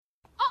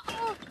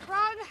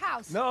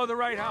house. No, the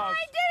right house.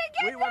 I didn't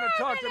get We want to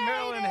talk to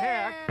Marilyn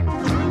Hack.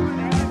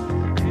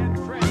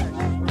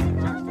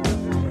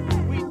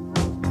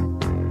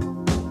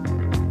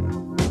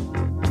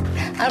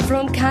 I'm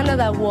from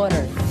Canada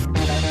Water.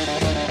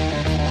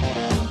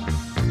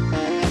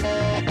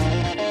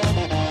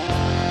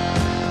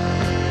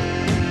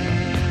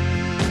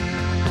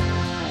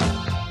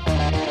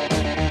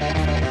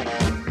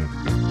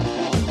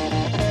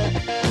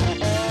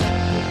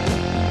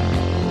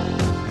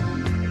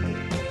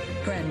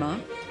 Grandma,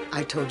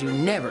 I told you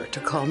never to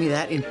call me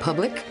that in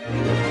public.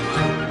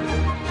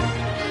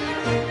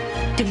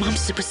 Did Mom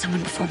sleep with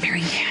someone before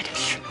marrying Dad?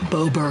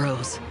 Bo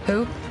Burrows.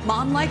 Who?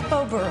 Mom liked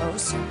Bo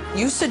Burrows.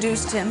 You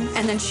seduced him,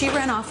 and then she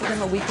ran off with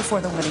him a week before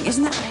the wedding.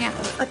 Isn't that what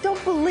happened? I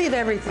don't believe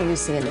everything you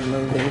see in the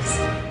movies.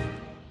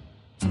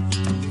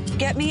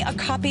 Get me a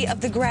copy of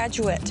The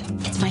Graduate.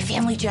 It's my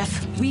family,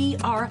 Jeff. We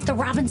are the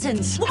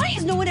Robinsons. Why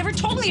has no one ever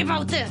told me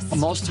about this?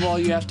 Most of all,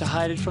 you have to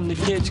hide it from the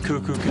kids,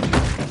 Cuckoo.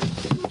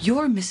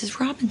 You're Mrs.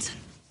 Robinson.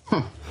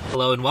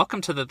 Hello and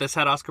welcome to the This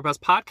Had Oscar Buzz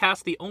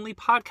podcast, the only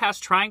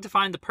podcast trying to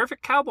find the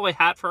perfect cowboy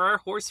hat for our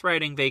horse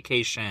riding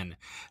vacation.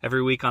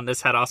 Every week on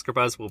This Had Oscar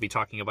Buzz, we'll be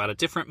talking about a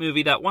different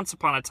movie that once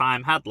upon a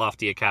time had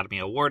lofty Academy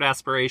Award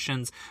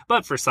aspirations,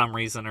 but for some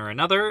reason or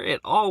another,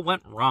 it all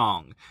went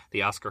wrong.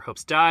 The Oscar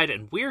hopes died,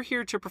 and we're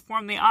here to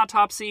perform the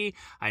autopsy.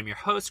 I'm your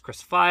host,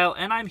 Chris Feil,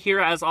 and I'm here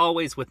as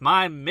always with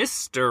my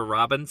Mr.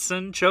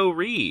 Robinson, Joe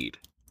Reed.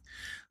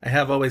 I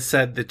have always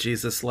said that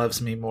Jesus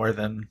loves me more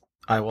than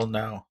I will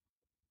know.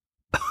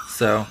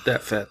 So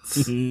that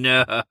fits.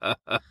 No.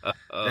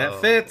 That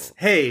fits.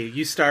 Hey,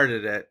 you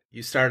started it.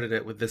 You started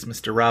it with this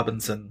Mr.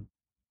 Robinson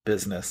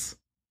business.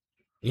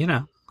 You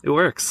know, it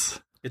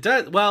works. It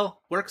does.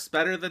 Well, works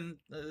better than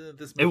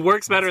this movie. It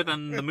works better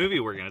than the movie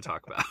we're going to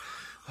talk about.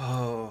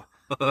 Oh,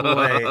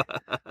 boy.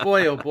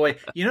 Boy, oh, boy.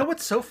 You know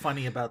what's so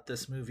funny about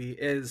this movie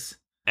is...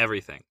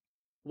 Everything.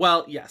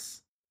 Well,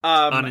 yes.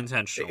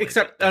 Unintentionally.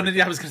 Except, I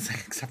was going to say,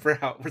 except for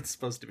how it's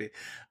supposed to be.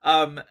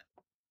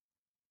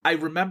 I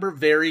remember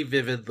very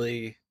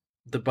vividly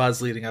the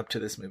buzz leading up to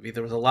this movie.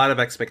 There was a lot of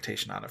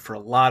expectation on it for a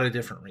lot of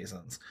different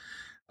reasons,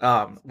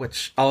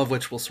 which all of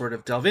which we'll sort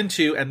of delve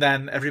into. And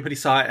then everybody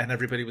saw it and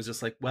everybody was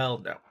just like, well,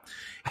 no.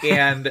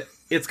 And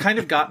it's kind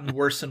of gotten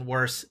worse and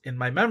worse in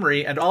my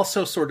memory, and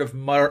also sort of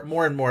more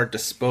and more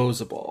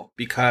disposable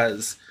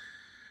because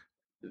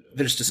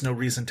there's just no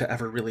reason to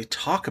ever really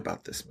talk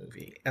about this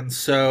movie. And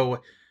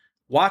so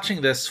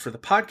watching this for the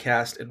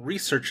podcast and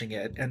researching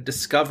it and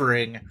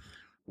discovering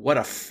what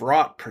a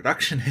fraught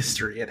production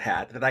history it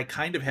had that I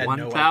kind of had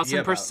no idea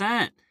about.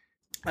 1,000%.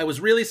 I was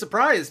really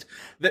surprised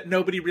that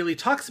nobody really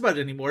talks about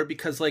it anymore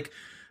because, like,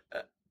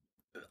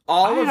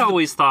 I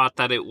always thought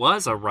that it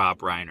was a Rob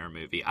Reiner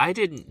movie. I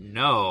didn't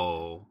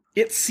know.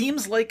 It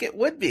seems like it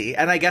would be.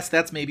 And I guess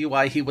that's maybe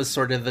why he was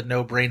sort of the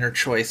no-brainer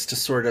choice to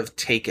sort of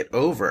take it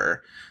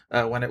over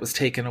when it was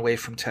taken away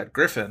from Ted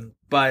Griffin.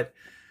 But...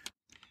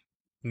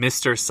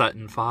 Mr.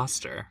 Sutton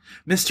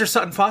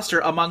Foster,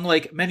 among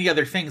like many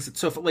other things.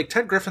 So like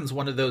Ted Griffin's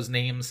one of those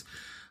names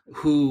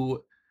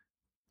who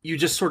you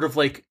just sort of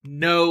like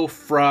know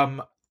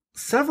from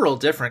several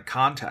different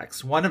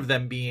contexts. One of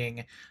them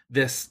being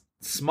this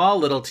small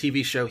little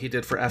TV show he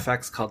did for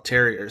FX called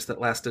Terriers that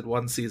lasted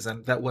one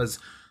season that was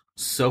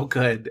so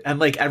good. And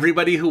like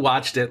everybody who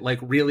watched it like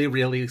really,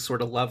 really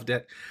sort of loved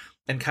it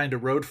and kind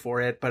of rode for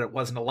it, but it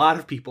wasn't a lot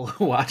of people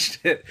who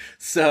watched it.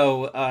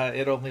 So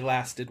it only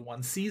lasted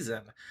one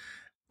season.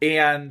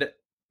 And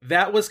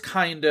that was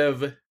kind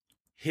of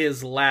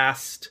his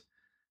last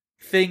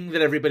thing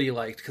that everybody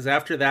liked. Because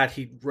after that,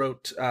 he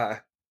wrote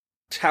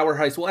Tower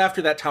Heist. Well,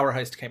 after that, Tower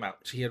Heist came out,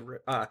 which he had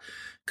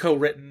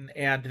co-written.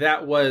 And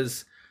that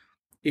was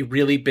a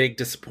really big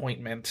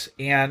disappointment.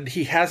 And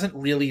he hasn't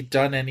really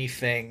done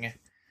anything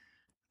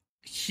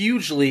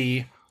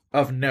hugely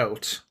of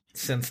note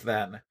since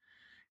then.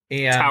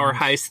 And Tower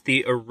Heist,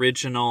 the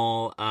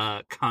original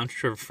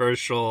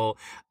controversial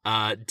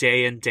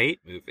day and date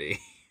movie.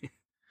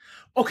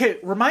 Okay,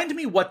 remind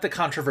me what the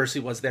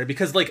controversy was there,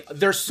 because like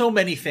there's so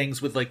many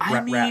things with like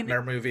Brett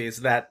Ratner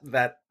movies that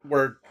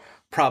were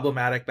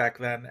problematic back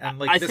then, and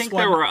like I think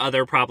there were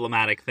other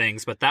problematic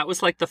things, but that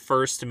was like the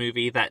first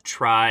movie that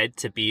tried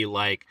to be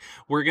like,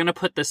 we're gonna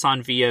put this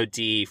on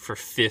VOD for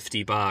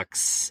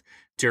 $50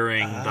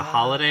 during the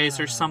holidays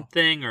or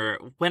something, or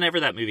whenever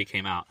that movie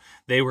came out.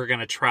 They were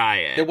going to try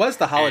it. It was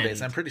the holidays.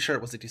 I'm pretty sure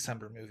it was a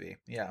December movie.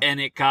 Yeah. And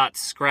it got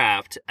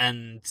scrapped,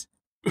 and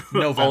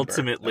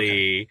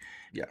ultimately,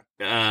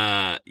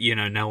 no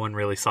one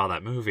really saw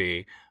that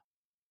movie,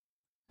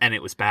 and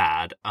it was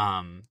bad.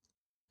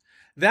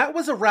 That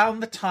was around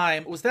the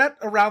time... Was that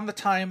around the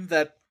time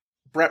that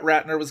Brett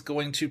Ratner was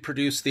going to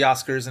produce the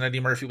Oscars and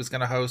Eddie Murphy was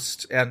going to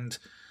host, and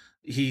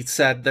he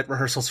said that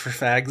rehearsals for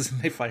fags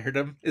and they fired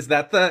him? Is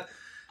that the...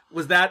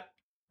 Was that...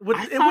 It would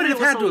have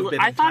had to have been.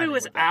 I thought it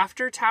was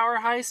after Tower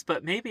Heist,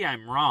 but maybe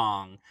I'm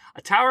wrong.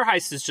 Tower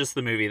Heist is just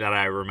the movie that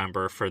I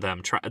remember for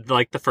them,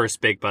 like the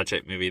first big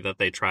budget movie that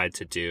they tried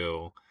to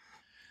do.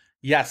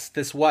 Yes,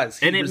 this was.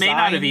 And it may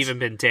not have even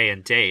been day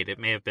and date. It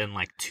may have been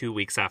like 2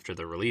 weeks after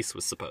the release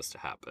was supposed to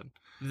happen.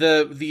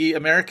 The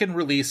American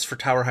release for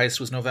Tower Heist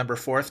was November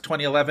 4th,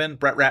 2011.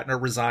 Brett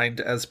Ratner resigned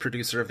as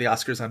producer of the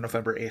Oscars on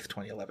November 8th,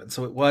 2011.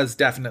 So it was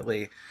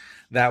definitely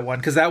that one,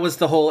 because that was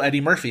the whole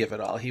Eddie Murphy of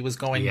it all.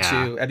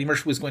 Eddie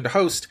Murphy was going to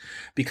host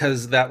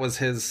because that was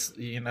his,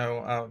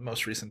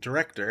 most recent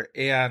director.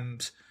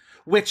 And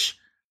which,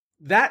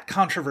 that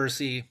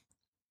controversy,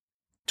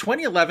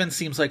 2011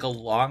 seems like a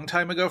long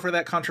time ago for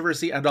that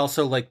controversy, and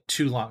also like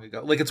too long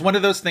ago. Like, it's one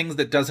of those things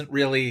that doesn't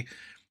really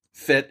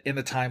fit in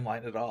a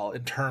timeline at all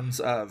in terms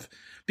of,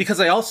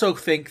 because I also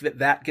think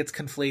that gets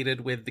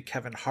conflated with the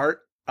Kevin Hart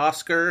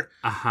Oscar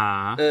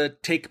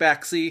take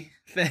backsy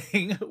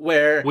thing,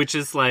 which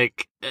is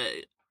like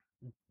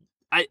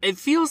it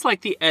feels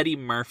like the Eddie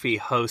Murphy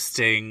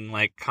hosting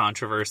like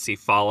controversy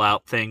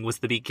fallout thing was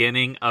the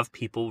beginning of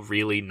people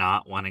really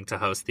not wanting to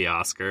host the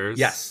Oscars.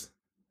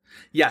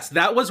 Yes,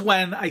 that was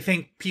when I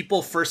think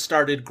people first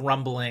started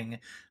grumbling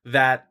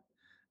that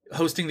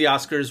hosting the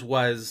Oscars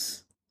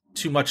was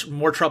too much,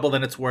 more trouble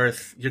than it's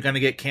worth. You're going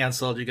to get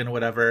canceled. You're going to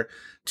whatever.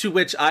 To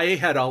which I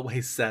had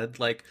always said,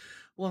 like,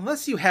 well,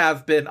 unless you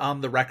have been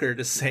on the record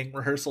as saying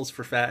rehearsals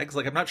for fags,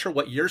 like, I'm not sure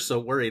what you're so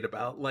worried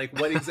about. Like,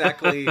 what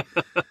exactly?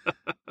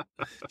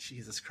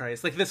 Jesus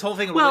Christ. Like, this whole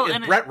thing,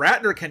 if Brett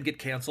Ratner can get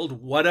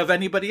canceled, what of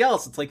anybody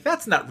else? It's like,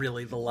 that's not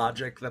really the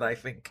logic that I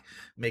think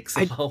makes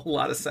a whole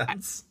lot of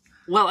sense.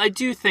 Well, I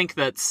do think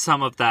that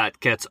some of that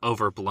gets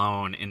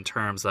overblown in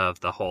terms of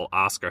the whole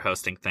Oscar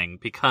hosting thing,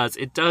 because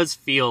it does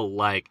feel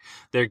like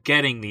they're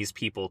getting these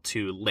people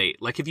too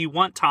late. Like, if you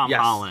want Tom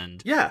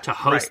Holland to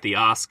host the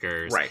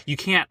Oscars, you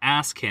can't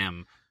ask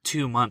him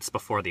 2 months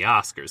before the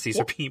Oscars. These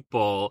are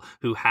people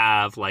who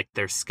have like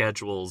their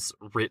schedules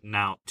written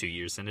out 2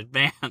 years in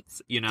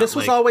advance. This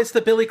was always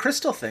the Billy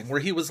Crystal thing,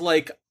 where he was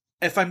like,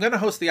 if I'm going to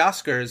host the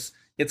Oscars,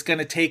 it's going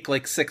to take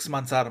like 6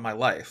 months out of my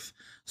life.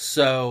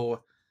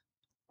 So,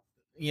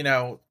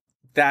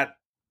 that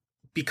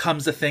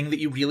becomes a thing that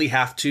you really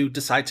have to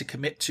decide to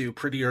commit to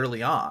pretty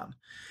early on.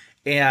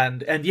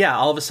 And yeah,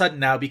 all of a sudden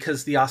now,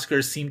 because the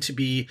Oscars seem to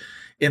be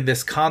in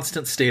this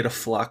constant state of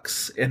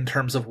flux in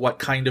terms of what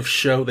kind of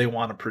show they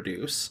want to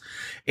produce.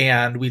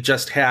 And we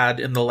just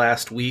had in the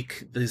last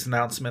week these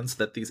announcements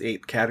that these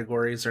 8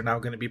 categories are now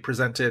going to be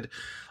presented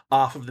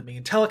off of the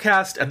main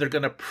telecast, and they're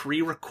going to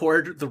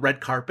pre-record the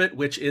red carpet,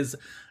 which is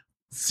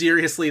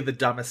seriously the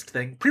dumbest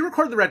thing.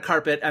 Pre-record the red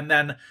carpet and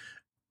then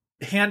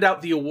hand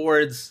out the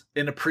awards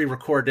in a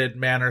pre-recorded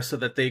manner so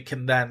that they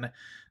can then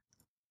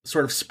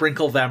sort of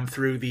sprinkle them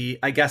through the,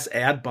 I guess,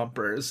 ad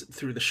bumpers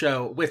through the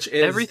show, which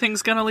is...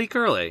 Everything's going to leak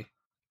early.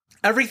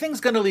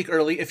 Everything's going to leak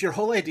early. If your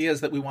whole idea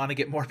is that we want to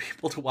get more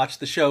people to watch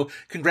the show,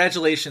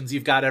 congratulations,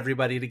 you've got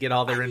everybody to get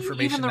all their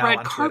information even the now red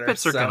on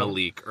carpets Twitter, are going to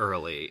leak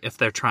early if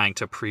they're trying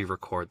to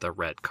pre-record the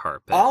red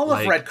carpet. All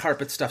of red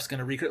carpet stuff's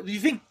going to leak. Do you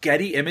think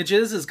Getty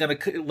Images is going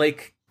to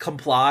like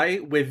comply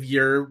with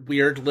your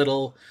weird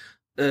little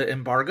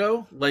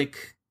embargo?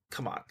 Like,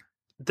 come on.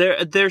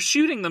 They're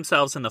shooting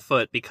themselves in the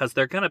foot because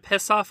they're going to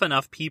piss off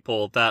enough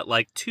people that,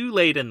 like, too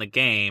late in the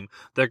game,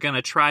 they're going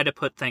to try to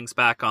put things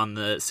back on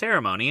the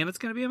ceremony, and it's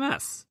going to be a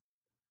mess.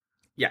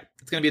 Yeah,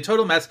 it's going to be a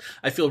total mess.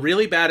 I feel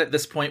really bad at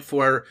this point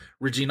for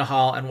Regina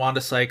Hall and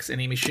Wanda Sykes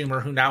and Amy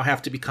Schumer, who now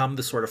have to become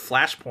the sort of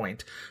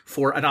flashpoint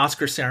for an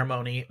Oscar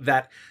ceremony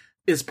that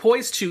is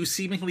poised to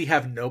seemingly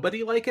have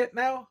nobody like it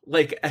now.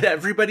 Like,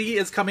 everybody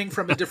is coming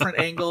from a different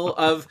angle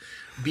of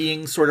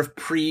being sort of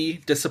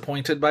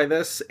disappointed by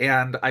this,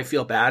 and I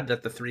feel bad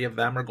that the 3 of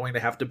them are going to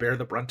have to bear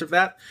the brunt of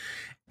that.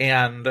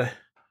 And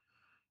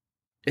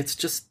it's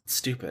just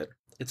stupid.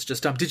 It's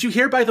just dumb. Did you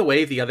hear, by the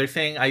way, the other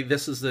thing? I'm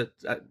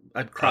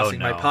crossing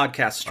my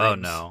podcast streams. Oh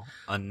no,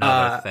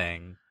 another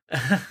thing.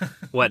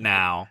 What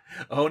now?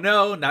 Oh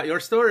no, not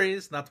your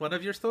stories. Not one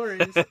of your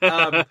stories.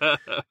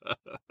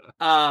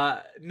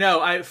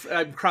 No,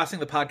 I'm crossing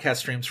the podcast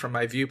streams from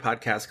my View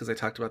podcast because I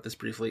talked about this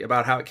briefly,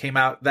 about how it came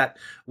out that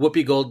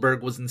Whoopi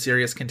Goldberg was in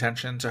serious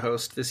contention to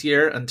host this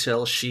year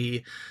until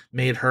she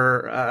made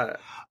her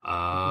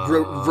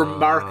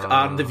remark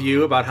on The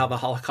View about how the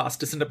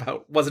Holocaust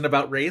wasn't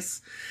about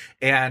race,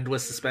 and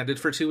was suspended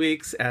for 2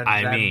 weeks. And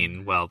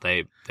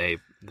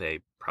they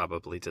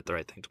probably did the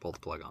right thing to pull the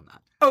plug on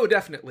that. Oh,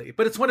 definitely.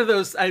 But it's one of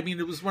those, I mean,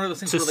 it was one of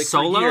those things to where, like,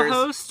 solo for years,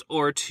 host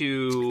or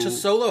to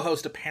solo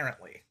host,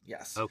 apparently.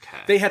 Yes. Okay.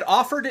 They had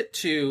offered it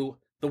to,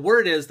 the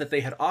word is that they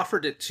had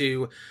offered it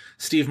to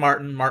Steve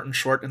Martin, Martin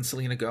Short, and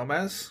Selena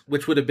Gomez,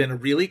 which would have been a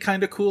really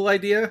kind of cool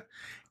idea.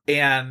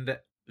 And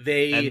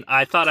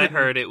I thought I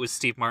heard it was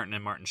Steve Martin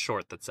and Martin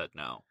Short that said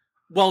no.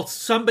 Well,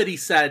 somebody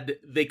said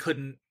they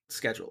couldn't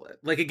schedule it.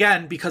 Like,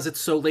 again, because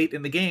it's so late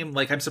in the game,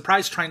 like, I'm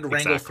surprised trying to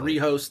wrangle 3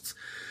 hosts.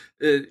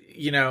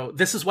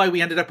 This is why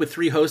we ended up with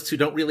 3 hosts who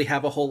don't really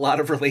have a whole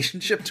lot of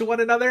relationship to one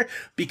another,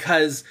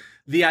 because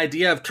the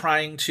idea of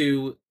trying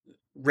to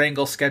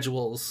wrangle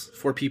schedules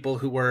for people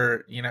who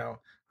were,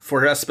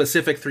 for a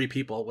specific 3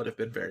 people would have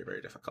been very,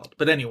 very difficult.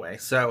 But anyway,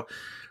 so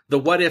the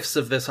what ifs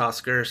of this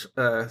Oscars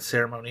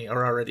ceremony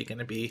are already going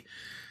to be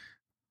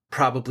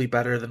probably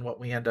better than what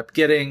we end up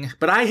getting.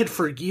 But I had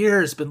for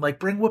years been like,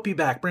 bring Whoopi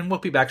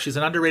back. She's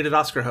an underrated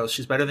Oscar host.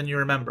 She's better than you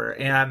remember.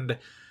 And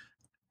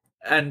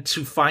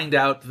to find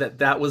out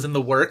that was in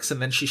the works,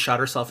 and then she shot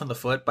herself in the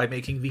foot by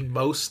making the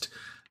most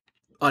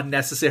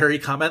unnecessary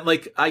comment.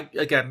 Like,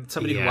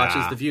 somebody who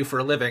watches The View for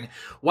a living,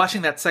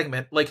 watching that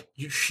segment, like,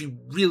 she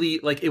really,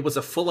 like, it was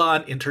a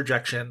full-on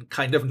interjection,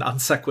 kind of non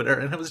sequitur,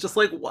 and I was just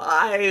like,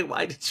 why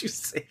did you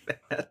say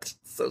that?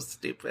 So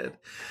stupid.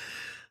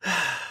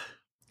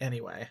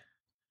 Anyway,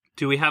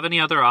 do we have any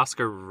other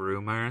Oscar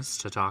rumors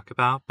to talk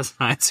about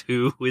besides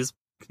who is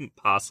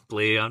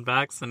possibly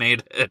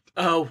unvaccinated?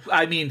 Oh,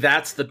 I mean,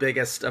 that's the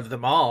biggest of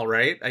them all,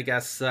 right? I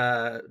guess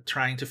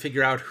trying to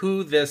figure out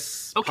who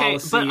this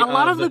policy but a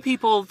lot of the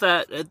people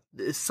that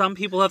some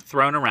people have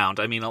thrown around,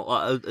 I mean, a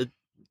lot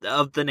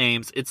of the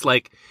names, it's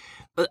like,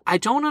 I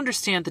don't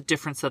understand the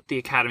difference that the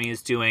Academy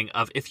is doing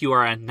of if you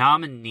are a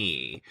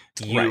nominee,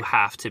 you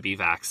have to be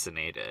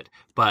vaccinated.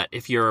 But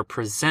if you're a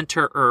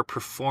presenter or a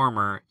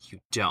performer, you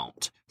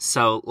don't.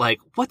 So, like,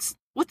 what's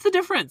the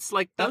difference?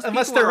 Like, those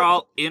people are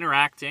all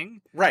interacting.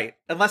 Right.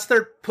 Unless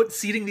they're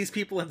seating these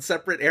people in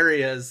separate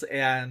areas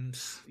and,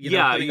 putting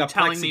up plexiglass.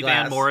 Telling me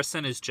Van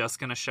Morrison is just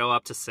going to show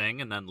up to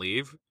sing and then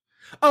leave?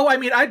 Oh, I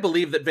mean, I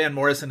believe that Van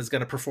Morrison is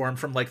going to perform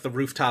from, like, the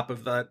rooftop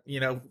of the,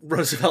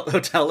 Roosevelt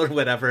Hotel or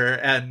whatever.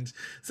 And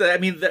so, I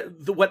mean,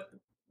 the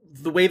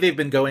way they've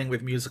been going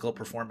with musical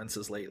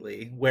performances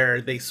lately, where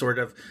they sort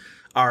of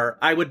are,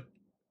 I would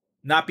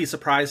not be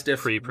surprised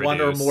if one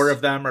or more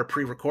of them are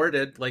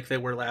pre-recorded like they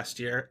were last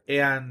year.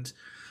 And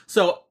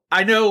so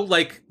I know,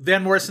 like,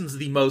 Van Morrison's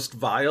the most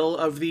vile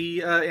of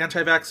the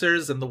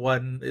anti-vaxxers, and the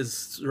one is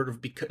sort of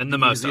and the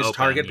most open,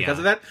 target because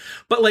of that.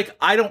 But, like,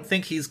 I don't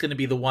think he's going to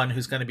be the one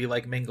who's going to be,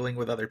 like, mingling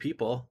with other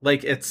people.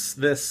 Like, it's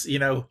this,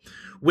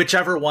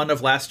 whichever one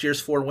of last year's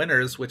 4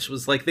 winners, which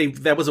was like,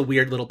 that was a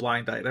weird little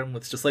blind item.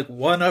 It's just like,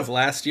 one of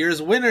last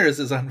year's winners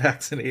is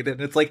unvaccinated.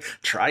 And it's like,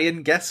 try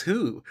and guess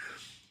who.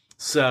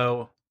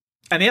 So,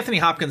 and Anthony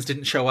Hopkins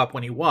didn't show up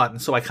when he won,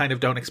 so I kind of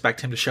don't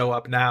expect him to show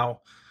up now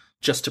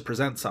just to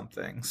present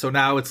something. So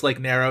now it's, like,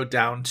 narrowed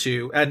down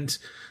to, and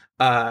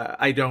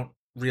I don't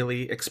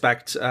really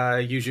expect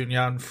Yu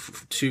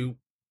Jun-yeon to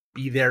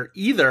be there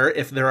either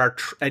if there are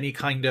any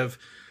kind of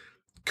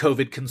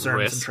COVID concerns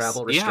risks. And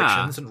travel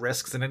restrictions and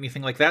risks and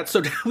anything like that.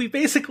 So we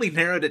basically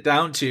narrowed it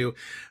down to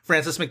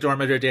Frances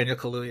McDormand or Daniel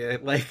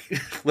Kaluuya, like,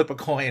 flip a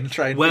coin,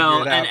 try and figure it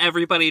out. And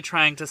everybody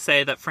trying to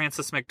say that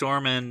Frances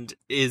McDormand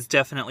is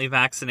definitely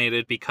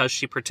vaccinated because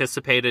she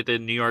participated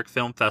in New York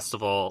Film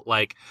Festival,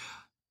 like,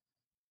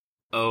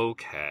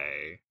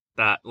 okay,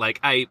 that, like,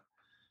 I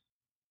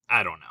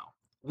don't know.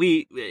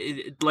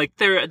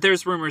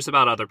 There's rumors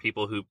about other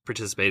people who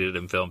participated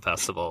in film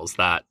festivals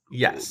that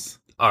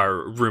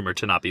are rumored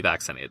to not be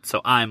vaccinated.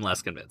 So I'm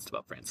less convinced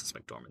about Frances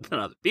McDormand than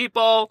other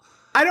people.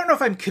 I don't know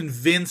if I'm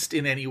convinced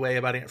in any way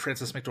about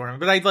Frances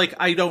McDormand, but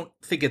I don't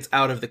think it's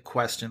out of the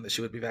question that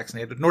she would be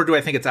vaccinated, nor do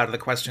I think it's out of the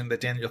question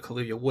that Daniel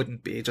Kaluuya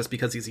wouldn't be, just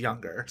because he's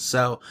younger.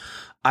 So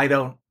I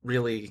don't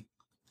know.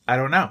 I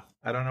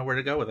don't know where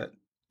to go with it.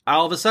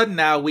 All of a sudden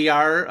now we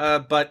are,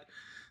 but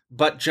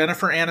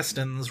Jennifer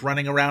Aniston's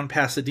running around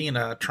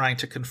Pasadena trying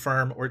to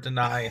confirm or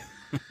deny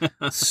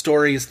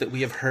stories that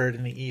we have heard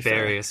in the ether.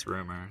 Various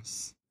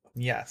rumors.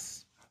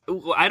 Yes.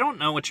 Well, I don't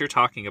know what you're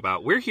talking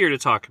about. We're here to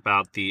talk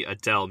about the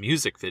Adele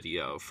music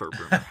video for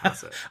Rumor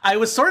Has It. I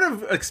was sort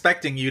of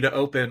expecting you to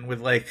open with,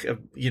 like, a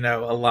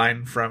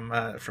line from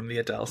the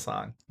Adele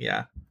song.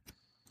 Yeah.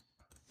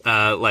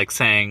 Like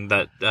saying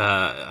that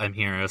I'm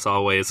here as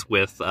always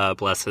with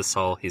bless his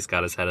soul, he's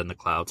got his head in the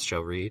clouds, Joe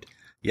Reed.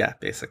 Yeah,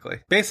 basically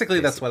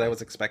that's what I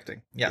was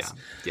expecting. Yes.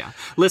 Yeah.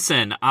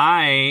 Listen,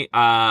 I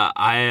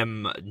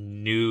am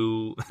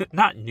new,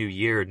 not new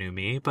year, new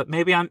me, but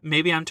maybe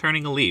I'm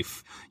turning a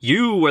leaf.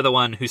 You were the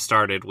one who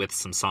started with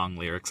some song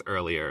lyrics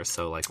earlier,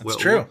 so, like,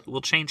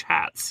 we'll change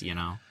hats,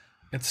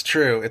 It's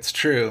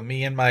true.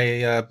 Me and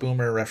my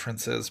boomer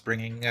references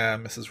bringing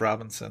Mrs.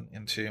 Robinson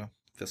into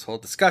this whole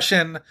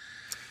discussion.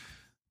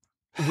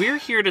 We're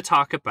here to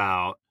talk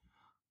about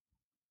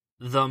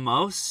the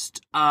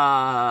most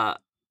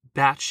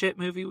batshit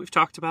movie we've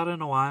talked about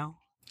in a while.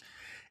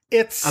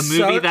 It's a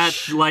movie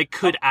that, like,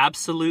 could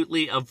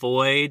absolutely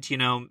avoid,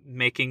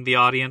 making the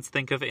audience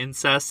think of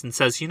incest, and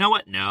says, you know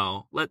what?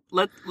 No,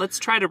 let's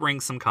try to bring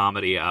some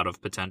comedy out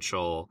of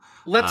potential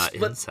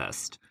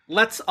incest.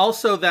 Let's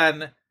also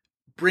then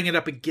bring it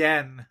up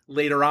again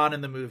later on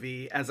in the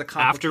movie as a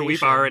complication. After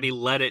we've already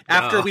let it go.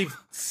 After we've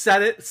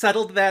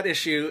settled that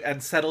issue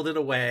and settled it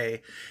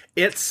away.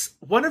 It's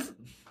one of,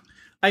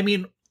 I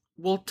mean,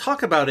 we'll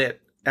talk about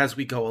it as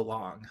we go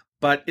along,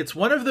 but it's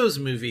one of those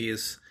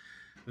movies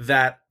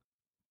that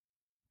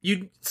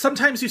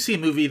sometimes you see a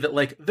movie that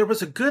like there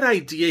was a good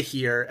idea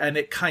here and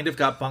it kind of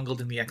got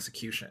bungled in the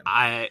execution.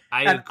 I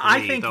agree,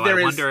 I think though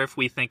I wonder if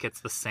we think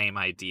it's the same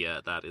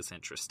idea that is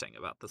interesting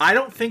about this. I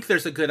don't think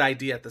there's a good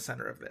idea at the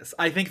center of this.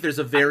 I think there's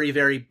a very,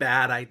 very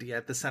bad idea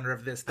at the center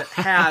of this that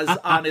has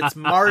on its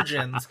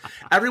margins.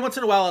 Every once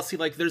in a while I'll see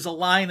like there's a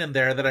line in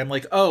there that I'm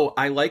like, oh,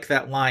 I like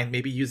that line.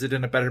 Maybe use it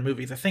in a better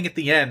movie. The thing at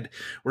the end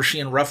where she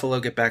and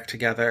Ruffalo get back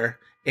together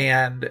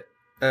and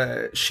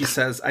she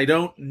says, I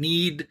don't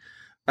need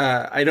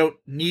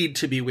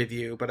to be with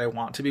you, but I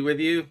want to be with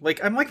you.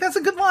 Like, I'm like, that's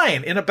a good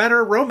line. In a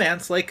better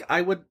romance, like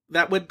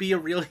that would be a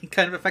really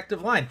kind of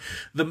effective line.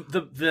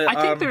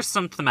 I think there's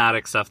some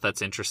thematic stuff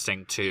that's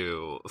interesting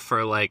too,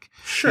 for like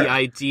sure. The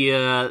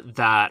idea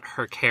that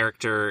her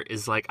character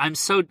is like, I'm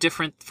so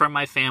different from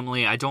my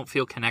family. I don't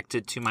feel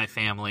connected to my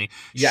family.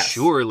 Yes.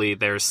 Surely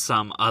there's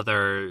some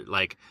other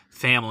like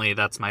family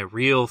that's my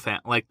real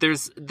family. Like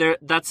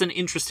that's an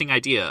interesting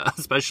idea,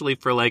 especially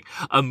for like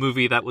a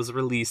movie that was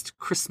released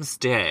Christmas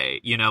Day,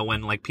 you know,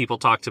 when like people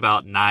talked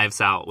about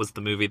Knives Out was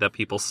the movie that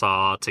people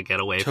saw to get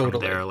away from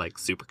their like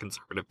super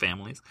conservative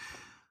families.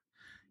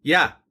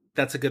 Yeah,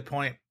 that's a good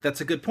point.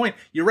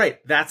 You're right.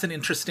 That's an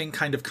interesting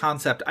kind of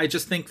concept. I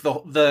just think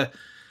the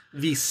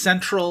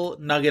central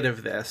nugget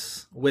of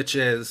this, which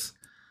is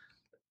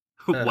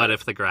what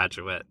if The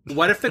Graduate?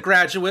 What if The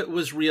Graduate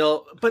was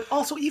real? But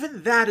also,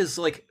 even that is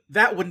like,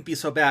 that wouldn't be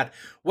so bad.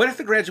 What if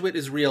The Graduate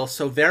is real?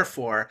 So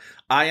therefore,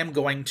 I am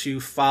going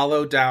to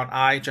follow down,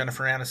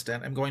 Jennifer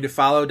Aniston, am going to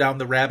follow down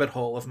the rabbit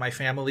hole of my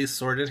family's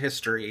sordid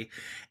history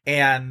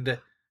and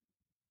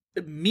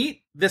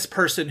meet this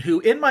person who,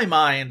 in my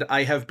mind,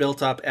 I have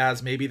built up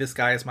as maybe this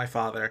guy is my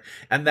father.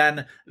 And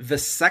then the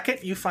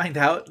second you find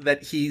out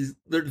that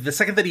the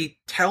second that he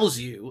tells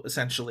you,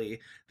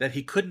 essentially, that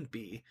he couldn't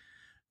be,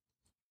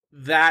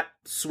 that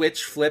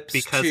switch flips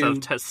because to of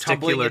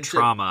testicular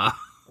trauma.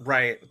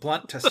 Right,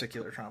 blunt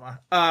testicular trauma.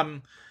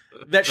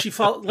 That she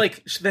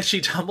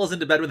tumbles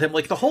into bed with him.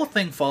 Like, the whole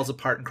thing falls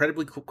apart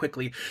incredibly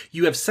quickly.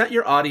 You have set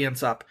your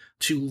audience up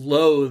to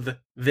loathe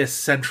this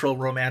central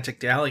romantic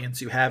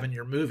dalliance you have in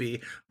your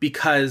movie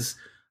because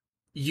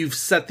you've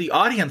set the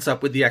audience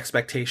up with the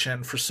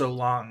expectation for so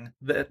long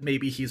that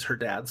maybe he's her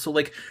dad. So,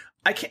 like,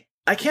 I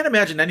can't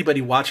imagine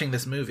anybody watching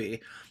this movie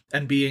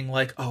and being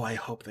like, oh, I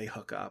hope they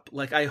hook up.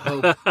 Like, I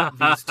hope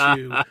these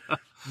two,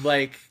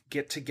 like,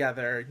 get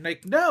together.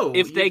 Like, no.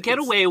 If they get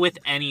away with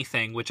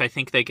anything, which I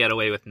think they get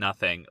away with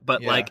nothing,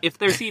 but, like, if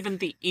there's even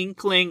the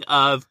inkling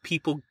of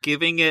people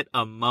giving it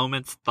a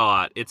moment's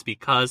thought, it's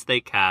because they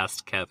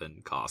cast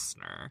Kevin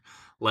Costner.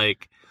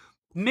 Like,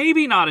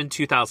 maybe not in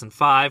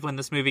 2005 when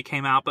this movie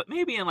came out, but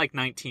maybe in like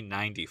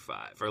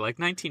 1995 or like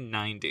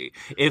 1990.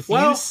 If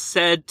you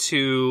said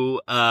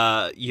to,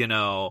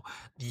 an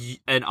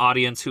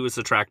audience who was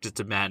attracted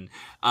to men,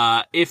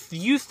 if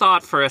you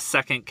thought for a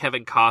second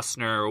Kevin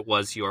Costner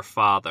was your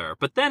father,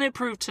 but then it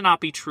proved to not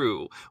be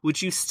true,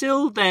 would you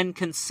still then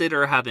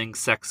consider having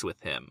sex with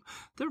him?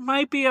 There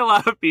might be a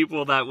lot of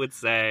people that would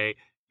say,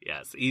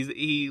 yes,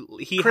 he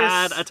Chris,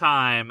 had a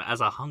time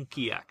as a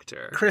hunky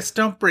actor. Chris,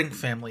 don't bring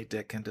family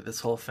dick into this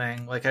whole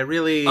thing. Like, I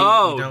really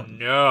don't.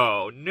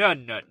 No,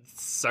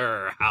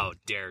 sir, how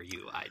dare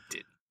you? I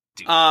didn't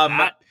do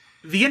that.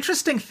 The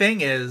interesting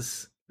thing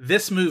is,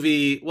 this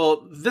movie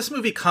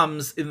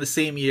comes in the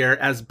same year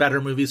as better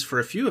movies for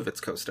a few of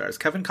its co-stars.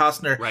 Kevin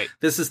Costner, right.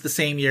 This is the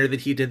same year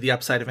that he did The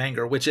Upside of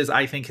Anger, which is,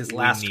 I think, his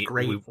last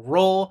great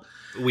role.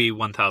 We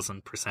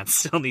 1000%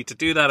 still need to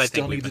do that. I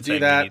think we've been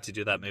saying we need to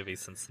do that movie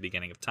since the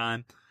beginning of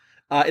time.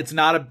 It's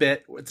not a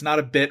bit. It's not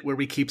a bit where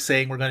we keep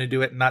saying we're going to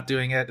do it and not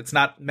doing it. It's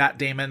not Matt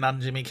Damon on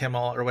Jimmy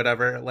Kimmel or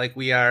whatever. Like,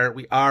 we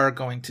are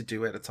going to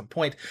do it at some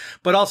point.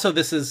 But also,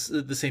 this is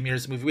the same year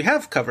as a movie we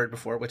have covered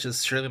before, which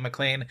is Shirley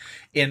MacLaine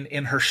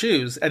in Her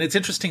Shoes. And it's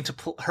interesting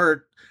to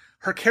her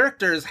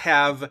characters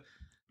have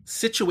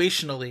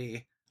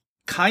situationally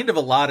kind of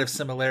a lot of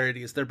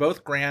similarities. They're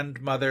both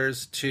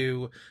grandmothers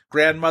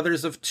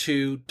of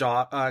two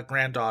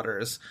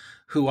granddaughters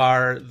who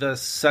are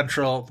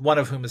one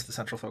of whom is the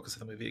central focus of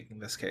the movie in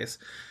this case,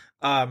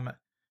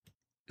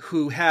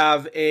 who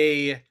have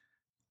a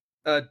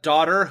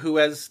daughter who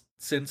has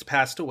since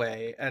passed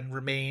away and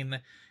remain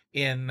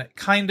in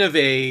kind of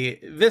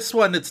this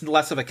one, it's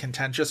less of a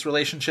contentious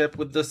relationship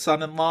with the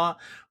son-in-law,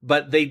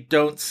 but they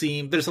don't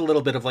seem, there's a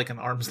little bit of like an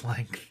arm's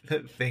length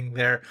thing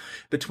there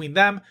between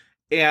them.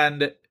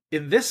 And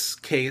in this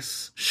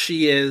case,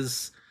 she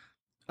is,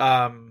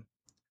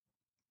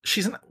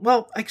 she's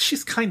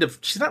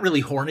not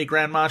really horny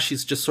grandma.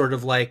 She's just sort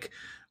of like,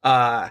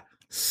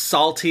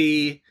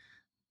 salty,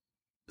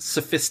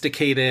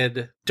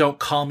 sophisticated, don't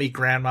call me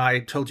grandma, I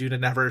told you to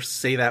never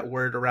say that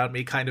word around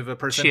me kind of a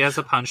person. She has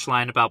a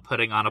punchline about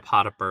putting on a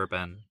pot of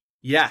bourbon.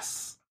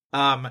 Yes.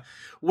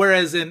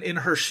 Whereas in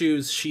Her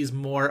Shoes, she's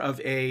more of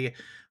a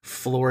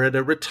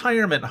Florida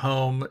retirement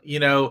home,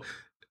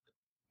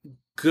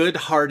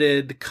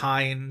 good-hearted,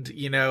 kind,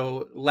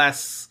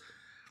 less,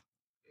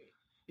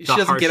 she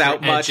doesn't get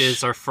out much.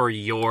 Edges are for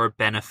your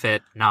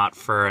benefit, not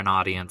for an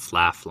audience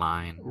laugh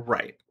line.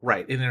 Right.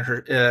 And in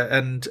her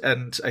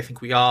and I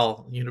think we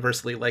all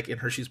universally like In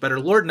Her She's Better.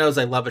 Lord knows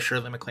I love a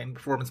Shirley MacLaine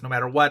performance no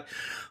matter what,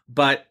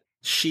 but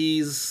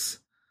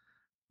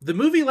the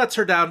movie lets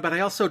her down, but I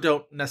also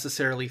don't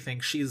necessarily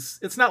think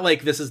it's not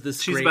like this is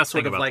this she's great the best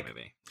sort thing of about like the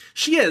movie.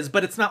 She is,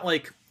 but it's not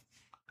like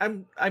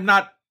I'm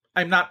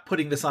not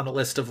putting this on a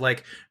list of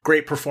like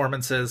great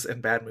performances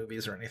and bad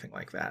movies or anything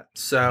like that.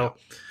 So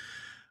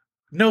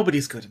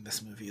nobody's good in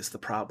this movie is the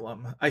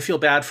problem. I feel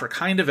bad for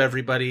kind of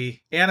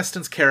everybody.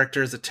 Aniston's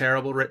character is a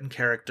terrible written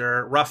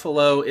character.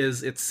 Ruffalo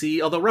is at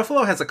sea, although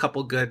Ruffalo has a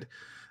couple good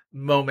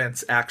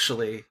moments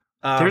actually.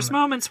 There's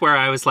moments where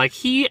I was like,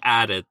 he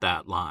added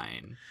that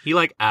line. He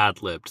like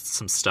ad-libbed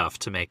some stuff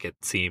to make it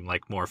seem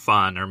like more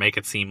fun or make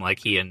it seem like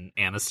he and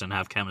Aniston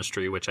have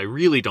chemistry, which I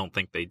really don't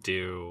think they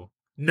do.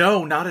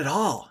 No, not at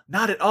all.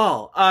 Not at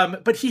all.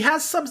 But he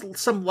has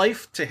some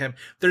life to him.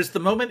 There's the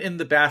moment in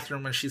the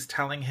bathroom when she's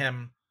telling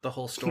him the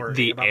whole story.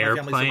 The about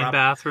airplane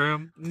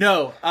bathroom?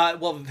 No,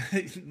 well,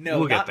 no,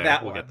 we'll not get there.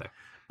 that we'll one. Get there.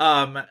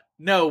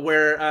 No,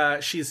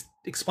 where she's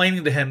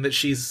explaining to him that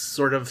she's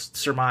sort of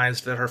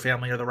surmised that her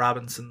family are the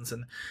Robinsons,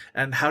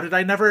 and how did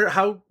I never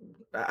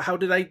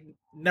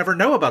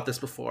know about this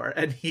before?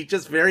 And he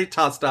just very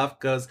tossed off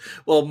goes,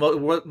 well,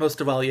 most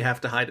of all, you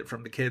have to hide it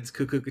from the kids,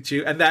 cuckoo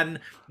cuckoo. And then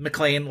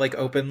MacLaine like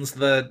opens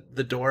the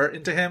door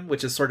into him,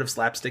 which is sort of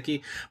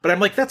slapsticky. But I'm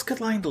like, that's good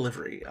line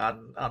delivery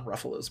on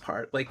Ruffalo's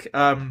part. Like,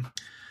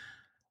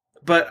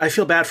 but I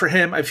feel bad for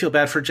him. I feel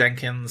bad for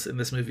Jenkins in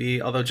this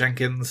movie, although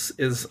Jenkins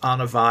is on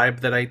a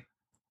vibe that I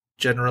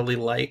generally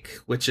like,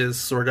 which is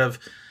sort of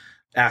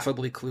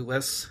affably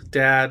clueless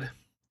dad.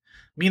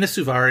 Mina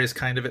Suvari is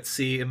kind of at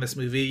sea in this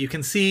movie. You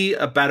can see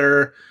a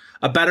better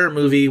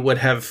movie would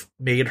have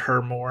made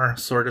her more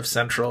sort of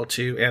central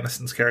to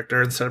Aniston's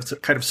character instead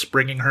of kind of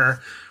springing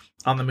her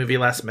on the movie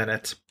last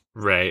minute.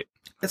 Right.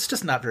 It's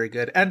just not very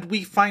good. And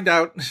we find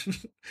out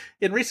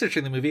in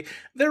researching the movie,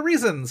 there are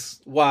reasons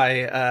why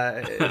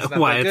it's not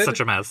why that it's good. such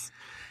a mess.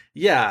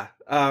 Yeah.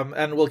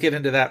 And we'll get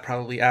into that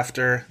probably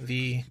after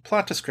the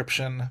plot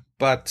description.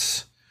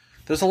 But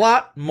there was a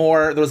lot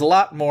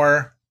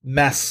more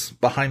mess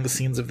behind the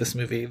scenes of this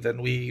movie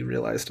than we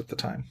realized at the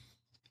time.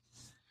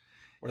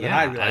 Or than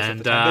I realized at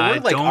the time. There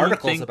were like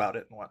articles about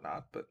it and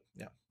whatnot, but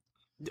yeah.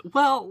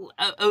 Well,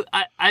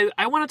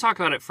 I want to talk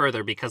about it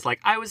further because, like,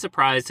 I was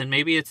surprised, and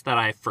maybe it's that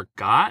I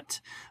forgot,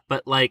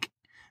 but, like,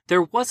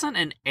 there wasn't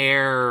an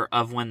air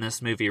of when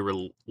this movie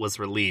was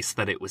released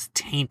that it was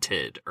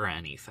tainted or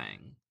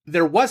anything.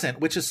 There wasn't,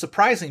 which is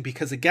surprising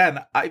because,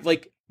 again,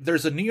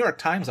 there's a New York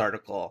Times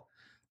article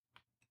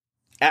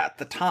at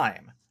the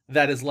time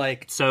that is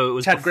like, so it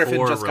was Ted Griffin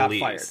just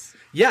release. got fired.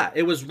 Yeah,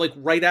 it was like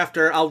right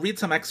after. I'll read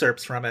some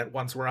excerpts from it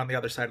once we're on the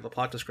other side of the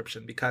plot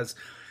description because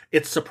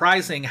it's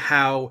surprising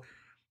how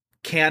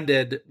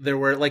candid there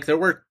were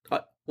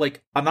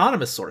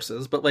anonymous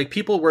sources, but like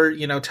people were,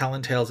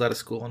 telling tales out of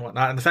school and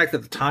whatnot. And the fact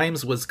that the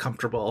Times was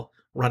comfortable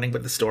running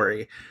with the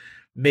story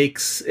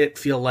makes it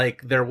feel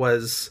like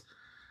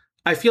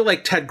I feel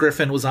like Ted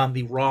Griffin was on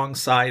the wrong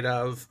side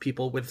of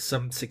people with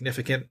some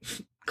significant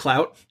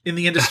clout in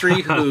the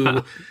industry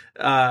who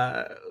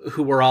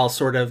were all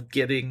sort of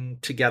getting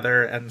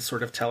together and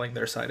sort of telling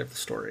their side of the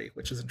story,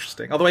 which is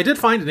interesting. Although I did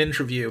find an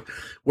interview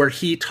where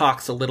he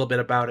talks a little bit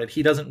about it.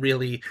 He doesn't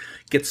really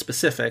get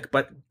specific,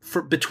 but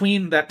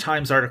between that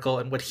Times article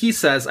and what he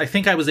says, I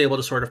think I was able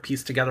to sort of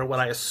piece together what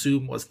I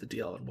assume was the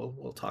deal, and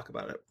we'll talk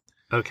about it.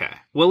 Okay.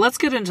 Well, let's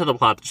get into the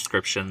plot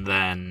description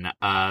then,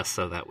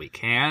 so that we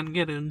can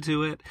get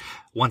into it.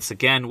 Once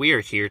again, we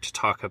are here to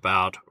talk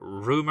about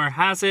Rumor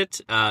Has It,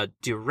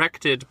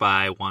 directed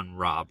by one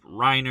Rob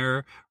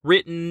Reiner,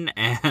 written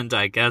and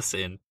I guess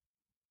in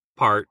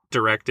part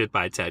directed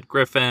by Ted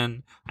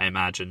Griffin. I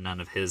imagine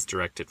none of his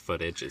directed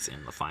footage is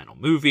in the final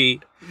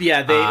movie.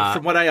 Yeah,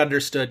 from what I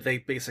understood, they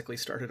basically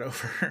started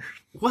over.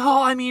 Well,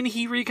 I mean,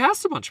 he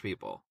recast a bunch of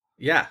people.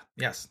 Yeah,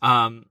 yes.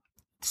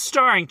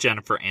 Starring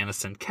Jennifer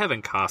Aniston,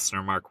 Kevin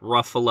Costner, Mark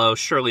Ruffalo,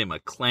 Shirley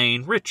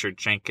MacLaine, Richard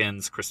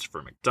Jenkins,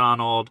 Christopher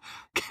McDonald,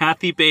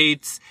 Kathy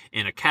Bates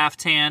in a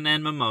caftan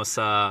and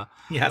mimosa,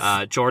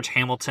 yes. George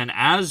Hamilton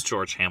as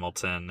George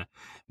Hamilton,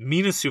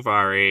 Mina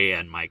Suvari,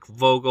 and Mike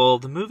Vogel.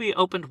 The movie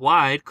opened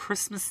wide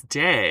Christmas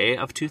Day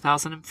of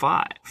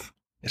 2005.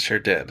 It sure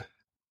did.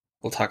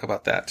 We'll talk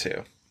about that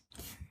too.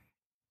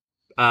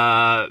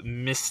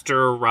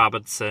 Mr.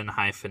 Robinson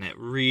 -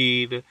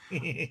 Reed.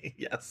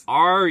 Yes.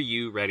 Are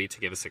you ready to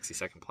give a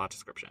 60-second plot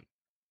description?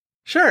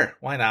 Sure.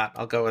 Why not?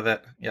 I'll go with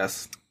it.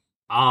 Yes.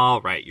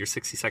 All right. Your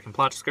 60-second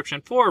plot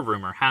description for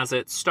Rumor Has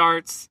It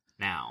starts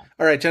now.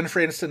 All right. Jennifer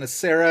Aniston is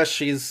Sarah.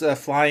 She's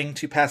flying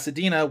to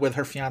Pasadena with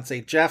her fiance,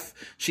 Jeff.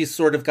 She's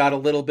sort of got a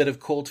little bit of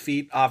cold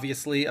feet,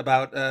 obviously,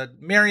 about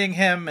marrying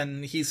him,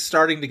 and he's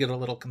starting to get a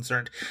little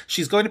concerned.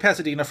 She's going to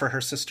Pasadena for her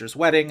sister's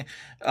wedding.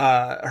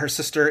 Her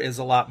sister is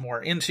a lot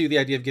more into the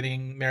idea of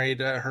getting married.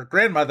 Her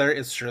grandmother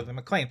is Shirley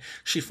MacLaine.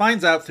 She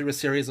finds out through a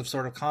series of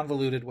sort of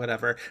convoluted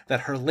whatever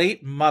that her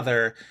late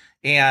mother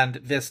and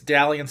this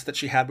dalliance that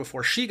she had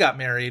before she got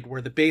married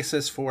were the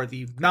basis for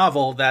the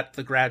novel that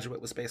The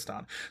Graduate was based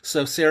on.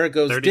 So Sarah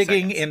goes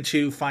digging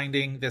into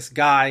finding this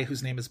guy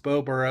whose name is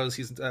Beau Burrows.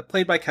 He's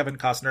played by Kevin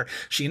Costner.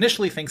 She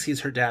initially thinks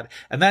he's her dad,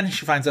 and then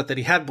she finds out that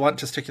he had blunt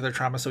testicular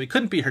trauma, so he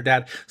couldn't be her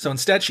dad. So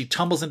instead, she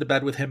tumbles into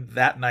bed with him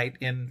that night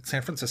in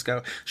San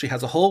Francisco. She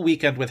has a whole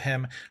weekend with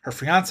him. Her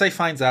fiance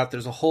finds out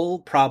there's a whole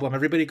problem.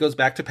 Everybody goes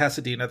back to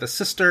Pasadena. The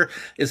sister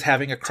is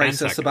having a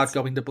crisis about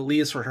going to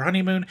Belize for her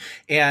honeymoon,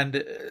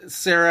 and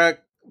Sarah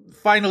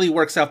finally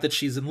works out that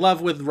she's in love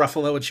with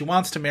Ruffalo and she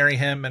wants to marry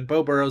him, and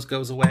Beau Burrows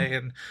goes away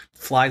and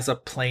flies a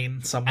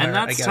plane somewhere, and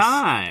that's I guess,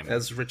 time.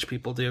 as rich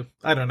people do.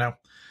 I don't know.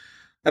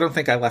 I don't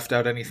think I left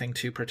out anything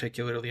too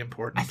particularly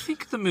important. I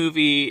think the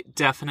movie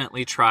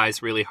definitely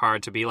tries really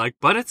hard to be like,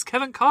 but it's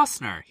Kevin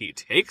Costner. He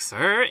takes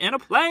her in a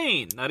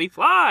plane that he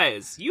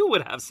flies. You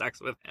would have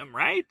sex with him,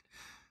 right?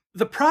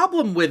 The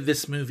problem with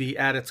this movie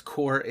at its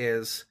core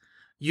is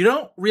you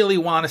don't really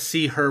want to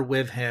see her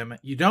with him.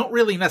 You don't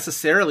really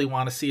necessarily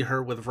want to see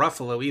her with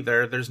Ruffalo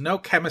either. There's no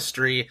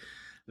chemistry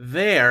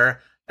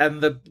there.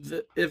 And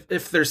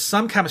if there's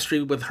some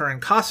chemistry with her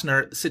and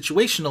Costner,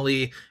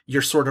 situationally,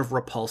 you're sort of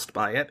repulsed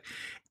by it.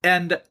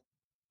 And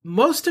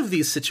most of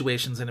these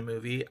situations in a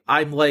movie,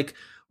 I'm like,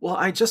 well,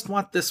 I just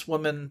want this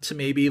woman to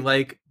maybe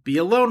like be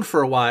alone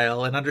for a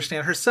while and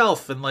understand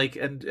herself and like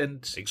and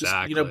exactly.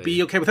 Just, you know,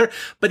 be okay with her.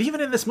 But even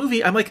in this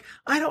movie, I'm like,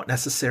 I don't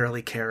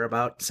necessarily care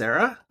about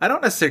Sarah. I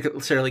don't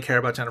necessarily care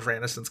about Jennifer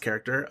Aniston's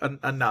character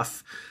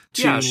enough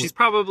to... Yeah, she's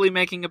probably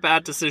making a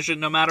bad decision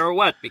no matter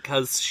what,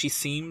 because she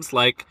seems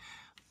like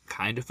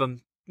kind of a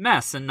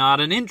mess and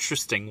not an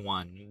interesting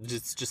one.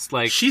 It's just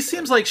like... She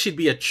seems like she'd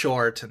be a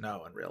chore to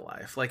know in real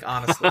life. Like,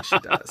 honestly, she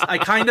does. I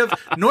kind of...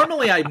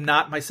 Normally, I'm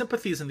not... My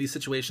sympathies in these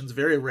situations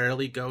very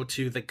rarely go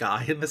to the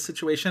guy in this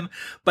situation,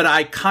 but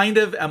I kind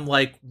of am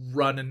like,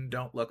 run and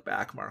don't look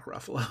back, Mark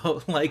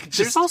Ruffalo. Like, just...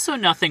 There's also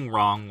nothing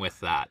wrong with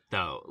that,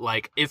 though.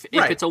 Like, if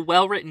it's a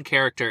well-written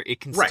character, it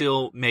can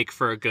still make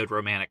for a good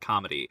romantic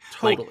comedy.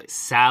 Totally. Like,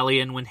 Sally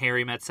in When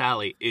Harry Met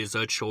Sally is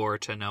a chore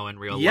to know in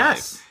real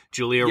Yes. life.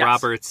 Julia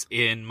Roberts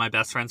in My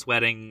Best Friend's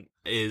Wedding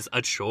is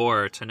a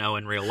chore to know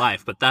in real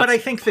life. But that's I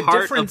think the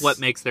part difference... of what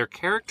makes their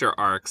character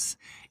arcs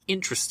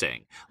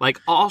interesting.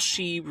 Like, all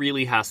she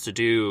really has to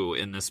do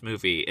in this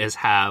movie is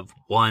have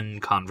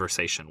one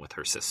conversation with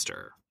her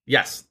sister.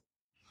 Yes.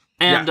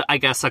 And I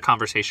guess a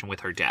conversation with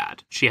her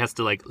dad. She has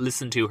to, like,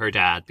 listen to her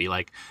dad be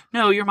like,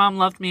 no, your mom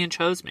loved me and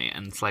chose me.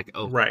 And it's like,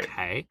 okay.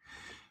 Right.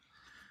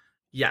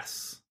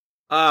 Yes.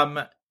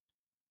 And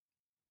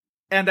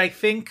I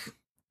think...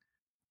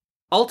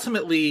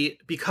 Ultimately,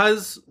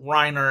 because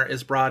Reiner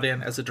is brought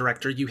in as a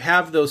director, you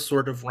have those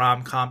sort of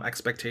rom-com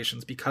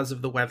expectations because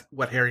of the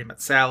What Harry Met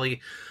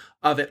Sally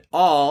of it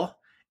all.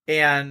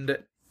 And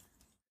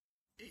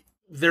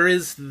there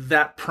is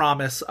that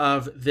promise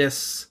of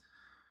this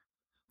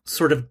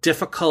sort of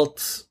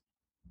difficult,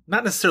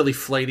 not necessarily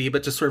flighty,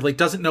 but just sort of like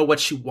doesn't know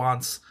what she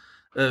wants,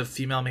 a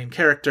female main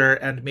character,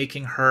 and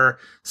making her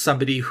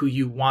somebody who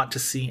you want to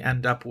see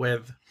end up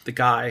with the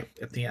guy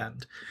at the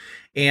end.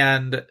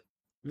 And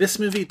this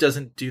movie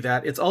doesn't do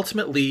that. It's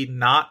ultimately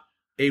not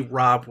a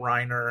Rob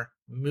Reiner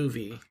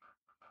movie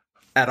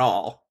at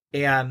all.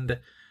 And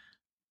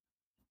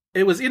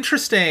it was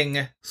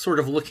interesting sort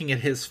of looking at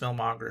his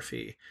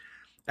filmography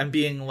and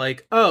being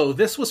like, oh,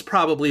 this was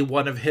probably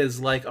one of his,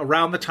 like,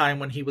 around the time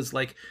when he was,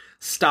 like,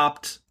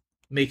 stopped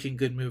making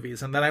good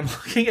movies. And then I'm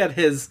looking at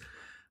his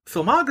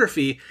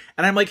filmography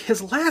and I'm like,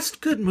 his last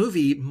good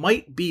movie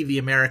might be The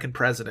American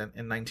President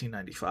in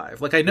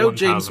 1995. Like, I know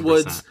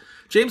 1000%.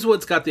 James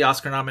Woods got the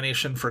Oscar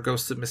nomination for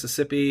Ghosts of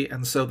Mississippi,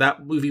 and so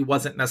that movie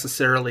wasn't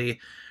necessarily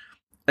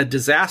a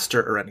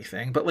disaster or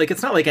anything, but like,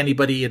 it's not like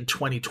anybody in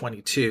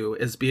 2022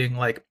 is being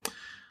like,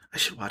 I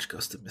should watch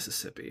Ghosts of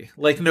Mississippi.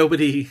 Like,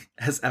 nobody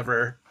has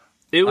ever...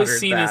 It was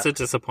seen as a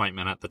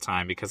disappointment at the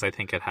time because I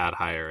think it had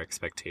higher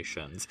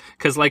expectations.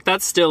 Because, like,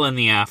 that's still in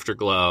the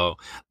afterglow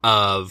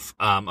of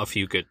A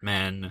Few Good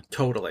Men.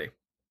 Totally.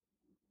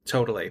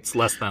 It's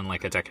less than,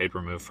 like, a decade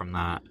removed from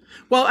that.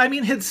 Well, I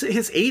mean, his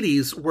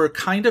 80s were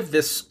kind of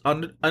this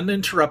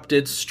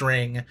uninterrupted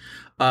string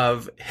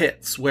of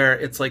hits where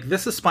it's like,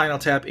 this is Spinal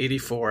Tap,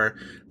 84,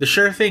 The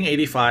Sure Thing,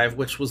 85,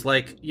 which was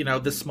like, you know,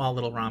 this small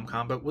little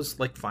rom-com, but was,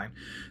 like, fine.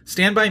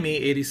 Stand By Me,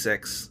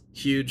 86,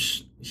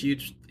 huge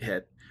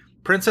hit.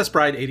 Princess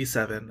Bride,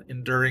 87,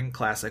 enduring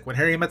classic. When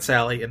Harry Met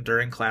Sally,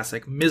 enduring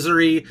classic.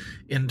 Misery,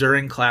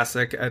 enduring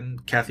classic,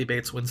 and Kathy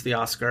Bates wins the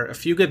Oscar. A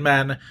Few Good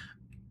Men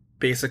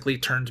basically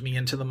turned me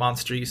into the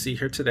monster you see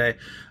here today.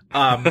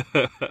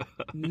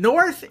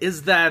 North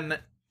is then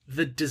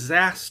the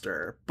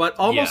disaster, but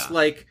almost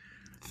like...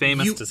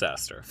 Famous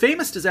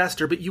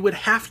disaster, but you would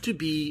have to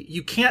be...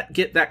 You can't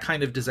get that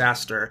kind of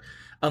disaster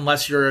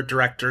unless you're a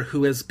director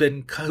who has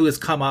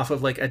come off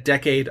of like a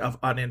decade of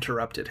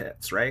uninterrupted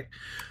hits, right?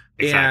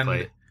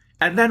 Exactly.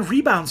 And then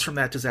rebounds from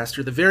that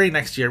disaster the very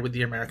next year with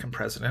The American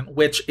President,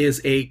 which is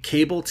a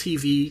cable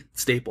TV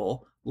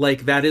staple.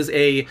 Like, that is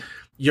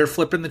you're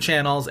flipping the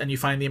channels and you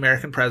find the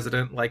American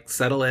president. Like,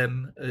 settle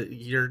in.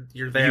 You're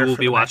there. You will for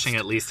be the watching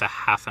next... at least a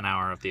half an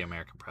hour of the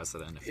American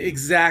president. If you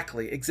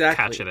Exactly.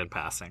 catch it in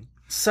passing.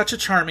 Such a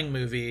charming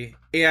movie.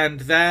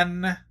 And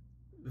then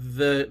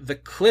the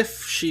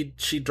cliff she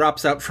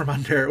drops out from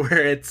under,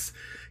 where it's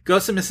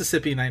Ghost of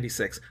Mississippi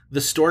 96,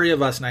 The Story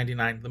of Us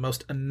 99, the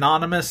most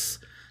anonymous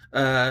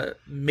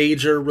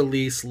major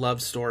release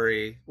love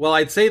story. Well,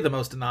 I'd say the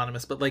most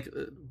anonymous, but like,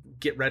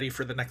 get ready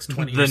for the next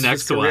 20 years. The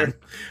next one.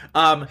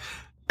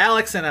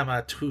 Alex and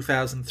Emma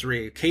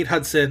 2003, Kate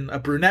Hudson, a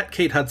brunette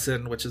Kate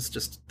Hudson, which is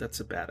just,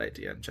 that's a bad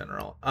idea in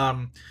general.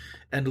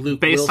 And Luke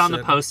Based Wilson. on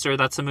the poster,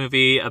 that's a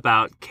movie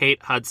about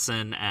Kate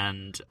Hudson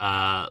and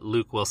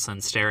Luke Wilson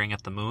staring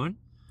at the moon.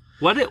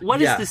 What is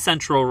the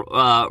central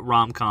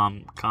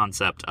rom-com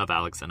concept of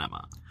Alex and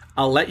Emma?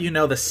 I'll let you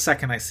know the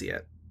second I see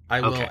it.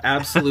 I will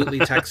absolutely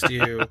text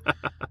you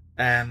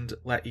and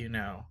let you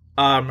know.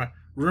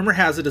 Rumor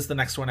has it is the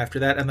next one after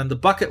that, and then The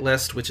Bucket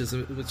List, which is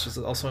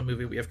also a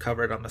movie we have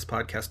covered on this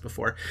podcast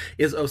before,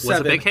 is 07. Was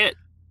a big hit.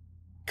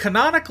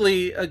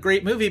 Canonically a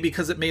great movie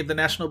because it made the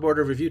National Board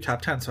of Review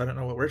top 10, so I don't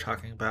know what we're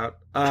talking about.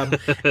 And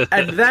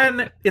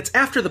then it's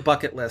after The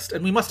Bucket List,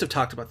 and we must have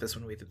talked about this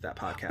when we did that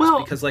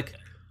podcast, because like,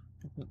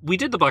 we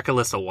did The Bucket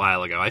List a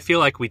while ago. I feel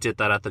like we did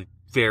that at the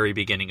very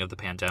beginning of the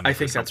pandemic. I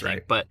think that's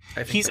right. But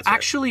he's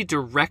actually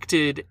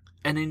directed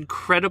an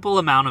incredible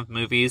amount of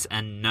movies,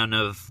 and none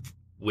of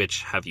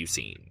which have you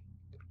seen.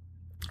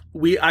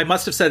 I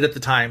must have said at the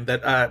time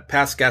that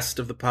past guest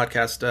of the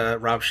podcast,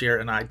 Rob Scheer,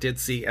 and I did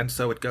see And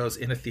So It Goes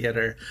in a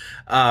theater,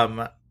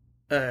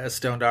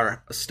 stoned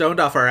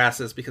off our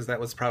asses, because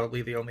that was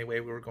probably the only way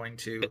we were going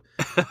to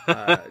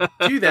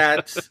do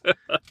that.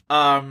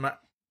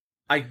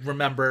 I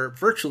remember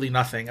virtually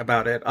nothing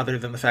about it other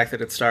than the fact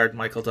that it starred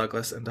Michael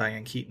Douglas and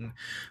Diane Keaton.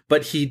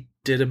 But he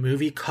did a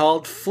movie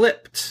called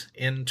Flipped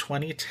in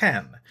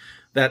 2010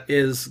 that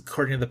is,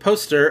 according to the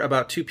poster,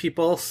 about two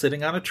people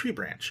sitting on a tree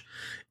branch.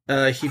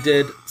 He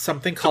did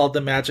something called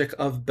The Magic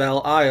of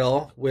Belle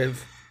Isle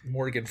with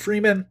Morgan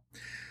Freeman.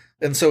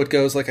 And So It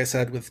Goes, like I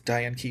said, with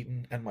Diane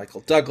Keaton and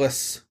Michael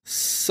Douglas.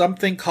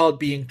 Something called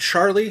Being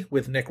Charlie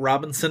with Nick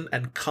Robinson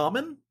and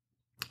Common.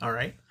 All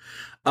right.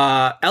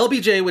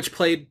 LBJ, which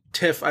played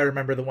Tiff, I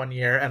remember the one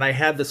year, and I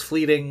had this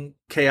fleeting,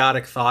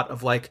 chaotic thought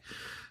of like,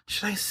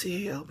 should I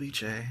see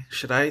LBJ?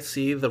 Should I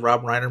see the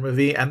Rob Reiner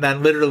movie? And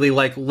then literally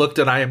like looked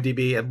at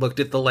IMDb and looked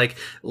at the like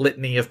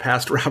litany of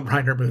past Rob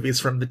Reiner movies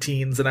from the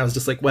teens, and I was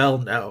just like, well,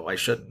 no, I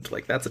shouldn't.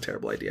 Like, that's a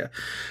terrible idea.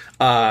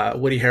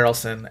 Woody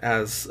Harrelson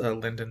as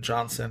Lyndon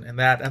Johnson in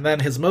that. And then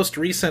his most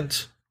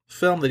recent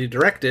film that he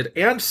directed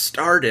and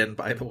starred in,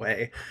 by the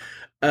way,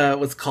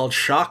 was called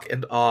Shock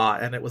and Awe,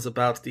 and it was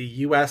about the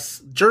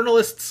U.S.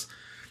 journalists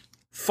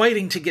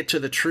fighting to get to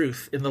the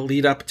truth in the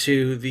lead up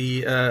to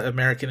the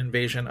American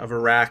invasion of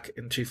Iraq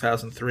in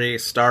 2003,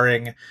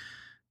 starring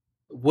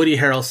Woody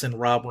Harrelson,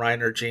 Rob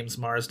Reiner, James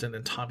Marsden,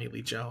 and Tommy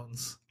Lee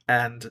Jones.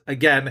 And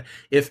again,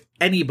 if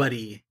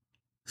anybody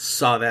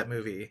saw that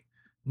movie,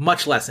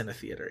 much less in a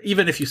theater,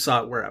 even if you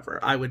saw it wherever,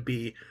 I would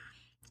be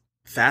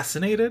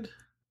fascinated,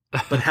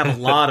 but have a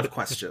lot of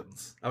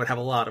questions. I would have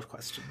a lot of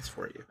questions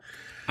for you.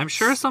 I'm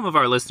sure some of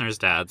our listeners'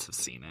 dads have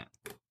seen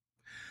it.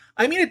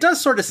 I mean, it does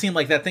sort of seem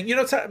like that thing. You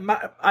know,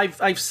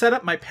 I've set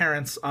up my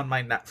parents on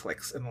my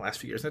Netflix in the last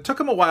few years. And it took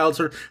them a while.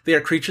 They are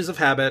creatures of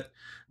habit.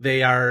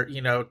 They are,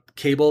 you know,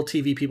 cable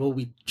TV people.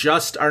 We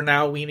just are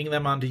now weaning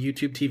them onto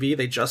YouTube TV.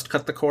 They just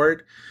cut the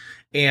cord.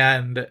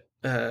 And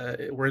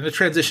we're in the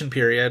transition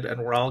period,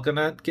 and we're all going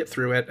to get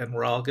through it, and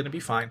we're all going to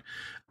be fine.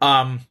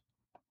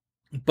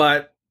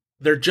 But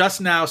they're just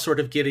now sort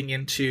of getting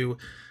into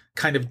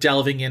kind of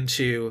delving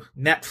into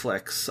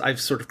Netflix. I've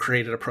sort of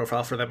created a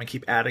profile for them and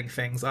keep adding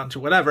things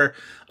onto whatever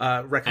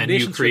recommendations. And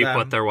you creep for them.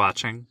 what they're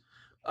watching.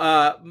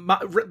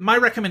 My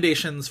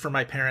recommendations for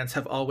my parents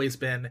have always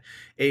been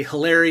a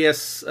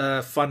hilarious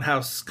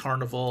funhouse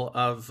carnival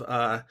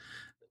of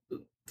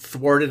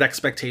thwarted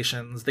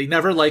expectations. They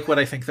never like what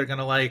I think they're going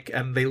to like,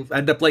 and they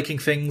end up liking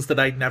things that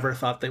I never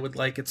thought they would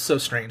like. It's so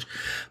strange.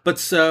 But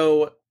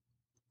so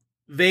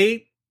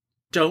they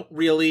don't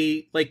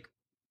really like,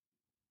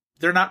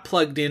 they're not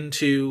plugged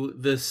into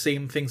the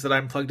same things that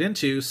I'm plugged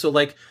into. So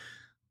like,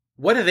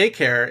 what do they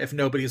care if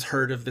nobody's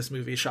heard of this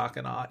movie, Shock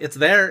and Awe? It's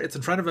there. It's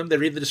in front of them. They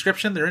read the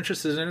description. They're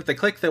interested in it. They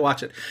click, they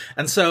watch it.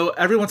 And so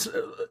everyone's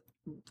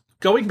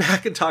going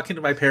back and talking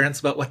to my parents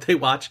about what they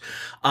watch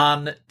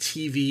on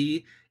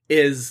TV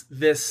is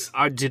this.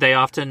 Do they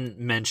often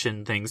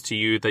mention things to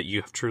you that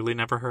you have truly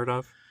never heard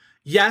of?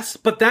 Yes,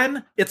 but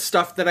then it's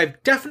stuff that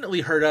I've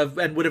definitely heard of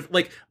and would have,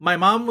 like, my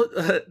mom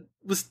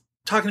was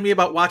talking to me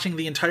about watching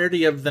the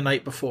entirety of The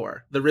Night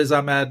Before, the Riz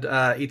Ahmed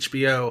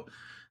HBO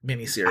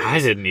miniseries. I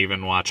didn't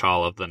even watch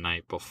all of The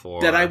Night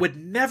Before. That I would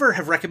never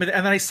have recommended.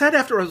 And then I said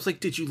after, I was like,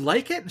 did you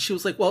like it? And she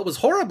was like, well, it was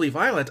horribly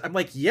violent. I'm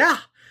like, yeah,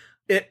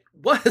 It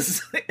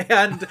was,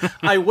 and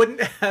I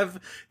wouldn't have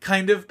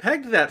kind of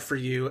pegged that for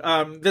you.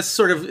 This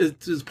sort of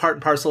is part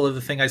and parcel of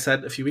the thing I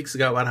said a few weeks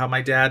ago about how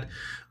my dad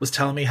was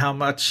telling me how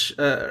much,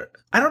 I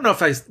don't know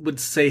if I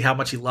would say how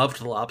much he loved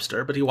The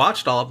Lobster, but he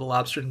watched all of The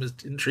Lobster and was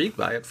intrigued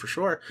by it for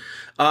sure.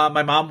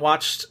 My mom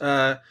watched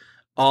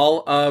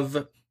all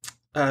of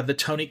the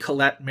Toni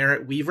Collette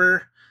Merritt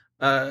Weaver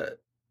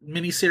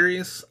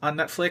miniseries on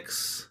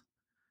Netflix.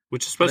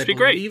 Which is supposed to be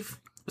great.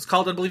 Was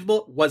called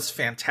Unbelievable, was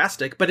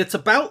fantastic, but it's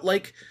about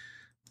like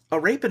a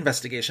rape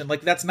investigation.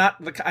 Like that's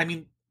not the, I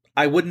mean,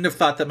 I wouldn't have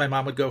thought that my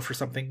mom would go for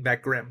something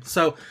that grim.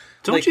 So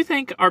don't you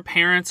think our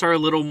parents are a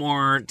little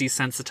more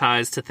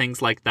desensitized to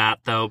things like that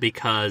though,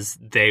 because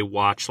they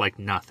watch like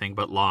nothing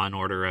but Law and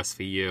Order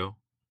SVU?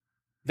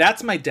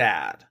 That's my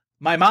dad.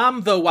 My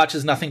mom though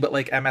watches nothing but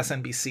like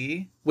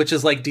MSNBC, which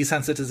is like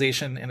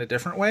desensitization in a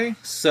different way.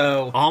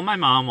 So all my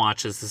mom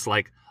watches is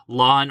like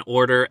Law and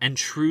Order and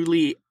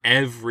truly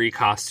every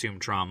costume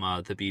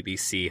drama the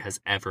BBC has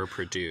ever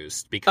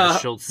produced, because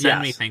she'll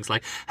send me things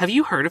like, have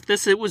you heard of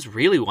this? It was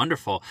really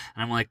wonderful.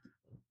 And I'm like,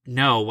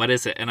 no, what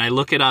is it? And I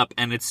look it up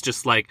and it's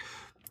just like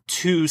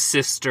two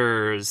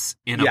sisters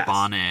in a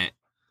bonnet.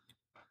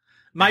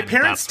 My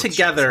parents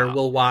together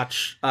will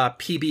watch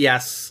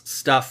PBS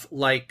stuff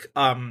like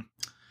what's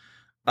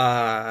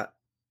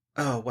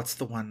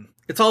the one?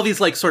 It's all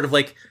these like sort of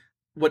like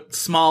what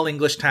small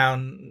English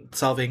town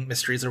solving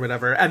mysteries or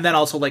whatever, and then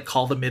also like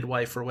Call the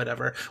Midwife or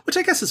whatever, which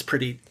I guess is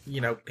pretty,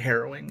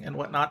 harrowing and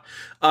whatnot.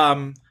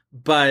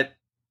 But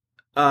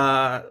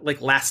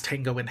like Last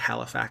Tango in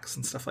Halifax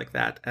and stuff like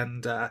that.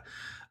 And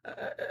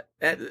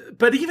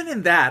but even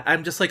in that,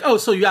 I'm just like, oh,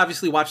 so you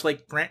obviously watch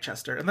like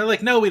Grantchester, and they're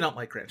like, no, we don't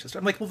like Grantchester.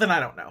 I'm like, well, then I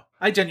don't know.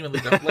 I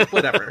genuinely don't. Like,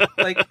 whatever.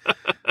 Like,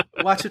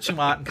 watch what you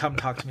want and come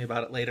talk to me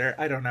about it later.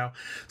 I don't know.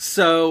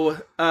 So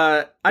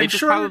I'm just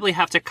sure probably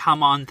have to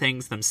come on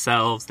things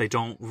themselves. They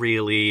don't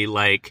really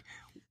like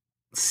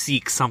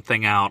seek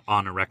something out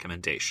on a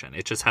recommendation.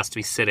 It just has to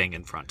be sitting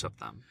in front of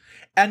them.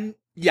 And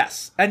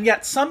yes, and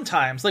yet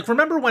sometimes, like,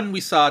 remember when we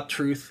saw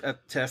Truth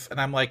at TIFF,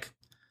 and I'm like,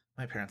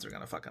 my parents are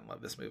gonna fucking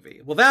love this movie.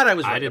 Well, that I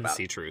was right about. I didn't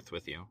see Truth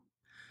with you.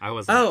 I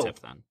wasn't at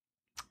TIFF then.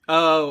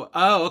 Oh,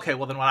 okay.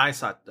 Well, then when I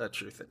saw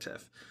Truth at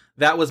TIFF,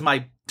 that was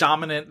my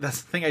dominant.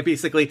 That's the thing.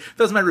 That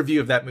was my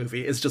review of that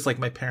movie. Is just like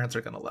my parents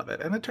are gonna love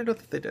it, and it turned out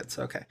that they did.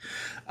 So okay,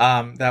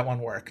 that one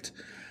worked.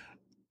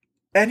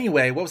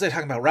 Anyway, what was I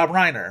talking about? Rob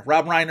Reiner.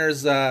 Rob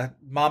Reiner's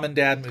mom and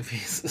dad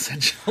movies,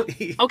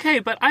 essentially. Okay,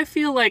 but I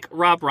feel like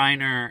Rob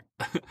Reiner,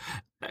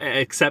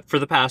 except for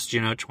the past,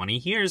 20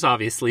 years,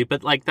 obviously,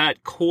 but like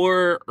that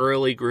core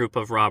early group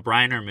of Rob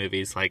Reiner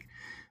movies, like,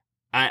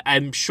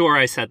 I'm sure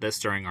I said this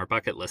during our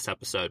bucket list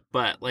episode,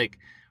 but like,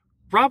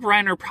 Rob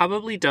Reiner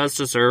probably does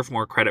deserve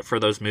more credit for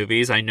those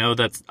movies. I know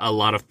that a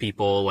lot of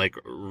people like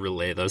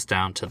relay those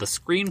down to the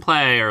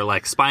screenplay or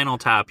like Spinal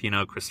Tap,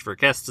 Christopher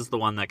Guest is the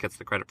one that gets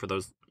the credit for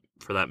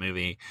that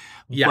movie.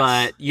 Yes.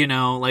 But,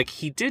 like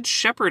he did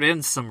shepherd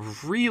in some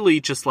really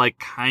just like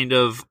kind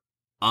of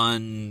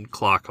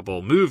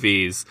unclockable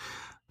movies.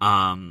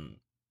 But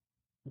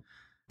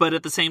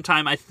at the same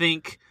time, I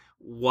think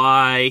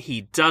why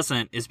he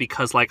doesn't is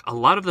because like a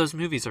lot of those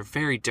movies are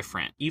very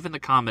different. Even the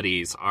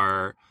comedies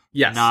are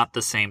not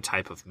the same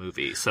type of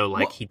movie. So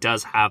like he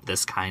does have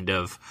this kind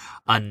of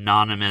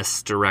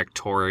anonymous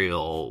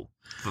directorial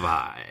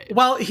vibe.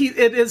 Well,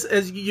 it is,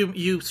 as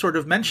you sort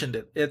of mentioned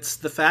it. It's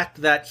the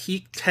fact that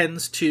he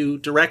tends to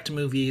direct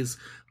movies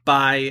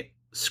by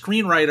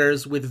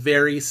screenwriters with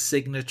very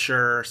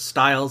signature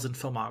styles and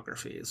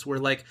filmographies. Where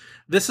like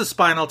This Is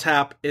Spinal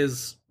Tap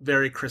is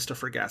very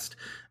Christopher Guest.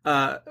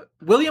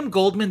 William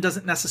Goldman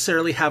doesn't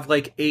necessarily have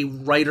like a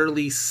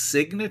writerly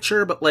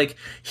signature, but like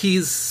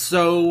he's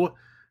a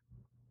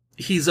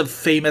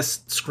famous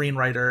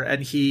screenwriter,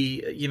 and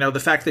he, the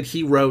fact that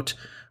he wrote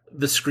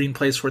the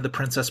screenplays for The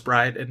Princess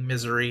Bride and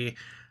Misery,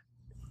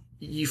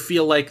 you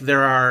feel like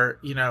there are,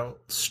 a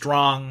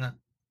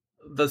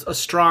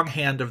strong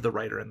hand of the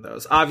writer in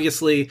those.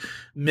 Obviously,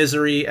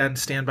 Misery and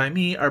Stand By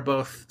Me are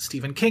both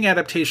Stephen King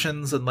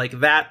adaptations, and like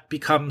that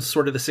becomes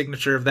sort of the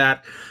signature of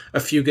that. A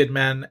Few Good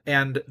Men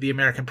and The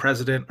American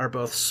President are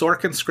both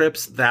Sorkin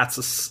scripts.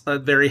 That's a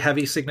very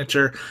heavy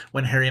signature.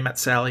 When Harry Met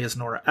Sally is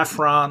Nora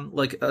Ephron,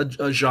 like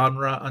a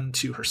genre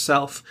unto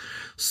herself.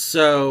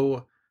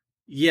 So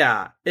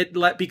yeah, it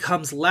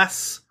becomes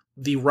less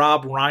the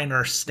Rob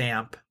Reiner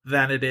stamp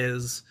than it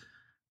is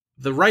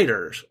the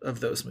writers of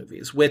those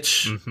movies,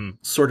 which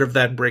sort of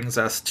then brings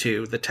us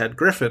to the Ted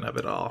Griffin of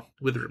it all,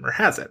 with Rumor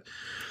Has It.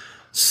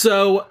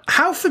 So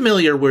how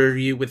familiar were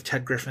you with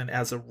Ted Griffin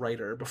as a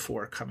writer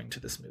before coming to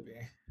this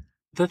movie?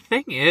 The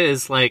thing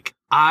is, like,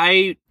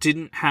 I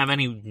didn't have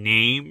any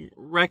name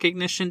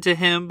recognition to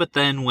him, but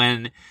then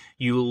when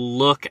you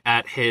look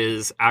at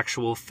his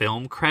actual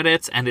film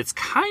credits, and it's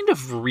kind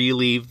of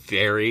really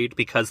varied,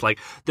 because, like,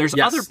 there's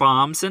other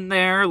bombs in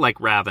there,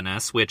 like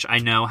Ravenous, which I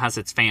know has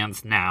its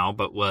fans now,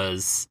 but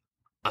was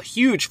a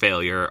huge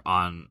failure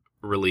on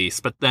release.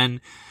 But then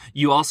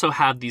you also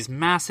have these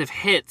massive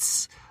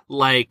hits,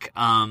 like,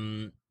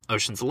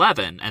 Ocean's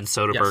 11, and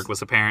Soderbergh Yes.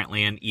 was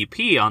apparently an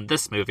EP on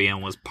this movie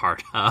and was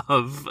part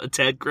of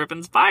Ted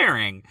Griffin's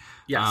firing.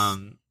 Yes.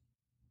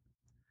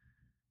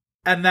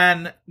 And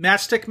then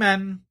Matchstick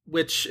Men,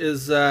 which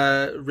is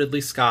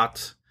Ridley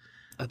Scott.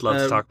 I'd love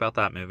to talk about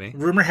that movie.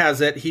 Rumor has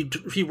it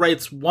he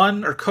writes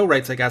one, or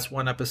co-writes, I guess,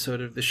 one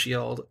episode of The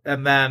Shield,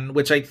 and then,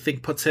 which I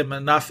think puts him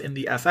enough in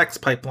the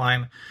FX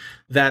pipeline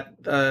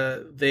that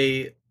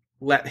they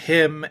let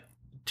him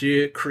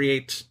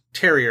create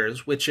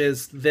Terriers, which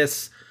is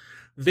this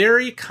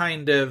very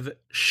kind of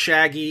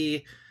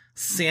shaggy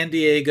San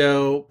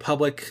Diego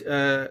public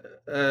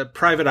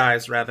Private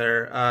Eyes,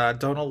 rather.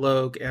 Donald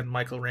Logue and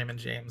Michael Raymond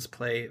James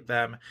play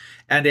them,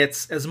 and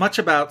it's as much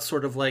about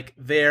sort of like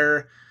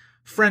their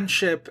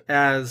friendship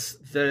as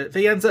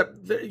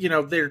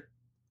they're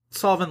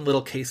solving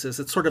little cases.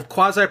 It's sort of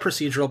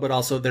quasi-procedural, but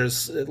also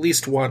there's at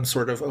least one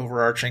sort of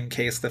overarching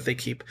case that they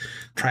keep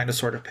trying to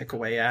sort of pick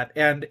away at,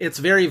 and it's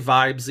very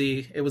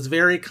vibesy. It was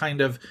very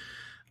kind of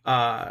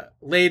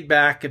laid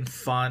back and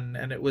fun,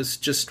 and it was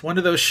just one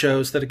of those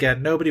shows that,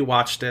 again, nobody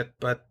watched it,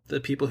 but the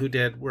people who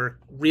did were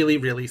really,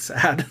 really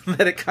sad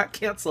that it got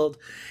canceled.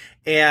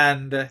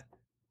 And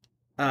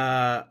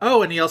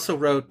and he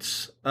also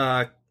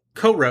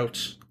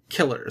co-wrote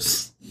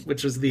Killers,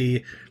 which was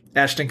the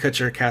Ashton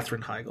Kutcher,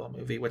 Katherine Heigl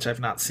movie, which I've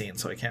not seen,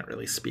 so I can't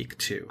really speak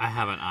to. I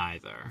haven't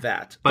either.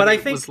 That, but I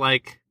it think was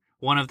like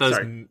one of those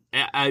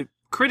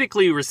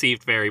critically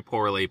received very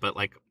poorly, but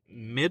like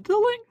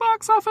middling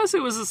box office.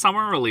 It was a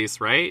summer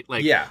release, right?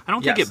 Like, yeah, I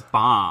don't think it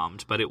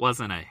bombed, but it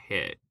wasn't a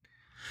hit.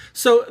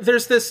 So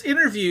there's this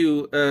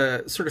interview,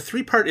 sort of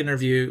 3-part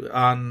interview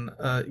on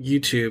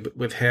YouTube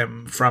with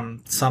him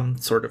from some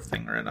sort of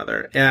thing or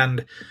another,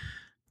 and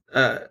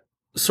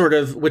sort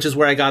of, which is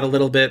where I got a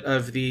little bit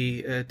of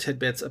the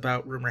tidbits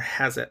about Rumor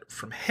Has It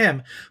from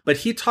him. But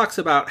he talks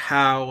about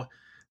how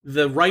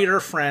the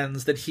writer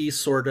friends that he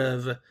sort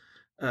of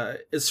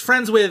is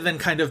friends with and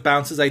kind of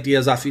bounces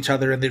ideas off each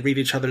other, and they read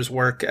each other's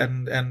work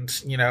and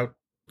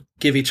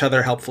give each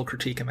other helpful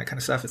critique and that kind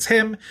of stuff. It's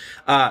him,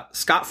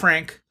 Scott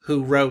Frank,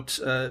 who wrote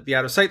the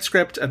Out of Sight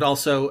script and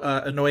also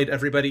annoyed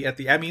everybody at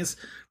the Emmys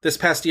this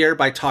past year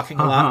by talking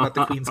a lot about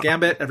the Queen's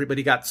Gambit.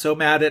 Everybody got so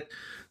mad at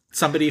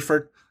somebody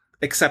for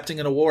accepting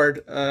an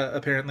award,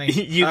 apparently.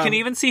 You can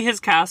even see his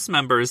cast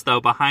members, though,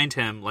 behind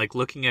him, like,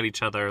 looking at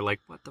each other like,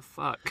 what the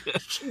fuck?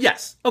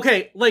 Yes.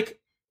 Okay, like,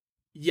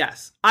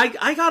 yes.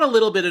 I got a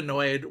little bit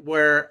annoyed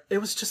where it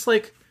was just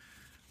like,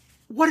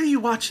 what are you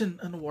watching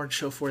an award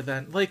show for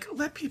then? Like,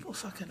 let people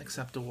fucking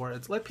accept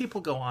awards. Let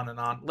people go on and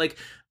on. Like,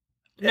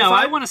 no,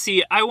 I want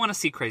to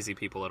see crazy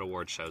people at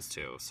award shows,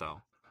 too,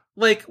 so...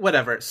 Like,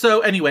 whatever. So,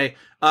 anyway,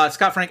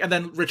 Scott Frank, and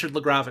then Richard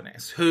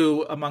LaGravenese,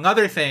 who, among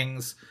other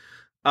things,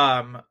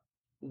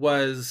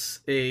 was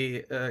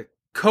a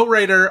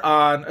co-writer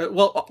on,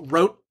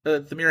 wrote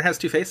The Mirror Has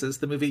Two Faces,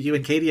 the movie you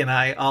and Katie and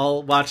I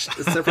all watched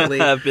separately.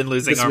 I've been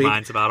losing our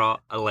minds about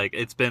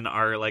it's been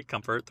our, like,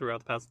 comfort throughout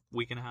the past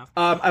week and a half.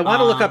 I want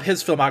to look up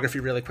his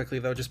filmography really quickly,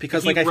 though, just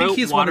because, I think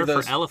he's one of those...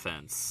 Water for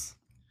Elephants.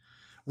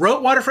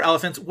 Wrote Water for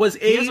Elephants,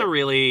 He has a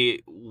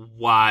really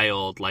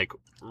wild, like,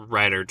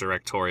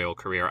 writer-directorial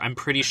career. I'm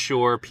pretty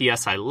sure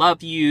P.S. I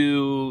Love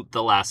You,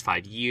 The Last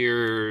 5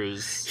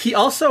 Years. He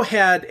also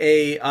had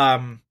a...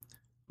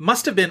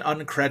 must have been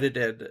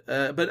uncredited,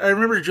 but I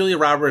remember Julia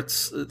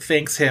Roberts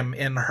thanks him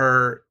in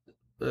her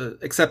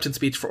acceptance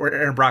speech for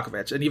Erin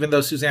Brockovich. And even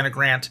though Susanna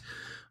Grant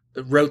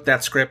wrote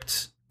that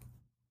script,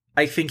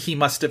 I think he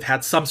must have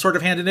had some sort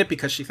of hand in it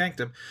because she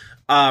thanked him.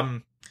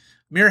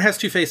 Mirror Has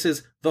Two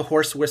Faces, The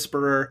Horse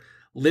Whisperer,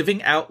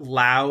 Living Out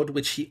Loud,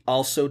 which he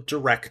also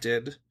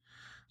directed.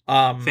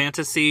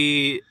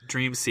 Fantasy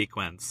Dream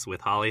Sequence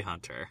with Holly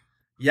Hunter.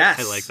 Yes.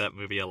 I like that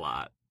movie a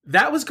lot.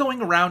 That was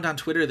going around on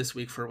Twitter this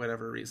week for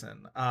whatever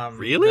reason.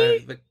 Really?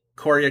 The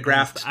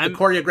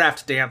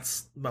choreographed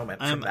dance moment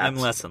from that. I'm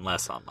less and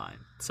less online,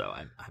 so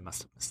I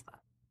must have missed that.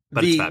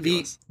 But it's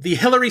fabulous. The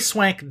Hilary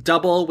Swank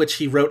double, which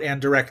he wrote and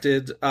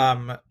directed,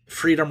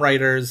 Freedom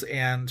Writers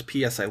and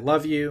P.S. I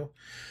Love You.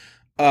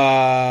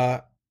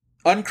 Uncredited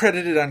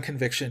on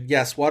Conviction.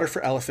 Yes, Water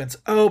for Elephants.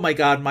 Oh my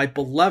God, my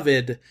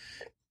beloved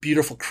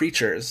Beautiful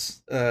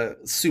Creatures,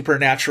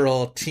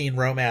 supernatural teen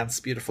romance,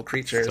 Beautiful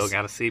Creatures. Still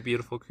gotta see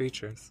Beautiful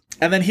Creatures.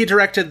 And then he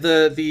directed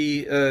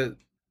the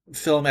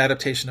film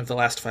adaptation of The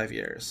Last 5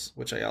 Years,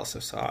 which I also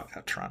saw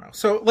at Toronto.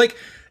 So, like,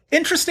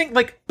 interesting.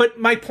 Like, but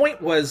my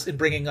point was in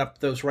bringing up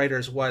those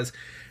writers was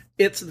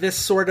it's this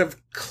sort of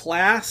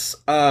class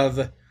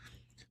of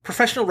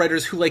professional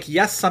writers who, like,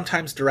 yes,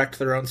 sometimes direct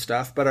their own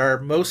stuff, but are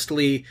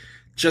mostly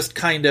just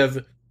kind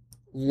of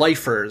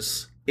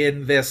lifers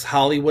in this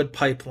Hollywood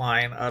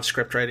pipeline of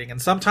script writing.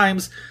 And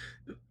sometimes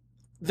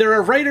there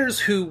are writers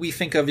who we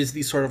think of as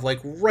these sort of like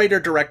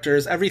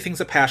writer-directors.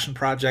 Everything's a passion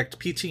project.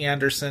 P.T.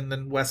 Anderson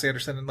and Wes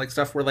Anderson and like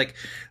stuff where like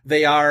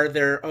they are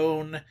their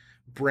own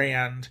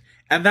brand.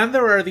 And then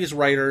there are these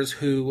writers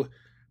who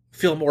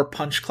feel more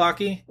punch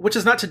clocky, which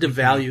is not to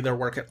devalue their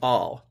work at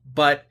all.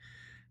 But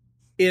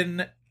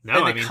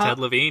Ted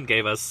Levine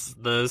gave us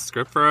the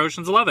script for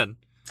Ocean's 11.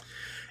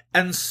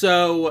 And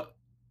so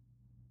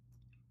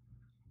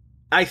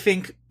I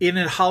think in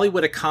a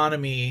Hollywood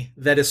economy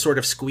that is sort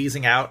of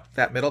squeezing out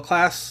that middle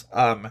class,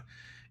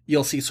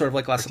 you'll see sort of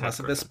like less and less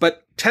of this.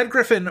 But Ted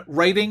Griffin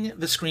writing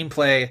the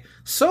screenplay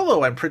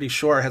solo, I'm pretty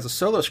sure, has a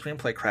solo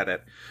screenplay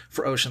credit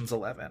for Ocean's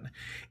 11.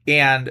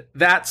 And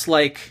that's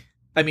like,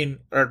 I mean,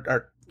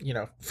 our you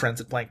know,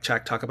 friends at Blank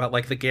Check talk about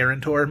like the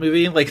Guarantor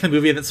movie, like the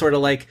movie that sort of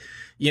like,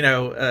 you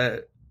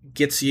know,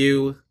 gets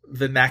you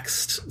the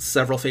next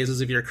several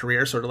phases of your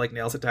career, sort of like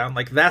nails it down.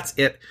 Like that's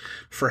it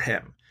for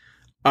him.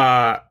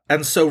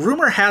 And so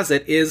rumor has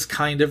it is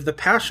kind of the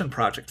passion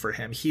project for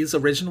him. He's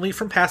originally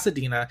from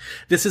Pasadena.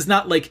 This is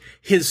not like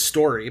his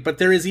story, but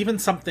there is even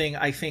something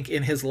I think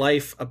in his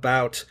life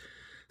about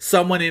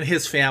someone in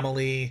his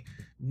family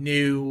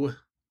knew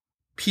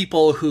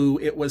people who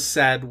it was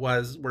said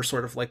were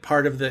sort of like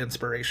part of the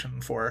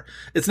inspiration for.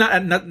 It's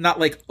not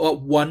like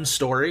one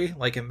story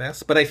like in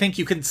this, but I think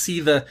you can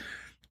see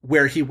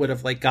where he would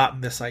have like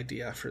gotten this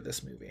idea for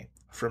this movie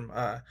from.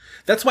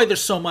 That's why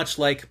there's so much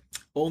like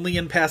only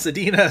in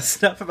Pasadena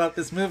stuff about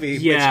this movie.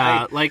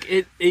 Yeah, like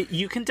it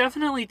you can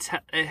definitely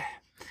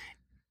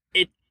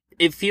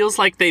it feels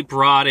like they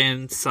brought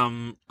in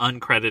some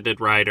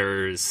uncredited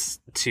writers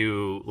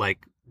to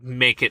like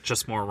make it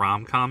just more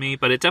rom-com-y,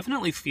 but it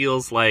definitely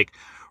feels like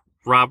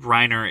Rob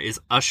Reiner is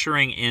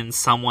ushering in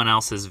someone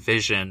else's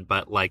vision,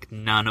 but like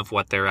none of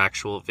what their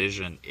actual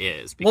vision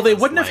is. Well, they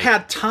wouldn't have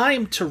had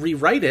time to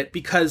rewrite it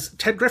because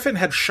Ted Griffin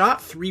had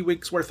shot 3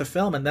 weeks worth of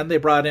film and then they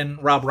brought in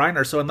Rob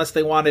Reiner. So unless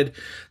they wanted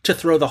to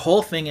throw the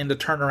whole thing in to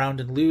turn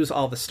around and lose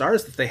all the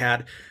stars that they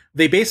had,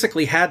 they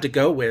basically had to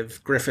go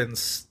with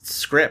Griffin's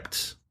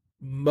script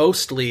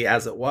mostly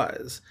as it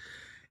was.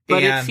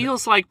 But it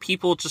feels like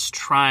people just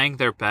trying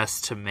their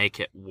best to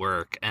make it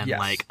work. And yes.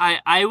 like,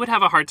 I would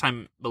have a hard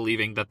time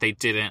believing that they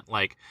didn't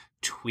like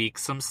tweak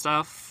some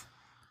stuff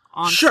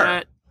on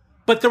set.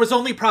 But there was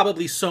only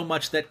probably so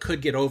much that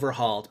could get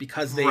overhauled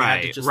because they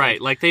had to just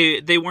like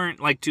they weren't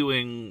like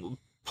doing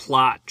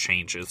plot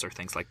changes or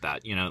things like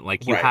that. You know,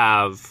 like you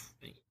have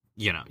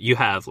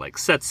like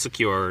sets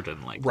secured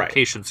and like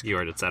location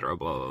secured, etc.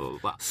 Blah blah blah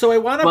blah. So I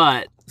want to.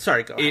 But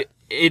sorry, go ahead.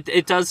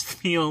 It does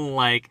feel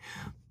like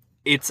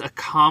it's a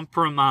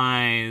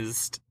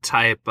compromised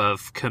type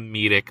of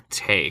comedic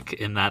take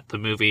in that the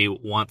movie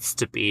wants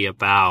to be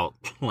about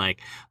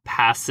like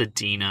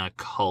Pasadena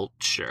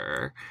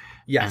culture.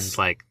 Yes. And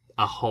like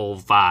a whole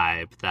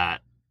vibe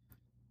that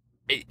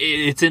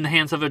it's in the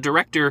hands of a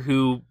director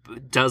who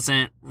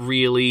doesn't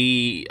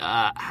really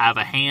have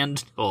a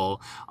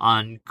handle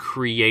on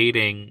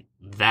creating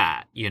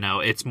that. You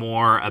know, it's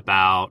more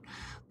about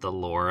the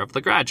lore of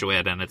The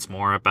Graduate, and it's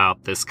more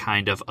about this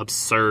kind of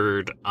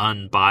absurd,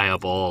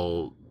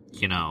 unbuyable,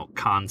 you know,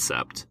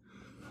 concept.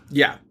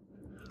 Yeah.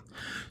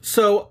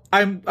 So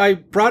I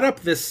brought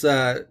up this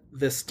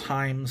this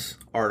Times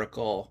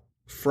article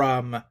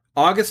from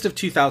August of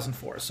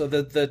 2004. So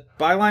the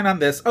byline on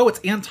this, it's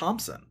Ann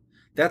Thompson.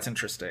 That's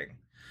interesting.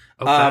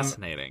 Oh,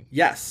 fascinating.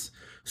 Yes.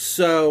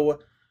 So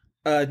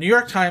New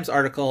York Times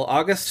article,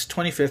 August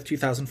 25th,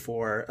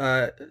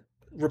 2004,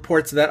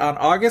 reports that on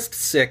August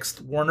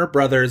 6th, Warner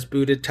Brothers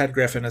booted Ted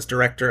Griffin as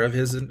director of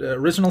his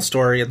original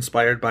story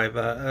inspired by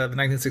the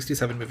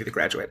 1967 movie The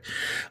Graduate.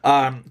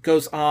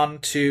 Goes on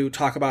to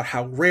talk about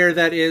how rare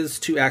that is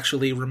to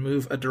actually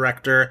remove a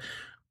director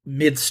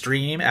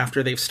midstream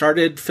after they've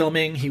started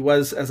filming. He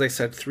was, as I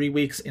said, 3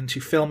 weeks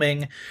into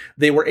filming.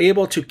 They were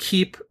able to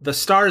keep the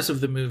stars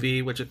of the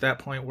movie, which at that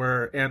point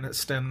were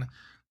Aniston,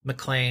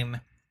 McClane,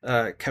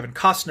 Kevin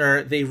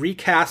Costner. They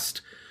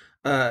recast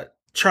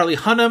Charlie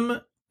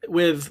Hunnam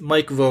with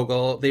Mike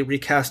Vogel. They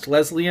recast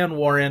Leslie Ann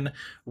Warren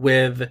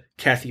with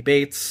Kathy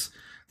Bates.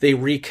 They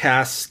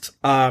recast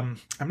I'm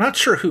not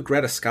sure who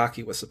Greta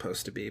Scacchi was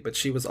supposed to be, but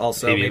she was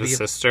also maybe the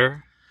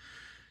sister.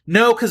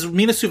 No, because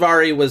Mina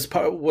Suvari was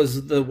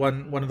the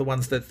one of the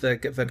ones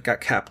that got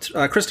kept.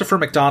 Christopher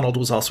McDonald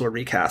was also a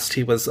recast.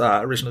 He was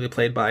originally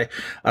played by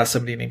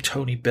somebody named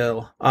Tony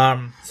Bill.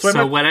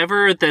 So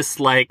whatever this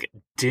like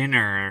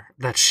dinner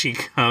that she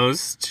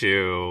goes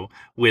to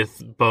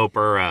with Bo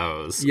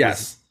Burrows,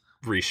 yes,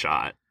 was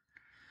reshot.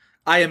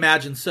 I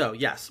imagine so.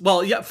 Yes.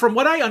 Well, yeah. From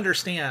what I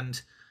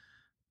understand,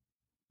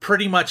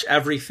 pretty much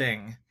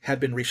everything had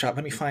been reshot.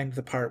 Let me find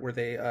the part where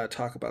they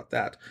talk about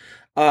that.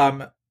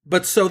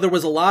 But so there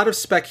was a lot of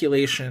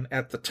speculation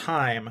at the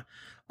time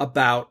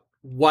about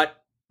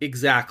what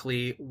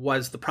exactly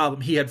was the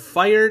problem. He had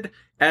fired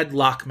Ed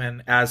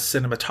Lachman as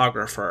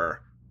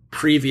cinematographer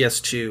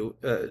previous to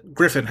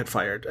Griffin had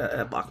fired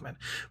Ed Lachman,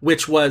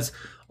 which was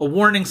a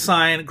warning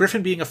sign.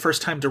 Griffin being a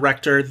first-time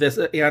director, this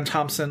Ann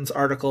Thompson's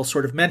article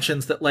sort of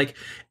mentions that like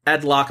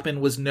Ed Lachman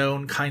was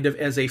known kind of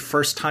as a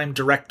first-time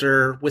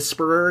director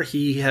whisperer.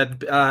 He had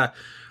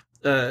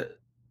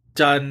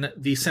done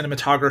the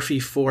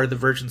cinematography for The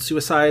Virgin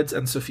Suicides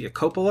and Sofia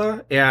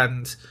Coppola,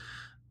 and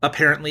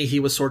apparently he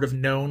was sort of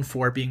known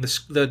for being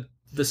the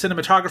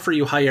cinematographer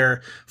you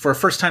hire for a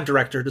first-time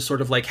director to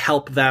sort of like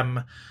help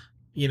them,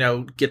 you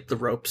know, get the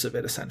ropes of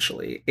it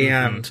essentially. Mm-hmm.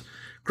 And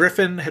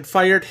Griffin had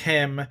fired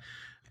him.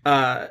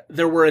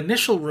 there were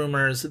initial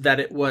rumors that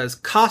it was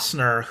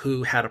Costner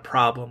who had a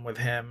problem with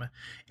him,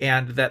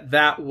 and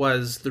that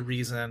was the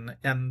reason.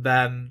 And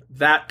then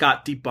that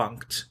got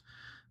debunked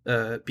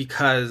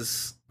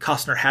because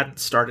Costner hadn't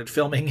started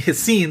filming his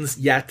scenes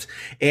yet,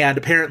 and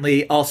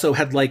apparently also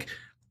had like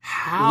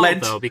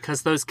though?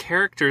 Because those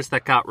characters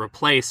that got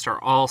replaced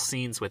are all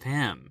scenes with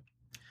him.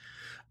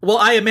 Well,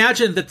 I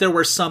imagine that there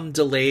were some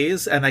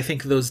delays, and I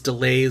think those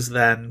delays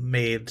then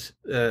made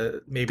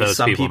maybe those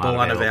some people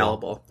not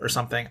unavailable or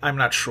something. I'm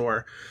not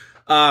sure.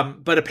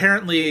 But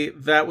apparently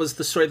that was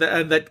the story,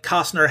 that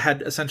Costner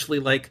had essentially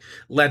like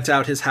lent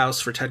out his house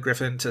for Ted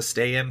Griffin to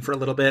stay in for a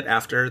little bit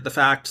after the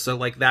fact. So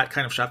like that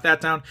kind of shot that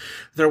down.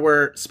 There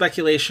were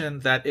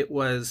speculation that it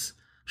was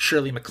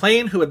Shirley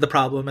MacLaine who had the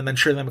problem, and then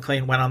Shirley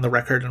MacLaine went on the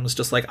record and was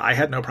just like, I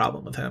had no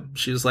problem with him.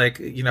 She was like,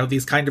 you know,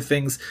 these kind of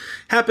things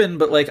happen,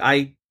 but like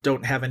I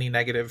don't have any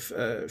negative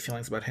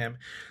feelings about him.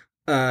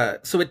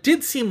 So it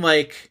did seem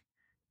like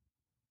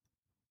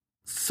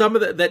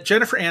that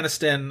Jennifer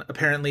Aniston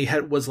apparently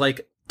was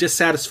like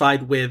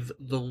dissatisfied with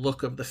the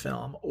look of the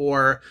film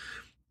or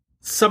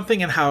something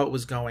in how it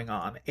was going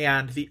on.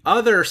 And the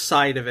other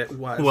side of it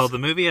was, well, the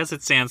movie as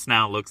it stands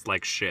now looks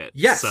like shit.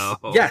 Yes. So.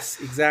 Yes,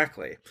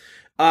 exactly.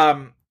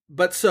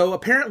 But so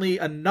apparently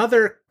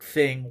another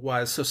thing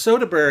was, so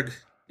Soderbergh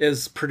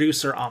is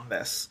producer on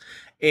this,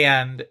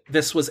 and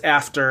this was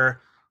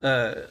after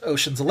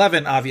Ocean's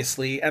 11,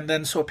 obviously. And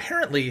then so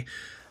apparently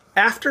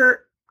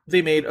after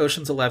they made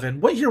Ocean's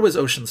 11, what year was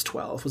Ocean's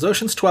 12? Was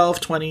Ocean's 12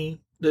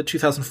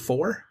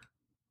 2004?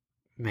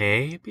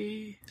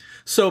 Maybe.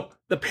 So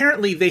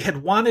apparently they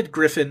had wanted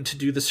Griffin to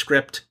do the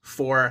script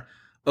for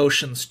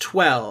Ocean's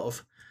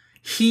 12.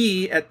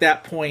 He, at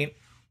that point,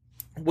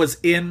 was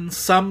in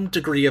some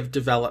degree of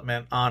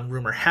development on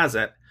Rumor Has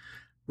It.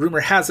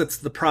 Rumor Has It's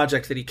the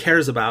project that he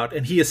cares about,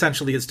 and he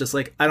essentially is just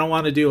like, I don't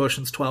want to do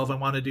Ocean's 12, I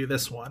want to do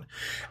this one.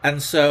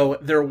 And so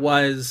there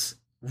was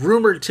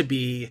rumored to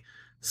be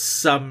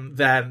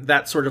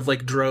that sort of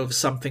like drove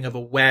something of a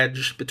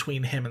wedge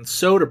between him and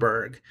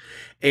Soderbergh,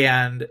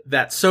 and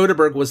that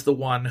Soderbergh was the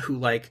one who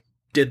like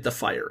did the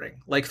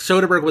firing. Like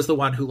Soderbergh was the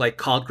one who like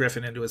called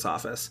Griffin into his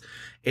office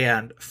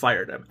and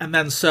fired him. And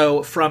then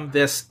so from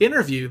this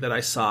interview that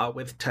I saw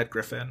with Ted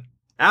Griffin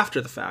after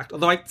the fact,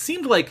 although it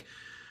seemed like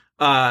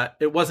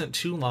it wasn't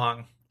too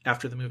long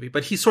after the movie,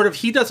 but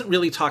he doesn't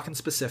really talk in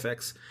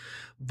specifics,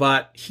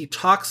 but he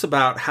talks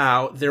about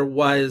how there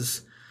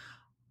was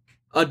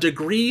a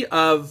degree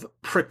of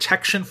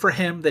protection for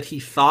him that he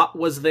thought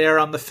was there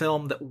on the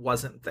film that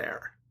wasn't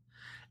there.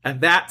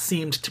 And that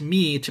seemed to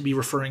me to be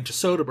referring to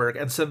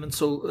Soderbergh. And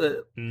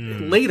so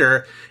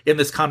later in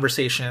this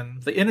conversation,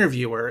 the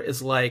interviewer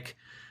is like,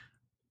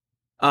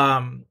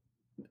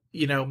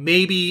 you know,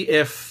 maybe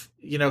if,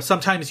 you know,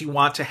 sometimes you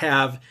want to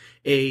have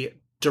a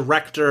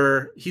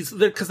director,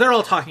 because they're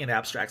all talking in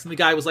abstracts, and the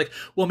guy was like,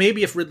 well,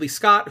 maybe if Ridley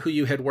Scott, who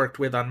you had worked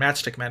with on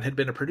Matchstick Men, had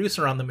been a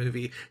producer on the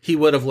movie, he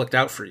would have looked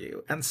out for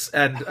you. And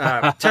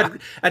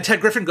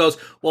Ted Griffin goes,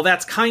 well,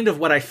 that's kind of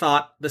what I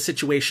thought the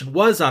situation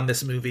was on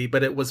this movie,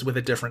 but it was with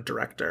a different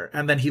director.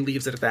 And then he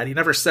leaves it at that. He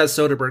never says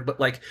Soderbergh, but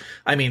like,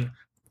 I mean,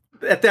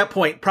 at that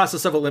point,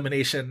 process of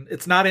elimination,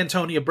 it's not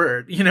Antonia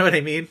Bird, you know what I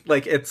mean?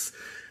 Like it's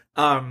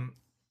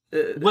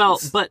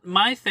but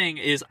my thing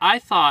is, I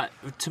thought,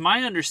 to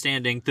my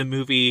understanding, the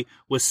movie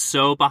was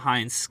so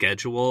behind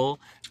schedule.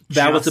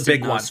 That was a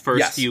big one.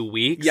 First few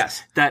weeks.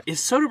 Yes. That if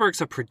Soderbergh's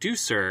a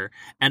producer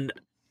and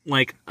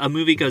like a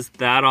movie goes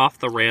that off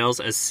the rails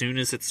as soon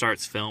as it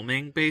starts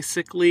filming,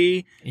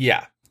 basically.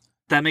 Yeah.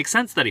 That makes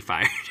sense that he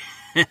fired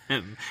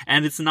him.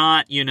 And it's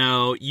not, you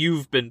know,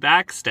 you've been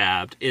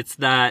backstabbed. It's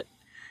that,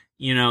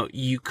 you know,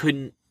 you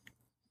couldn't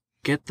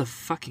get the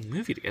fucking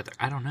movie together.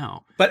 I don't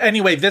know. But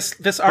anyway, this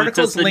article is linked.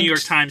 Does the New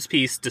York Times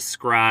piece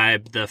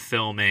describe the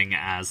filming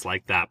as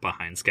like that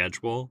behind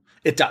schedule?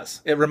 It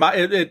does.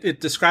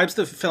 It describes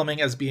the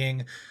filming as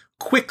being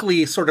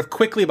quickly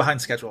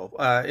behind schedule,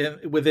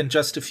 within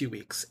just a few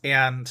weeks,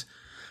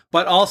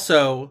 but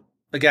also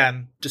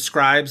again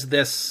describes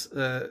this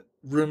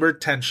rumored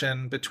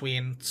tension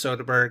between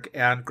Soderbergh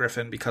and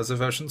Griffin because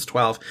of Ocean's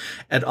 12,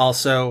 and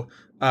also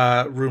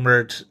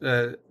rumored.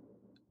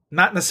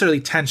 Not necessarily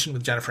tension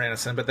with Jennifer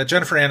Aniston, but that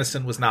Jennifer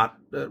Aniston was not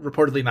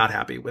reportedly not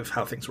happy with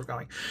how things were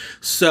going.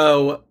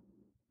 So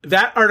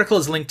that article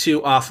is linked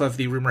to off of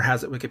the Rumor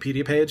Has It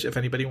Wikipedia page, if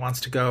anybody wants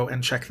to go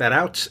and check that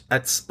out.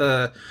 It's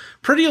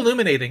pretty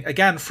illuminating,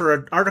 again, for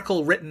an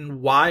article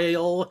written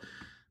while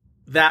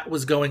that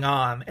was going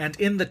on. And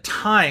in the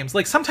Times,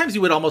 like sometimes you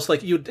would almost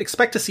like, you'd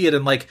expect to see it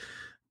in like,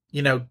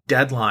 you know,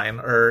 Deadline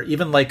or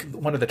even like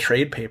one of the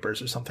trade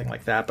papers or something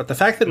like that. But the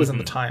fact that it was in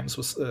the Times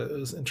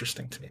was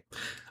interesting to me.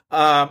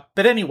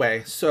 But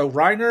anyway, so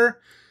Reiner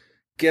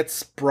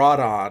gets brought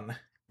on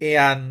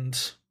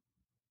and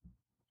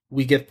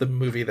we get the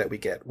movie that we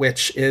get,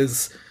 which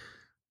is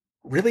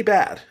really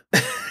bad.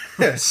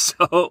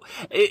 So,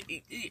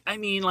 I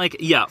mean, like,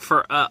 yeah,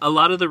 for a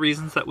lot of the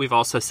reasons that we've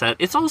also said,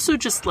 it's also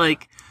just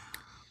like,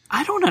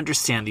 I don't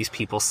understand these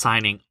people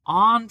signing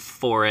on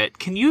for it.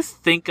 Can you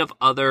think of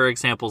other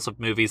examples of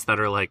movies that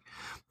are like,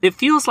 it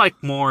feels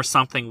like more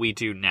something we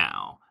do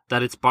now,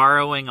 that it's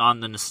borrowing on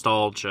the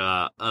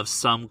nostalgia of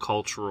some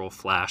cultural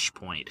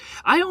flashpoint?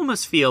 I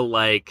almost feel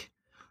like,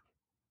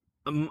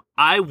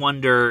 I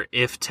wonder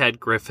if Ted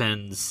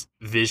Griffin's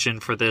vision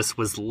for this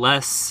was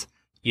less,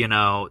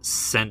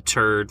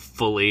 centered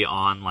fully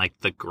on like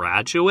The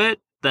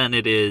Graduate than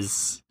it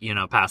is,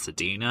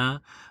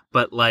 Pasadena.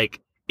 But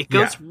like, it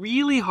goes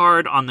really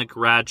hard on The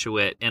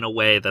Graduate in a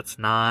way that's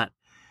not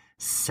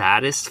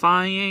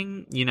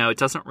satisfying. It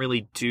doesn't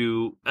really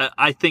do...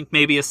 I think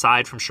maybe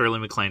aside from Shirley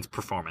MacLaine's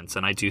performance,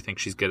 and I do think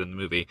she's good in the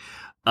movie,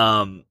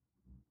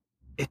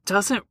 it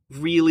doesn't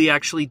really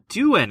actually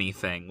do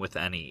anything with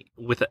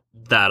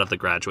that of The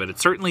Graduate. It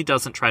certainly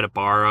doesn't try to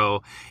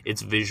borrow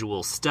its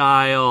visual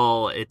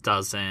style. It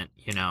doesn't,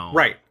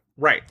 Right.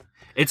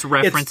 Its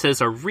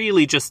references are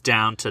really just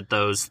down to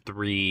those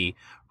three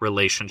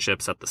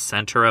relationships at the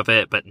center of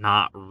it, but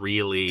not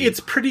really. It's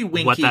pretty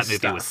winky what that movie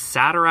stuff. was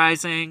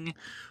satirizing.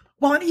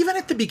 Well, and even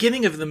at the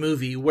beginning of the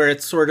movie, where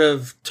it sort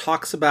of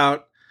talks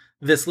about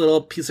this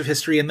little piece of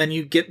history, and then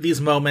you get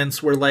these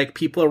moments where like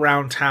people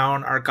around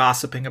town are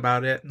gossiping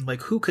about it, and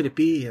like, who could it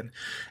be?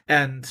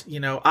 And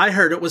I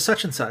heard it was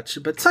such and such,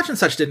 but such and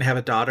such didn't have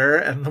a daughter.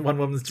 And the one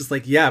woman's just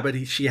like, yeah,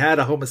 but she had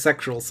a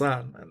homosexual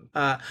son.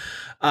 And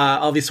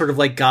all these sort of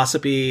like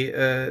gossipy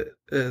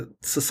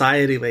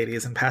society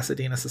ladies in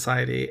Pasadena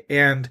society,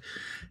 and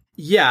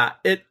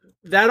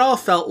that all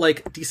felt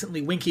like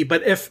decently winky,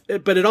 but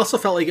it also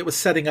felt like it was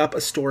setting up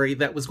a story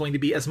that was going to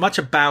be as much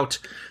about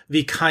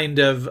the kind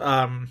of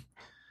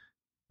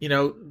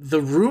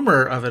the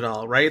rumor of it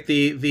all, right?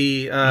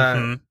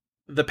 The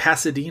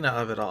Pasadena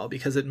of it all,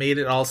 because it made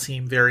it all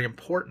seem very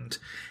important.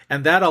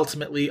 And that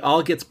ultimately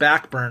all gets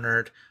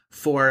backburnered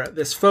for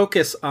this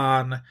focus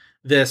on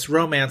this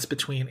romance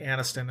between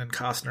Aniston and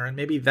Costner. And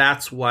maybe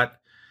that's what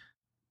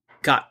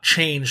got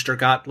changed or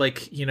got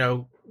like,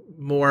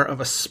 more of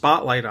a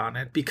spotlight on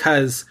it,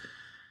 because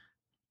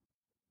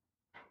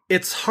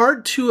it's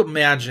hard to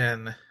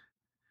imagine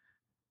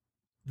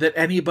that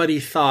anybody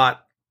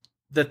thought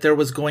that there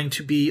was going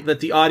to be,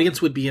 that the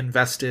audience would be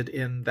invested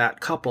in that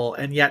couple.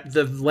 And yet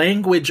the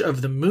language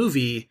of the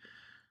movie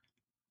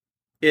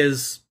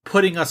is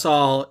putting us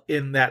all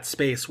in that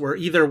space where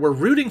either we're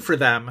rooting for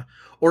them,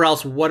 or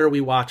else what are we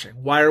watching?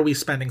 Why are we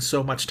spending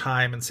so much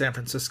time in San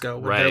Francisco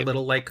with their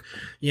little like,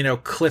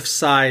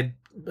 cliffside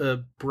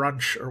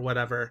brunch or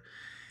whatever?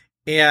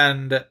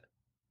 And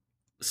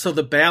so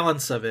the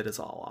balance of it is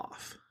all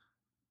off.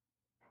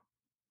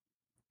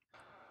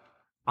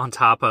 On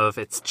top of,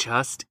 it's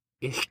just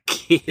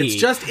icky. It's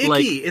just icky.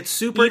 Like, it's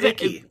super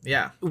icky.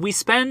 Yeah. We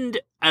spend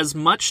as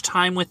much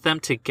time with them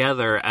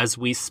together as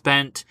we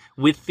spent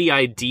with the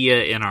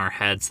idea in our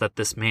heads that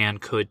this man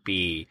could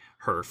be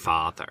her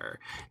father.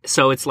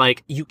 So it's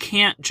like, you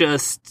can't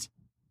just,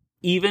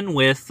 even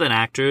with an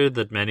actor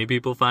that many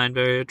people find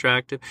very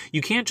attractive,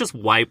 you can't just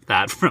wipe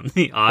that from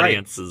the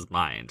audience's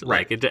mind.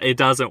 Right. Like, it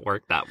doesn't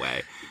work that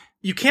way.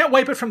 You can't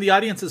wipe it from the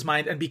audience's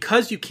mind, and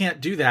because you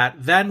can't do that,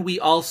 then we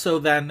also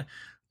then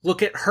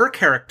look at her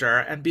character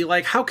and be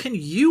like, how can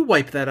you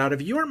wipe that out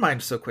of your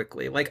mind so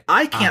quickly? Like,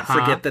 I can't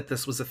forget that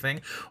this was a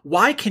thing.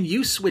 Why can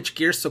you switch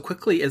gears so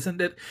quickly,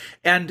 isn't it?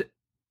 And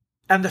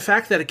the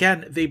fact that,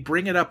 again, they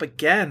bring it up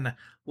again,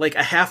 like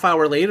a half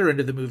hour later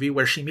into the movie,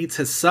 where she meets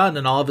his son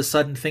and all of a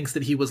sudden thinks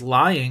that he was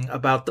lying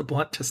about the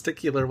blunt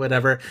testicular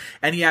whatever,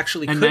 and he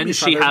actually could be. And then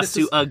she has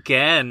to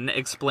again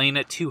explain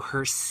it to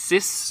her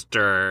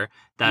sister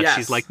that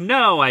she's like,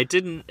 no, I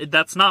didn't,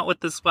 that's not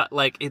what this was.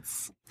 Like,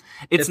 it's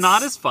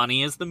not as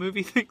funny as the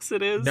movie thinks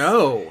it is.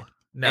 No.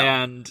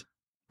 And,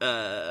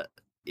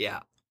 yeah.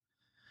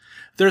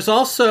 There's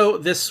also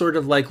this sort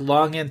of like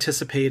long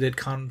anticipated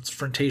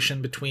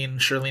confrontation between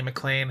Shirley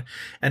MacLaine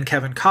and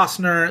Kevin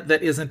Costner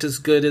that isn't as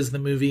good as the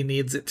movie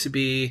needs it to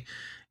be.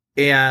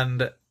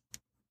 And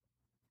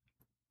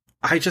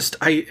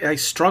I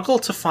struggle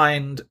to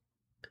find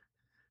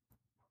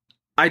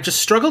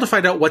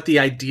out what the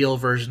ideal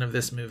version of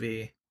this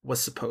movie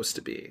was supposed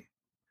to be.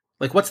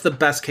 Like, what's the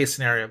best case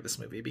scenario of this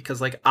movie? Because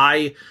like,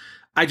 I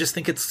just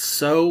think it's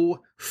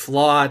so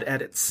flawed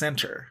at its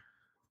center.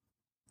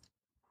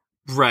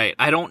 Right.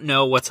 I don't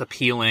know what's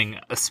appealing,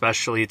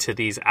 especially to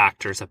these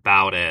actors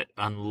about it,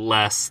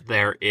 unless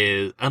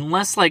you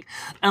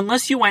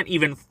went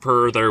even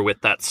further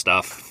with that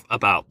stuff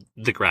about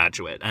The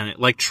Graduate. And it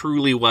like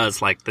truly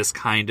was like this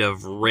kind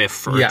of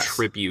riff or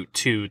tribute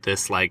to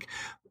this like,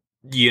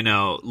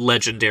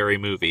 legendary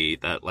movie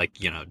that like,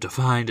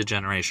 defined a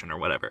generation or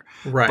whatever.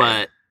 Right.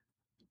 But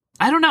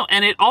I don't know.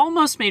 And it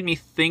almost made me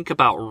think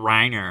about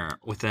Reiner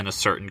within a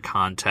certain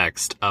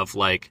context of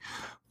like,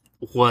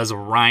 was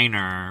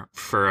Reiner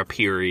for a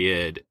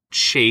period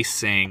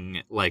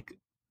chasing like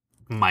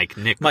Mike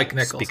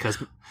Nichols?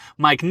 Because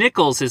Mike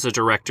Nichols is a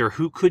director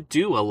who could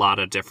do a lot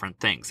of different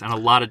things and a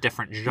lot of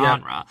different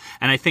genre. Yeah.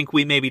 And I think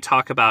we maybe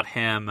talk about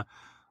him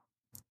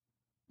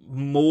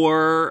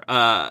more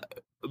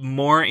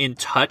more in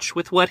touch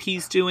with what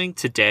he's doing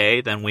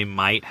today than we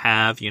might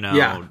have,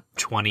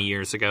 20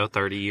 years ago,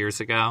 30 years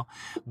ago.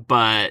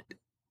 But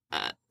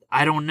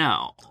I don't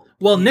know.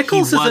 Well,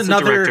 Nichols he was is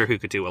another a director who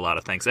could do a lot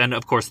of things. And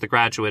of course, The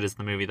Graduate is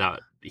the movie that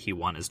he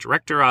won his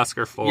director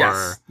Oscar for.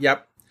 Yes.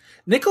 Yep.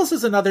 Nichols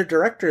is another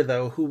director,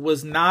 though, who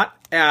was not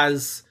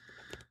as...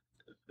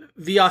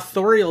 The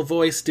authorial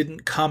voice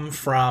didn't come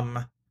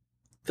from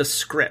the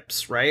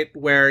scripts, right?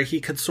 Where he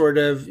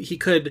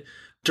could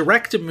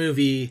direct a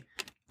movie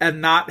and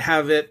not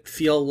have it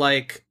feel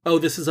like, oh,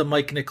 this is a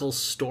Mike Nichols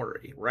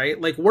story, right?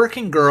 Like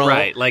Working Girl.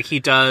 Right, like he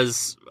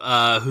does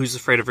Who's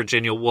Afraid of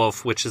Virginia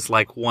Woolf, which is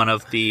like one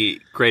of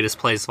the greatest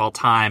plays of all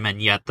time,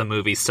 and yet the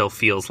movie still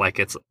feels like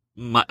it's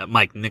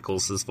Mike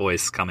Nichols'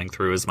 voice coming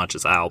through as much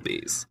as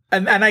Albie's.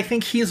 And I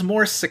think he's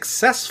more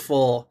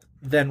successful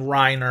than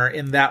Reiner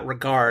in that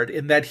regard,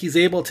 in that he's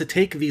able to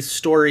take these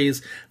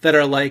stories that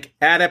are like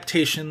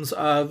adaptations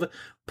of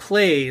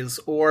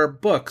plays or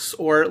books,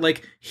 or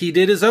like he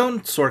did his own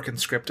Sorkin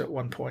script at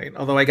one point,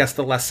 although I guess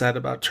the less said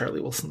about Charlie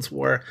Wilson's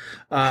War,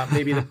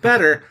 maybe the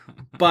better.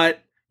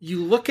 But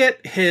you look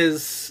at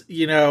his,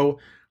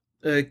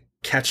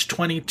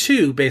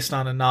 Catch-22 based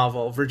on a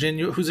novel,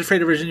 Who's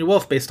Afraid of Virginia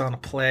Woolf based on a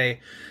play.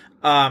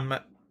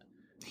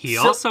 He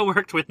also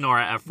worked with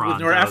Nora Ephron. With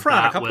Nora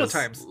Ephron a couple of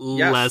times.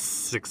 Yes. Less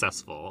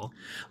successful.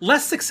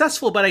 Less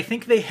successful, but I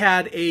think they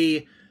had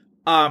a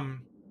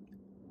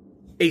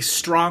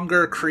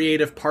stronger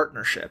creative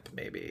partnership,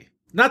 maybe.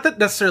 Not that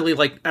necessarily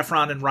like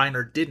Ephron and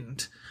Reiner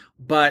didn't,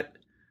 but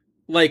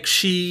like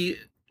she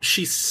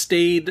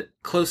stayed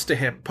close to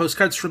him.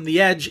 Postcards from the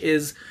Edge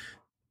is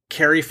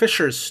Carrie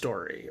Fisher's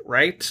story,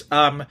 right?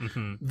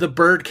 The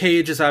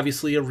Birdcage is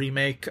obviously a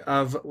remake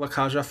of La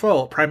Cage aux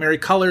Folles. Primary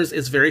Colors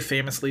is very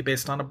famously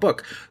based on a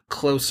book.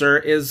 Closer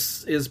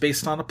is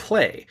based on a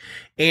play.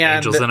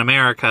 And Angels in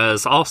America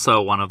is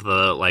also one of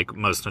the like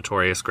most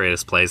notorious,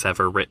 greatest plays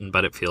ever written,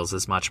 but it feels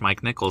as much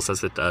Mike Nichols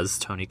as it does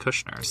Tony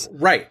Kushner's.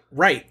 Right.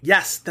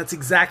 Yes, that's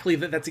exactly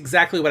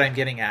what I'm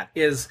getting at,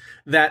 is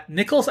that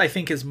Nichols, I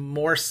think, is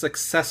more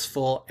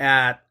successful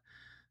at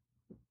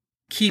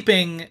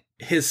keeping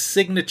his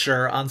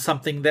signature on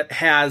something that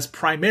has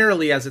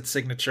primarily as its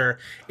signature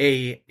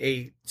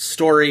a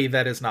story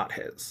that is not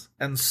his.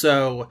 And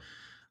so,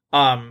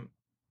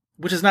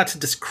 which is not to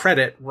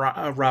discredit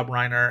Rob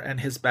Reiner and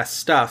his best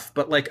stuff,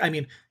 but like, I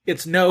mean,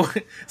 it's no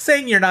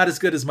saying you're not as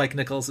good as Mike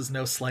Nichols is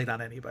no slight on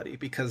anybody,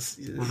 because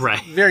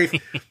very,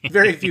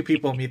 very few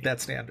people meet that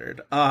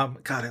standard.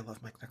 God, I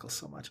love Mike Nichols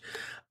so much.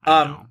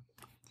 I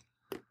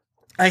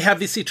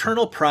have this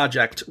eternal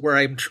project where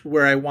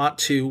I want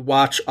to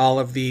watch all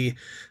of the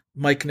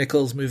Mike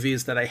Nichols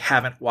movies that I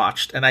haven't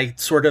watched, and I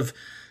sort of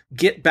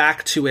get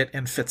back to it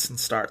in fits and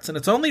starts. And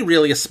it's only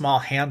really a small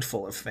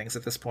handful of things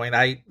at this point.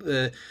 I,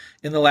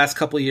 in the last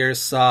couple of years,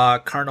 saw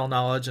Carnal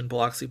Knowledge and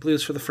Biloxi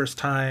Blues for the first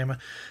time.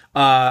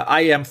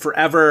 I am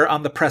forever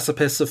on the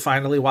precipice of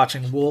finally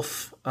watching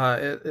Wolf.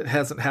 It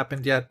hasn't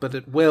happened yet, but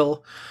it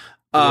will.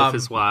 Wolf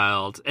is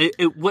wild.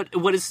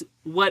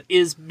 What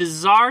is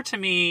bizarre to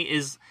me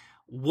is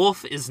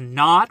Wolf is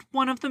not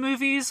one of the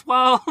movies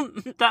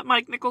that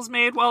Mike Nichols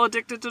made while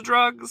addicted to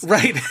drugs.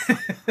 Right.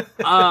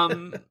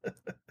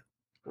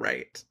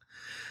 Right.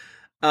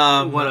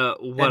 What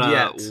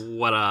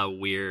a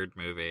weird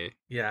movie.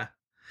 Yeah.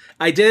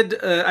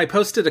 I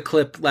posted a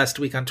clip last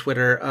week on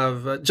Twitter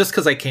of, just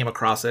because I came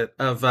across it,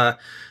 of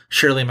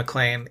Shirley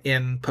MacLaine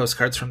in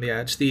Postcards from the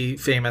Edge, the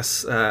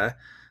famous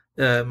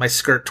My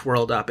Skirt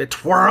Twirled Up. It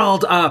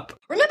twirled up.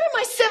 Remember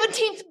my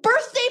 17th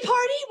birthday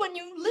party when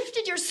you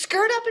lifted your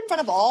skirt up in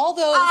front of all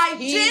those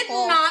people? Did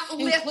not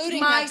lift including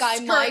my that guy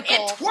skirt. Michael.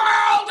 It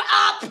twirled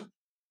up!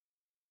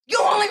 You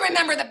only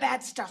remember the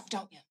bad stuff,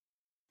 don't you?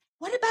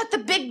 What about the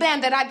big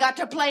band that I got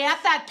to play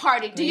at that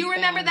party? Do you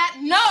remember that?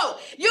 No!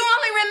 You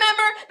only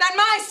remember that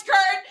my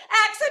skirt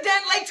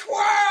accidentally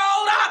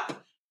twirled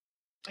up!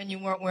 And you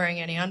weren't wearing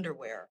any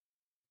underwear.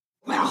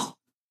 Well.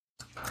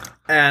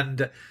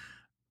 And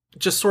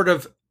just sort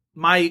of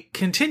my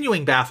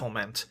continuing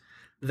bafflement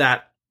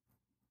that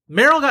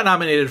Meryl got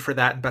nominated for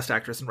that in Best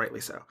Actress, and rightly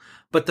so.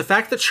 But the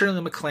fact that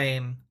Shirley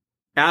MacLaine,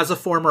 as a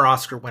former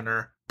Oscar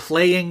winner,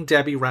 playing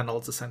Debbie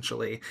Reynolds,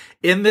 essentially,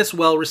 in this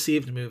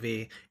well-received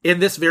movie, in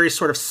this very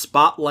sort of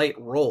spotlight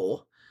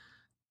role,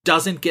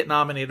 doesn't get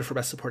nominated for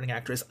Best Supporting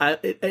Actress.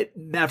 It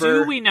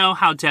never... Do we know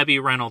how Debbie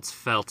Reynolds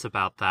felt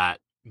about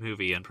that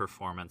movie and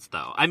performance,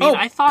 though? I mean,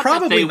 I thought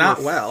that they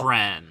were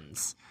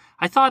friends.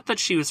 I thought that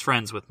she was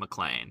friends with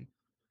MacLaine.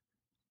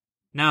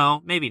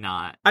 No, maybe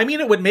not. I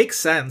mean, it would make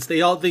sense. They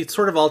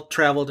sort of all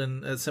traveled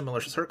in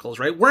similar circles,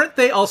 right? Weren't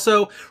they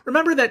also...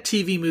 Remember that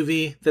TV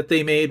movie that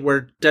they made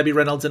where Debbie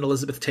Reynolds and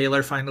Elizabeth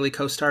Taylor finally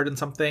co-starred in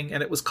something?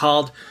 And it was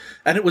called...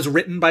 And it was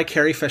written by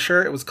Carrie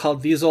Fisher. It was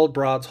called These Old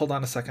Broads. Hold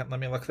on a second.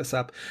 Let me look this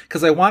up.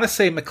 Because I want to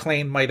say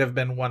MacLaine might have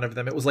been one of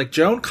them. It was like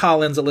Joan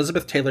Collins,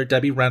 Elizabeth Taylor,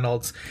 Debbie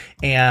Reynolds,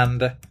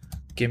 and...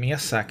 Give me a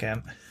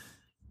second.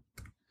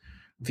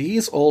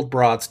 These Old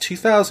Broads,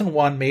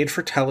 2001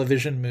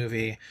 made-for-television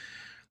movie...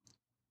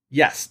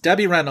 Yes,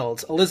 Debbie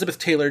Reynolds, Elizabeth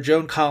Taylor,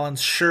 Joan Collins,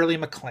 Shirley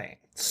MacLaine.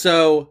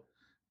 So,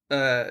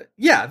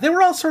 yeah, they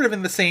were all sort of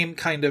in the same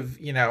kind of,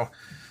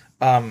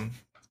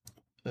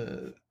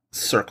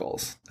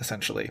 circles,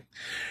 essentially.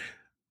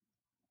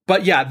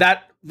 But yeah,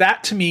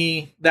 that to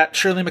me, that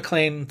Shirley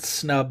MacLaine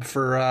snub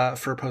for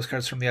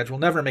Postcards from the Edge will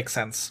never make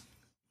sense.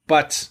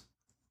 But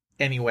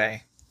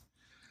anyway,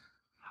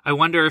 I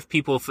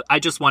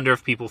just wonder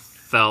if people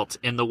felt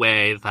in the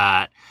way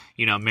that,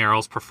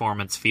 Meryl's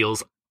performance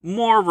feels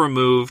more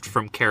removed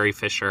from Carrie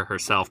Fisher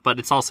herself, but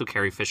it's also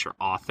Carrie Fisher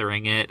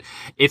authoring it.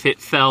 If it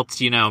felt,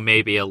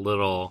 maybe a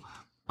little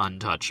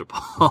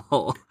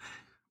untouchable.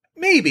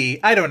 Maybe.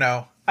 I don't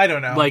know.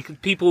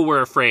 Like, people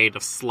were afraid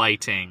of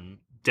slighting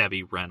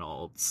Debbie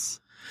Reynolds.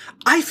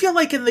 I feel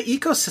like in the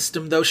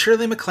ecosystem, though,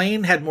 Shirley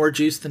MacLaine had more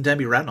juice than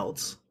Debbie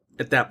Reynolds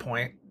at that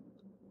point.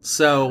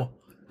 So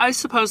I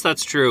suppose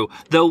that's true.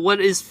 Though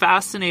what is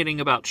fascinating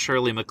about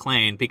Shirley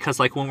MacLaine, because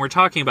like when we're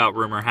talking about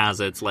rumor has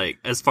it's like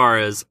as far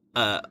as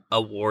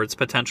awards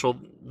potential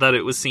that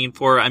it was seen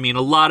for, I mean,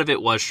 a lot of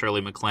it was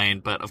Shirley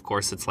MacLaine, but of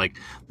course it's like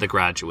The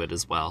Graduate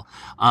as well.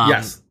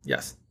 Yes.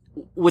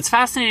 What's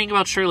fascinating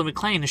about Shirley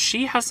MacLaine is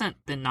she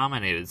hasn't been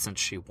nominated since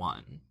she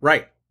won.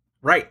 Right.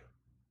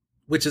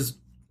 Which is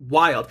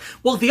wild.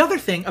 Well, the other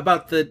thing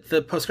about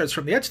the Postcards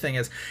from the Edge thing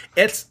is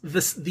it's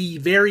the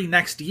very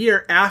next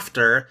year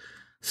after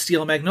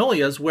Steel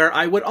Magnolias, where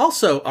I would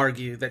also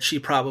argue that she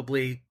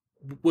probably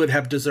would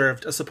have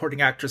deserved a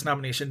supporting actress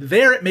nomination.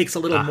 There, it makes a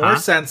little more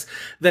sense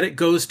that it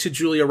goes to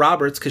Julia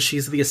Roberts because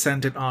she's the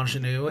ascendant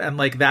ingenue, and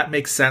like that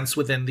makes sense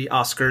within the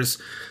Oscars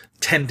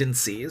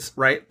tendencies,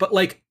 right? But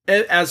like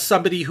as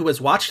somebody who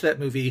has watched that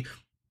movie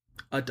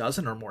a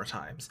dozen or more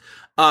times,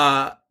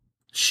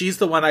 she's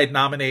the one I'd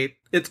nominate.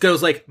 It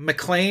goes like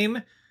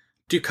MacLaine,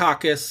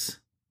 Dukakis,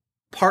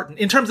 Parton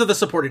in terms of the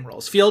supporting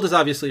roles. Field is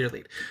obviously your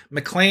lead.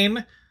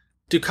 MacLaine,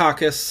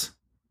 Dukakis,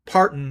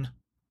 Parton,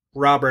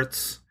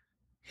 Roberts,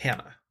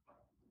 Hannah.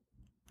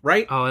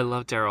 Right? Oh, I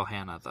love Daryl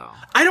Hannah, though.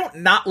 I don't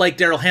not like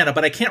Daryl Hannah,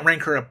 but I can't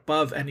rank her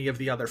above any of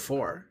the other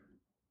four.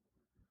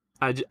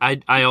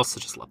 I also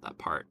just love that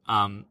part.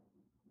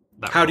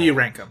 How do you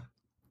rank them?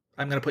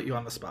 I'm going to put you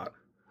on the spot.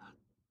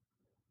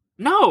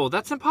 No,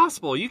 that's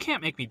impossible. You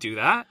can't make me do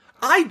that.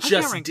 I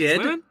just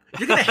did.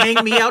 You're going to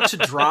hang me out to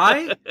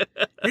dry?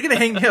 You're going to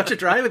hang me out to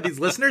dry with these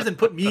listeners and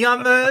put me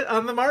on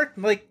the mark?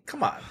 Like,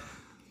 come on.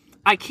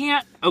 I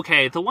can't.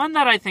 Okay, the one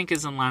that I think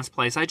is in last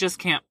place, I just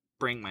can't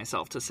bring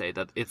myself to say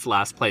that it's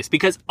last place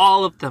because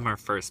all of them are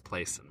first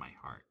place in my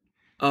heart.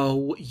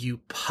 Oh, you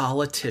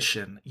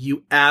politician.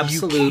 You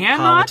absolute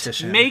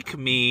politician. You cannot make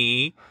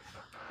me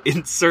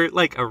insert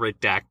like a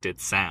redacted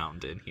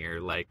sound in here.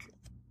 Like,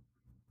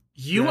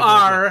 you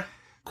are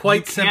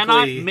quite simply... You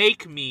cannot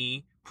make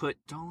me put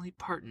Dolly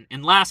Parton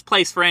in last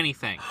place for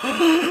anything.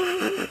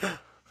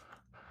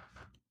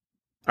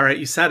 All right,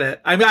 you said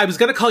it. I mean, I was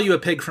going to call you a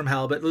pig from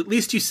hell, but at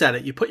least you said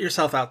it. You put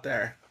yourself out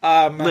there.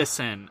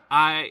 Listen.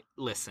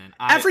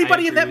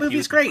 Everybody in that movie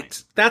is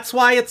great. That's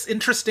why it's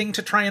interesting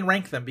to try and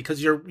rank them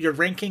because you're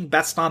ranking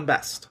best on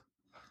best.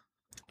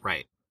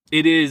 Right.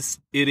 It is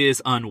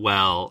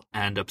unwell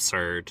and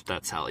absurd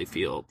that Sally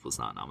Field was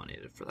not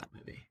nominated for that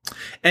movie.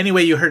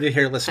 Anyway, you heard it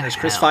here, listeners.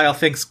 Chris Feil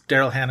thinks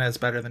Daryl Hannah is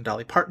better than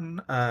Dolly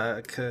Parton,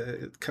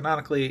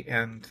 canonically,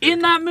 and in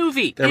that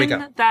movie. There we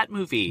go. That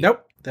movie.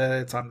 Nope.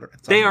 It's on.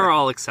 They are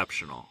all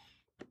exceptional.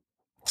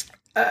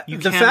 You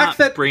cannot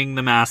bring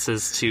the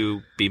masses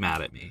to be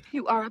mad at me.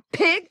 You are a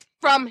pig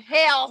from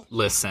hell.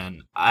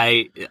 Listen,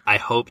 I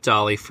hope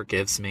Dolly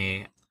forgives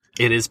me.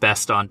 It is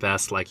best on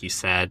best, like you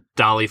said.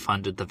 Dolly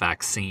funded the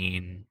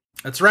vaccine.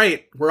 That's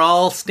right. We're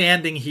all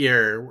standing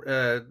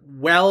here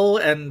well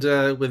and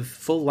with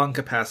full lung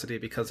capacity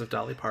because of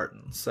Dolly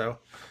Parton. So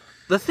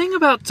the thing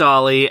about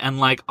Dolly and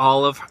like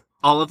all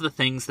of the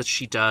things that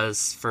she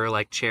does for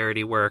like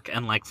charity work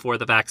and like for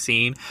the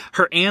vaccine,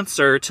 her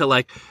answer to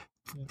like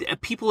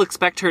people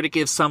expect her to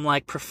give some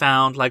like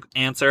profound like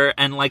answer,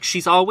 and like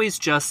she's always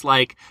just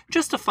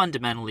a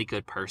fundamentally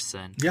good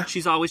person. Yeah.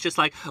 She's always just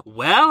like,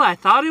 well, I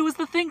thought it was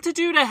the thing to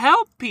do to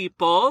help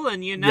people,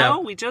 and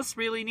we just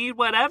really need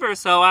whatever.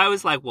 So I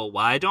was like, well,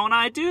 why don't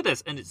I do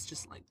this? And it's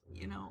just like,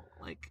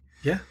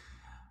 yeah.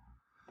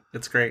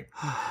 It's great.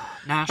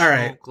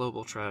 National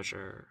global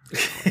treasure.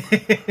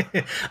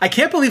 I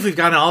can't believe we've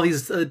gone on all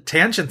these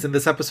tangents in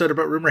this episode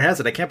about Rumor Has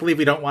It. I can't believe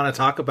we don't want to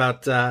talk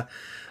about the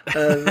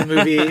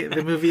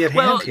movie at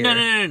hand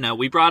here. No.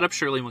 We brought up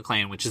Shirley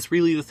MacLaine, which is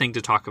really the thing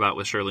to talk about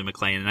with Shirley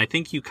MacLaine. And I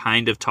think you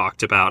kind of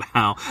talked about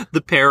how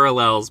the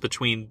parallels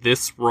between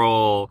this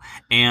role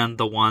and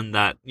the one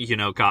that,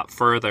 got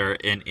further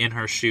in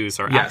her shoes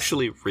are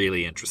actually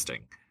really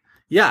interesting.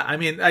 Yeah, I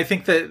mean, I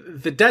think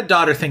that the dead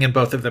daughter thing in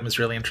both of them is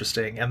really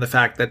interesting. And the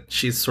fact that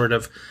she's sort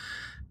of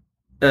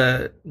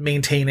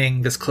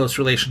maintaining this close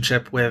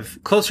relationship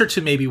with closer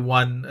to maybe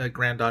one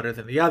granddaughter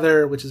than the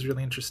other, which is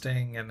really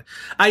interesting. And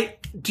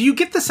do you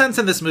get the sense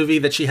in this movie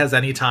that she has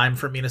any time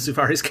for Mina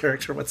Suvari's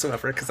character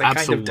whatsoever? Because I kind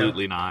of don't.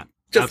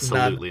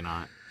 Absolutely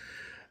not.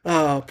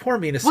 Oh, poor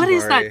Mina Suvari. What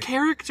is that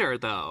character,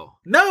 though?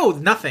 No,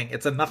 nothing.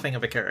 It's a nothing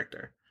of a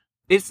character.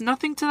 It's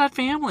nothing to that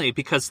family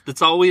because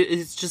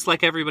it's just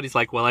like everybody's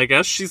like, well, I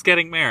guess she's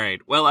getting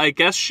married. Well, I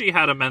guess she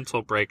had a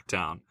mental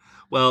breakdown.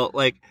 Well,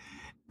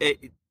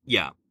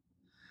 yeah.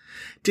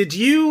 Did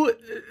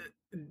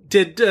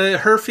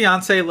her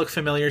fiance look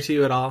familiar to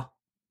you at all?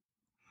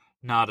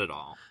 Not at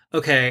all.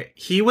 Okay,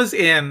 he was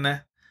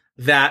in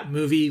that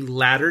movie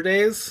Latter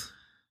Days.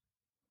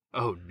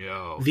 Oh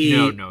no!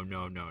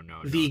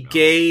 No. The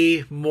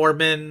gay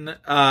Mormon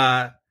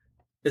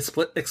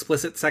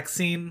explicit sex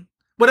scene.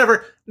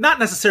 Whatever, not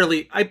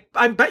necessarily.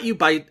 I bet you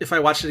if I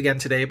watched it again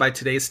today, by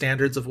today's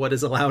standards of what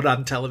is allowed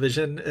on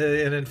television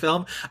and in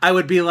film, I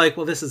would be like,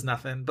 well, this is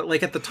nothing. But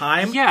like at the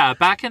time... Yeah,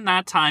 back in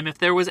that time, if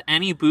there was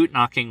any boot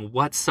knocking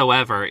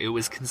whatsoever, it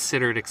was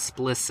considered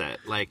explicit.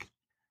 Like...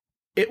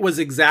 It was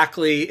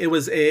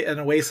an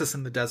oasis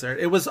in the desert.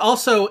 It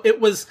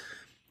was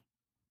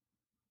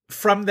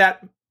from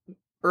that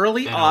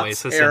early aughts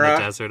oasis era. In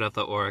the desert of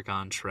the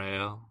Oregon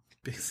Trail.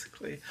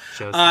 Basically.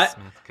 Joseph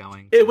Smith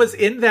going. It was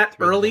in that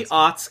early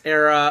aughts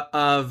era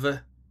of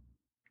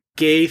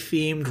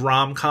gay-themed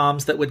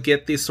rom-coms that would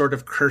get these sort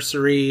of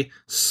cursory,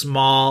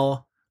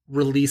 small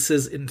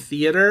releases in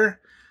theater.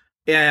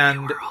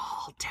 And they were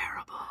all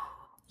terrible.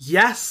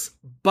 Yes,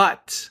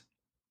 but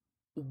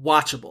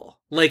watchable.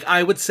 Like,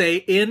 I would say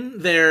in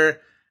there,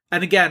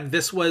 and again,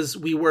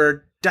 we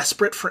were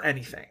desperate for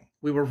anything.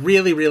 We were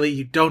really, really,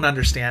 you don't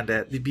understand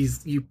it.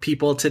 You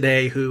people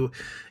today who,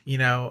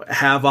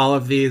 have all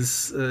of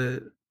these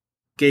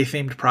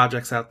gay-themed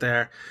projects out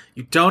there,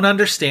 you don't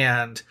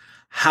understand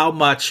how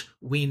much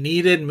we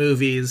needed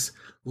movies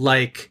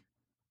like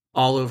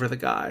All Over the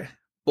Guy.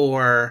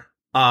 Or,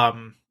 all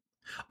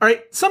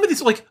right, some of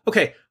these, like,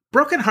 okay,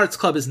 Broken Hearts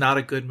Club is not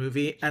a good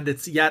movie, and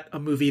it's yet a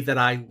movie that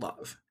I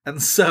love. And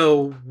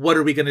so what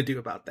are we going to do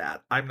about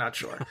that? I'm not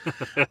sure.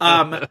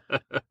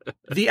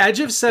 The Edge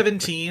of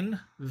 17,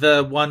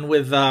 the one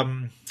with,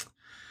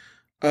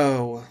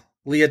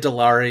 Leah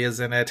Delary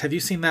is in it. Have you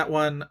seen that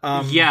one?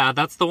 Yeah,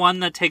 that's the one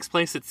that takes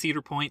place at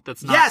Cedar Point.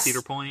 That's not yes!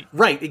 Cedar Point.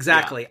 Right,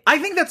 exactly. Yeah. I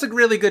think that's a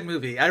really good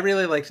movie. I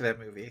really liked that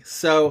movie.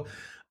 So,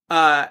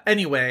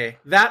 anyway,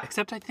 that...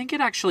 Except I think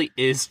it actually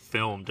is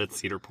filmed at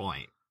Cedar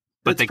Point.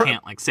 But they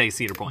can't, say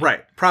Cedar Point.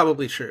 Right,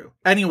 probably true.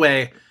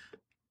 Anyway...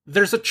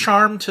 There's a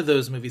charm to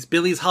those movies.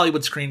 Billy's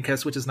Hollywood Screen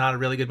Kiss, which is not a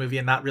really good movie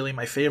and not really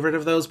my favorite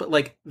of those, but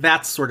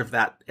that's sort of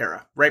that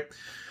era, right?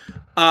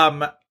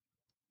 I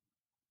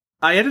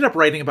ended up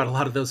writing about a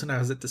lot of those when I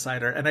was at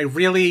Decider, and I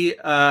really,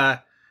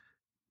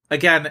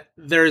 again,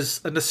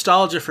 there's a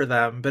nostalgia for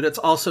them, but it's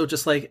also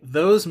just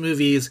those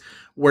movies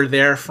were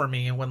there for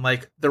me when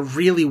there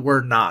really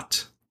were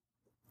not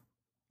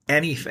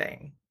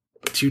anything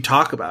to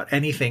talk about,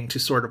 anything to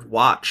sort of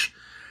watch.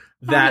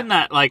 Not in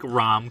that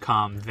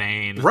rom-com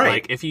vein.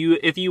 Right. If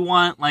you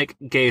want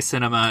gay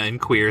cinema and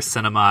queer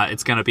cinema,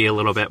 it's going to be a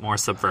little bit more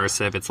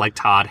subversive. It's like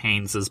Todd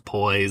Haynes'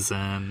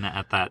 Poison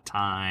at that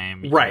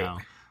time. Right.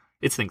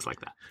 It's things like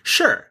that.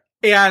 Sure.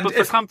 And but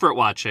for comfort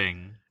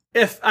watching,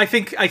 I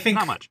think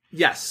not much.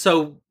 Yes.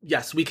 So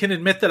yes, we can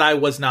admit that I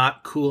was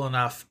not cool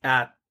enough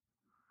at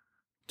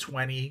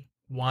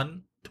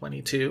 21,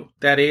 22,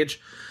 that age.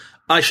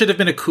 I should have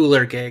been a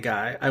cooler gay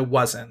guy. I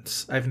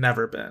wasn't. I've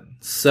never been.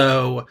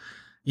 So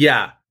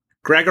yeah,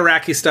 Greg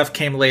Araki stuff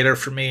came later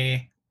for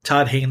me.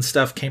 Todd Haynes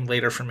stuff came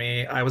later for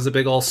me. I was a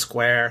big old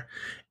square,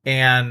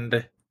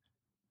 and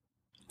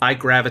I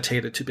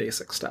gravitated to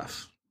basic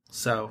stuff.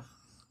 So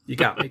you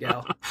got me,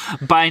 gal.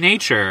 By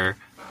nature,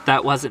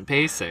 that wasn't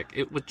basic.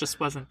 It just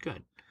wasn't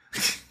good.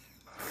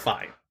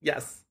 Fine.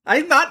 Yes.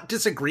 I'm not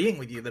disagreeing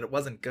with you that it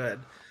wasn't good.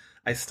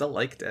 I still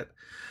liked it.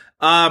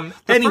 The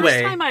anyway,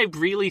 first time I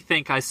really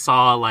think I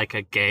saw a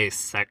gay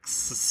sex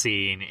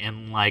scene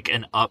in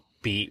an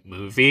upbeat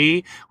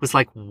movie was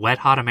Wet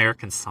Hot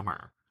American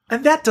Summer.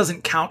 And that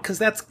doesn't count because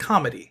that's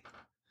comedy.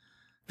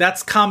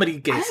 That's comedy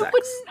gay sex.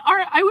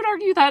 I would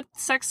argue that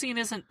sex scene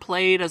isn't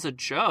played as a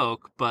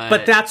joke,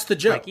 but that's the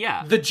joke.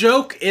 Yeah. The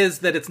joke is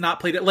that it's not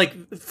played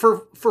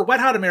for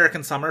Wet Hot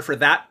American Summer, for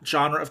that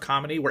genre of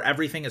comedy where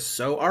everything is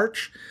so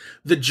arch,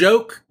 the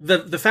joke,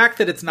 the fact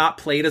that it's not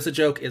played as a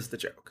joke is the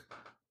joke.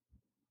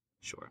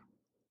 Sure.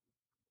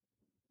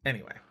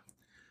 Anyway,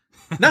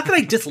 not that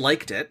I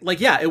disliked it.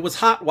 It was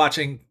hot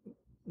watching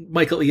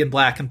Michael Ian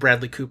Black and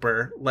Bradley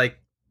Cooper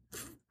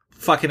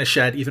fucking a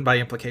shed, even by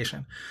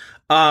implication.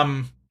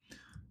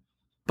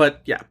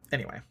 But yeah.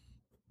 Anyway,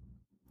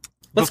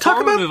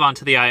 Before we move on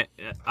to the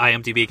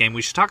IMDb game,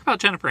 we should talk about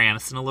Jennifer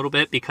Aniston a little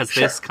bit because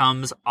this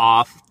comes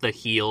off the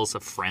heels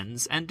of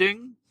Friends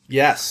ending.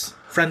 Yes,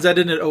 Friends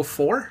ended in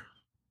 2004.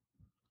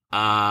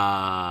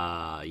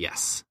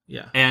 Yes.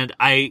 Yeah, and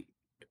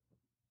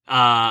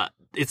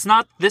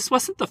this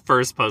wasn't the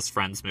first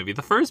post-Friends movie.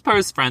 The first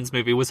post-Friends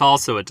movie was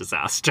also a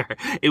disaster.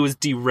 It was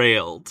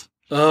Derailed.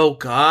 Oh,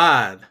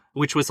 God.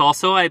 Which was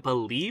also, I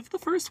believe, the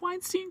first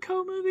Weinstein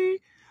Co. movie.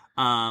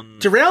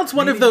 Derailed's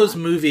one of those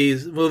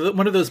movies,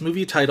 one of those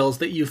movie titles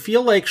that you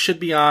feel should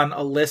be on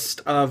a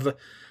list of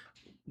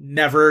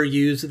never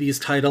use these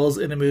titles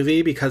in a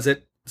movie because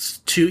it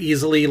too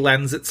easily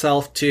lends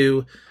itself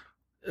to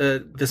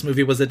this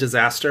movie was a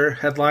disaster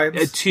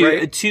headlines.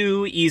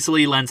 Too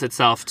easily lends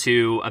itself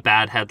to a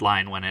bad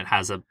headline when it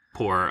has a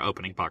poor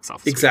opening box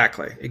office.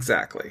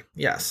 Exactly.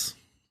 Yes.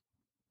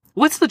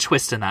 What's the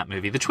twist in that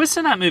movie? The twist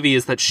in that movie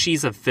is that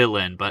she's a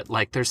villain, but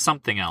like there's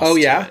something else. Oh,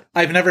 to yeah? it.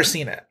 I've never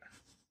seen it.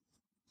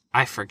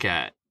 I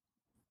forget.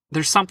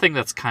 There's something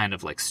that's kind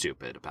of like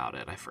stupid about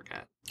it. I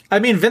forget. I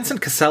mean,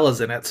 Vincent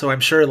Cassella's in it, so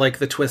I'm sure like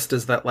the twist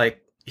is that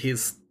like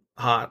he's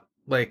hot.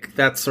 Like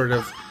that's sort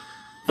of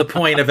the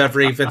point of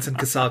every Vincent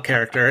Cassell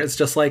character. It's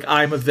just like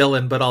I'm a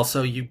villain, but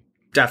also you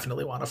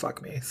definitely want to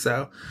fuck me.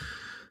 So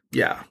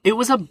yeah. It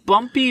was a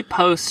bumpy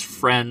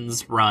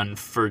post-Friends run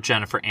for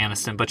Jennifer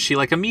Aniston, but she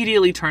like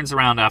immediately turns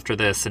around after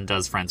this and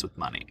does Friends with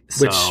Money.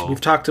 Which we've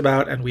talked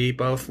about and we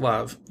both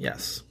love.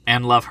 Yes.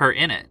 And love her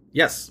in it.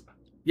 Yes.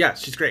 Yeah,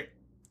 she's great.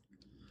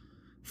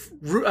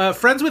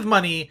 Friends with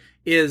Money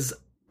is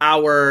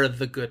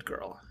The Good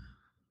Girl.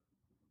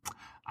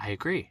 I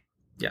agree.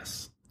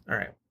 Yes. All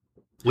right.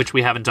 Which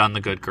we haven't done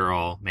The Good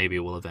Girl. Maybe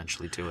we'll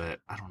eventually do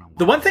it. I don't know why.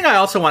 The one thing I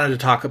also wanted to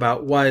talk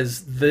about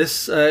was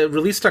this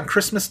released on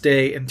Christmas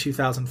Day in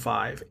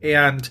 2005.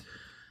 And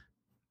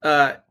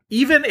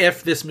even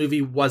if this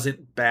movie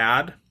wasn't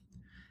bad,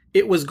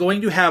 it was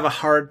going to have a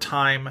hard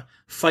time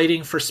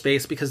fighting for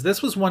space because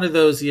this was one of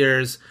those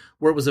years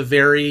where it was a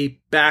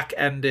very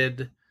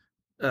back-ended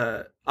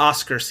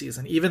Oscar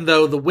season, even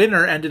though the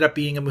winner ended up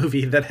being a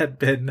movie that had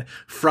been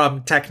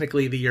from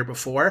technically the year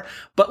before.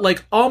 But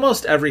like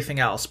almost everything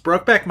else,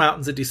 Brokeback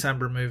Mountain's a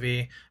December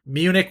movie.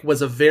 Munich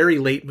was a very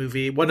late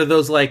movie. One of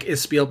those like,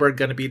 is Spielberg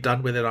going to be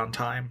done with it on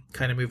time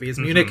kind of movies.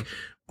 Mm-hmm. Munich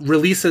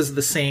releases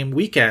the same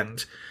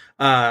weekend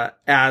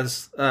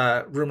as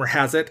Rumor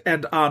Has It,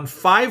 and on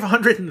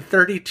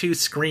 532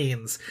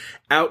 screens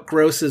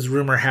outgrosses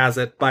Rumor Has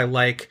It by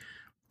like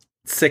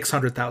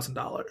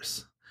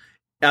 $600,000.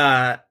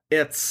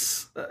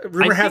 It's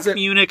Rumor Has It.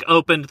 Munich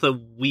opened the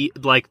week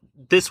like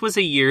this was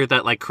a year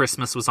that like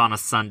Christmas was on a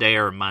Sunday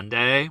or a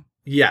Monday.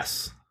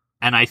 Yes,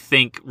 and I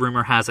think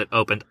Rumor Has It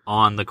opened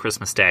on the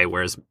Christmas day,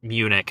 whereas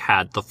Munich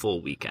had the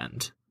full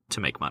weekend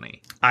to make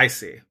money. I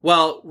see.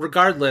 Well,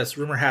 regardless,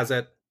 Rumor Has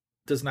It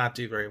does not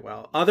do very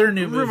well. Other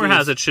new movies. Rumor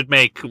Has It should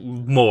make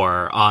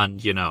more on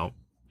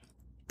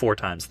 4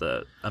 times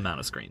the amount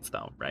of screens,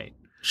 though, right?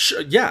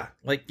 Yeah,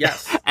 like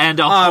yes, and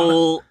a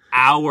whole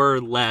hour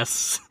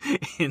less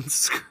in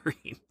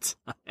screen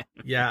time.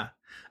 Yeah.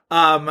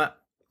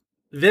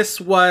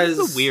 This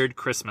was a weird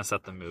Christmas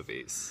at the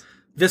movies.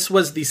 This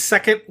was the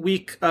second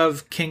week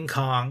of King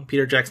Kong,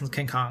 Peter Jackson's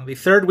King Kong, the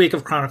third week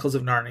of Chronicles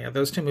of Narnia.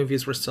 Those two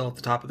movies were still at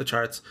the top of the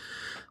charts.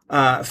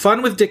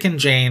 Fun with Dick and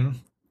Jane,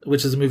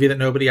 which is a movie that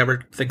nobody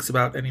ever thinks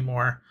about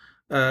anymore,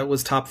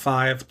 was top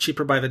 5.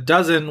 Cheaper by the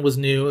Dozen was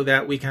new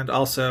that weekend,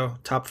 also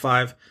top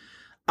 5.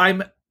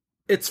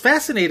 It's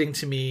fascinating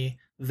to me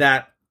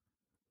that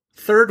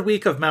third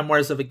week of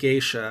Memoirs of a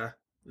Geisha,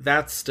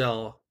 that's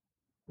still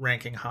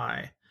ranking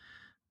high.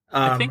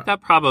 I think that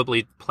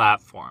probably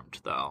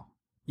platformed, though.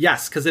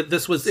 Yes, because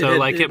this was it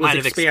might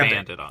have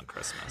expanded on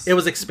Christmas. It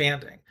was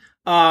expanding,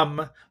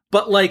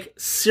 but like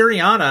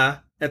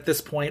Syriana at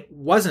this point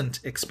wasn't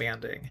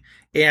expanding,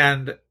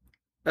 and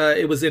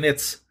it was in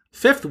its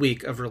 5th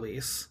week of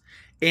release,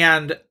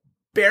 and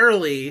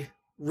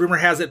Rumor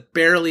Has It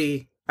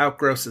barely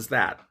outgrosses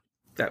that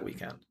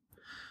weekend.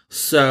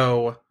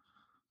 So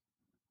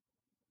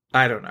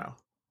I don't know.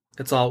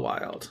 It's all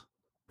wild.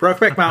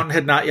 Brokeback Mountain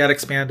had not yet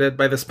expanded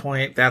by this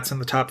point. That's in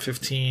the top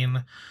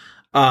 15.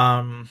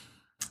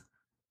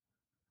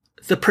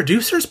 The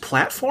producers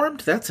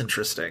platformed? That's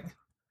interesting.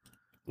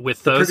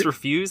 With those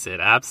reviews, it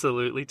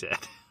absolutely did.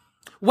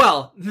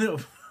 Well, no.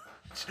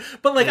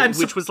 But like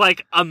which was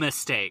like a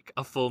mistake,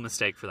 a full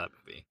mistake for that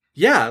movie.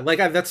 Yeah, like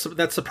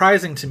that's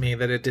surprising to me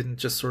that it didn't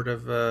just sort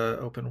of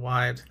open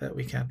wide that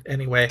weekend.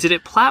 Anyway, did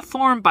it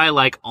platform by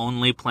like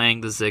only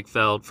playing the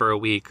Ziegfeld for a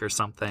week or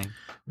something?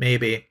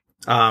 Maybe.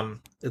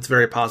 It's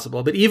very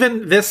possible. But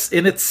even this,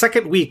 in its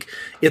second week,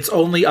 it's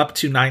only up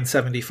to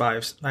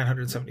 975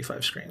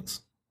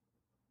 screens.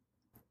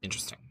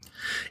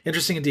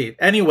 Interesting indeed.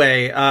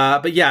 Anyway,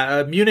 but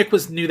yeah, Munich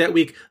was new that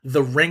week.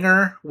 The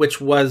Ringer, which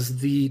was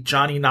the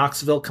Johnny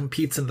Knoxville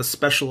competes in the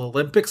Special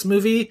Olympics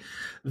movie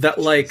that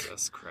like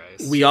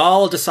we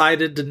all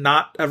decided to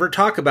not ever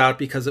talk about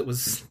because it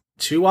was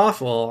too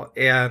awful.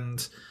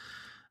 And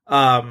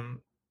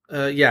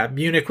yeah,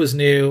 Munich was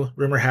new.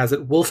 Rumor Has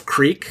It. Wolf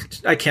Creek.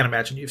 I can't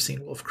imagine you've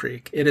seen Wolf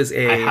Creek. I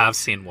have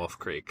seen Wolf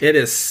Creek. It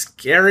is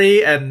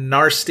scary and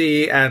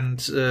nasty and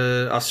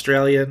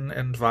Australian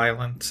and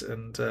violent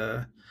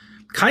and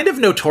kind of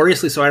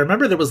notoriously so. I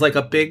remember there was like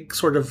a big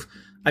sort of,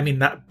 I mean,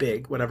 not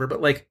big, whatever,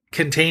 but like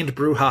contained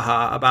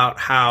brouhaha about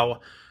how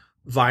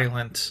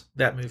violent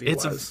that movie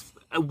was.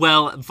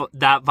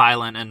 That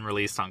violent and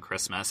released on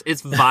Christmas.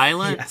 It's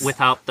violent yes.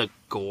 without the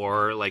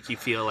gore. Like you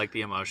feel like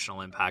the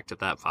emotional impact of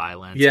that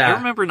violence. Yeah. I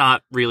remember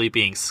not really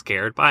being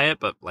scared by it,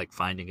 but like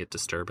finding it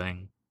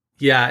disturbing.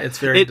 Yeah, it's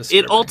very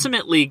disturbing. It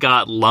ultimately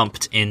got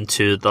lumped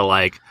into the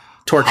like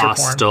torture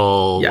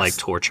hostile, porn. Yes. like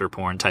torture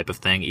porn type of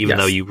thing, even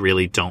though you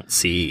really don't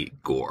see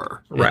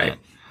gore. Right.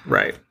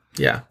 Right.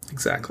 Yeah,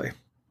 exactly.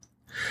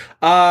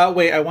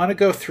 Wait, I want to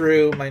go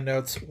through my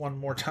notes one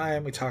more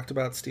time. We talked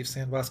about Steve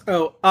Sandvoss.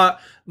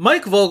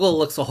 Mike Vogel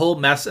looks a whole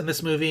mess in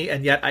this movie,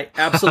 and yet I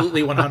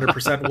absolutely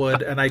 100%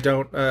 would, and I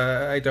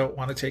don't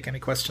want to take any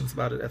questions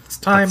about it at this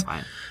time.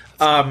 That's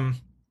fine.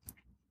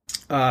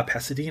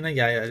 Pasadena,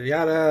 yada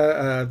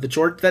yada.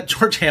 That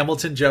George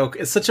Hamilton joke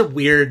is such a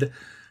weird.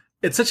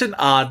 It's such an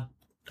odd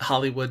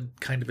Hollywood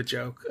kind of a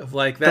joke of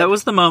like that. That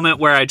was the moment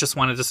where I just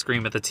wanted to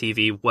scream at the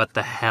TV, "What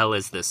the hell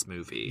is this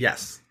movie?"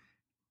 Yes.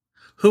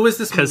 Who is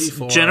this movie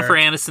for? Because Jennifer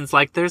Aniston's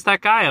like, there's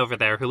that guy over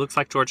there who looks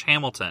like George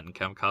Hamilton.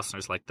 Kevin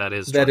Costner's like, that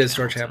is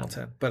George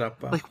Hamilton.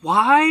 But like,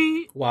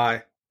 why?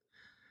 Why?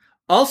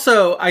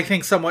 Also, I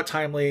think somewhat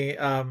timely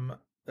to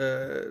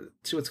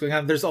what's going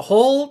on. There's a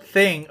whole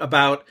thing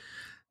about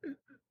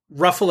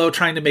Ruffalo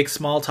trying to make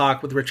small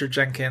talk with Richard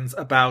Jenkins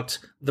about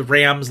the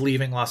Rams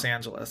leaving Los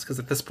Angeles, because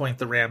at this point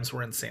the Rams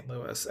were in St.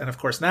 Louis, and of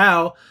course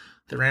now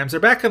the Rams are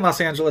back in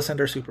Los Angeles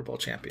and are Super Bowl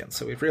champions.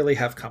 So we really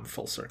have come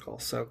full circle.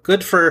 So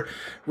good for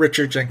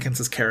Richard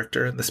Jenkins'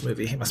 character in this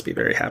movie. He must be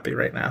very happy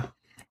right now.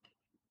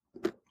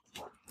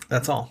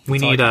 That's all. We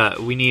need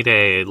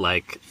a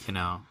like,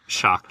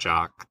 shock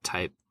jock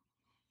type,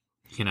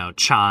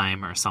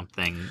 chime or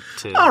something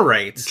to all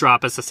right.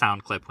 Drop us a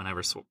sound clip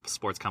whenever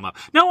sports come up.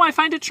 No, I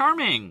find it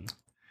charming.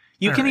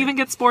 You can even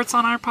get sports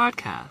on our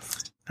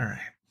podcast. All right.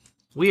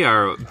 We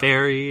are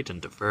varied and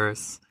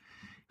diverse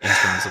in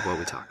terms of what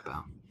we talk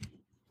about.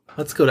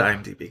 Let's go to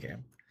IMDb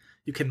Game.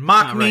 You can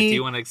mock me.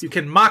 Right. You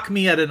can mock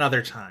me at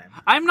another time.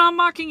 I'm not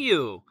mocking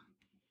you.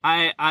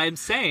 I'm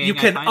saying you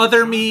can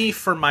other me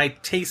for my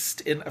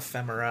taste in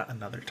ephemera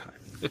another time.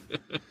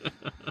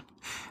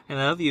 I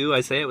love you.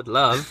 I say it with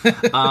love.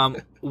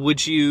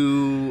 Would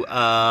you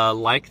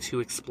like to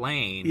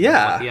explain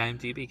what the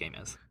IMDb Game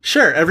is?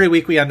 Sure. Every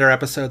week we end our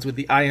episodes with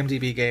the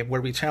IMDb Game,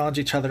 where we challenge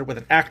each other with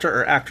an actor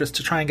or actress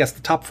to try and guess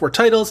the top 4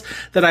 titles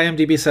that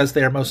IMDb says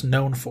they are most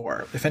known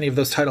for. If any of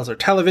those titles are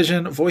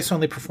television,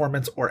 voice-only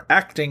performance, or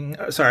non-acting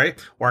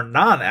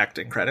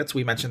credits,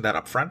 we mentioned that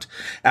up front.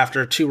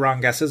 After 2 wrong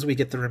guesses, we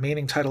get the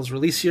remaining titles'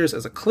 release years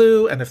as a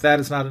clue, and if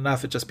that is not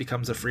enough, it just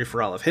becomes a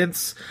free-for-all of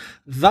hints.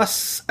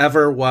 Thus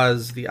ever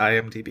was the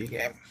IMDb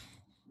Game.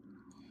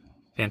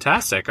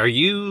 Fantastic. Are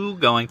you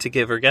going to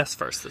give or guess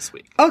first this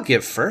week? I'll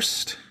give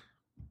first.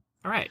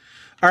 All right.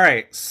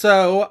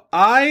 So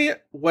I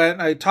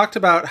talked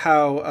about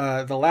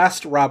how the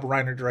last Rob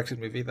Reiner directed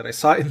movie that I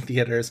saw in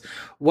theaters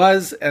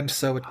was And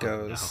So It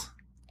Goes,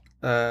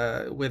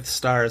 with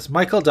stars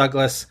Michael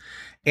Douglas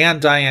and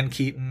Diane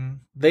Keaton.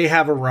 They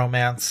have a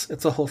romance.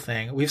 It's a whole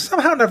thing. We've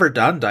somehow never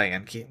done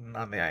Diane Keaton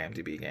on the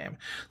IMDb Game,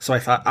 so I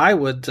thought I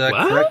would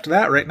correct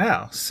that right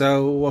now.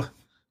 So,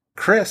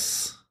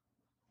 Chris,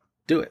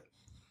 do it.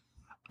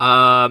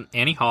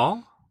 Annie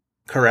Hall.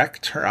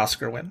 Correct. Her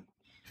Oscar win.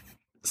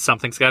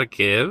 Something's Gotta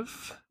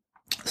Give.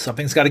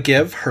 Something's Gotta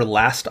Give. Her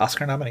last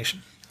Oscar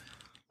nomination.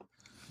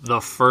 The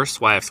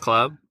First Wives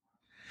Club.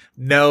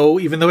 No,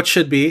 even though it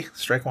should be.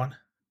 Strike one.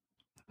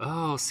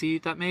 Oh, see,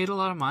 that made a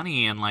lot of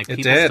money, and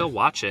people did. still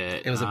watch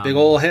it. It was a big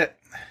old hit.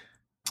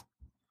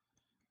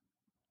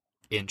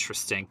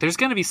 Interesting. There's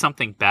going to be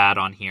something bad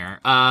on here.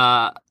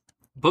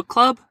 Book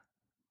Club?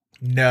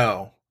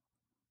 No.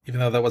 Even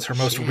though that was her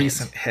most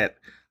recent hit.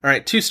 All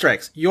right, 2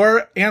 strikes.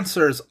 Your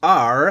answers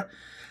are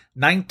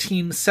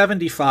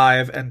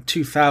 1975 and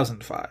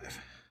 2005.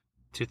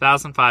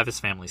 2005 is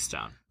Family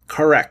Stone.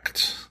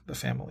 Correct. The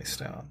Family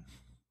Stone.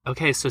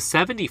 Okay, so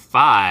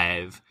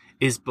 75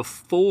 is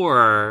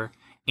before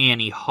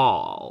Annie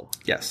Hall.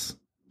 Yes.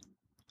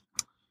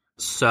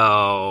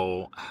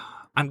 So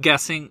I'm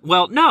guessing.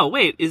 Well, no,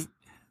 wait.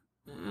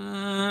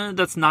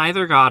 That's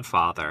neither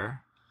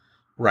Godfather.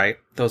 Right.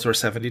 Those were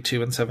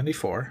 72 and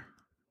 74.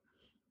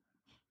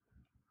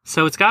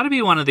 So it's got to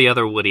be one of the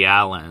other Woody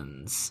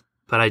Allens,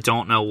 but I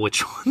don't know which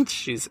one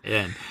she's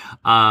in.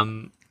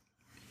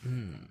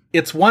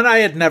 It's one I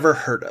had never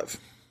heard of.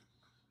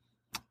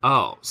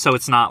 Oh, so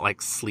it's not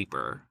like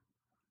Sleeper.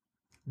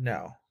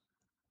 No.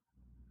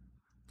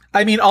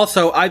 I mean,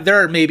 also,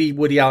 there are maybe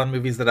Woody Allen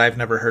movies that I've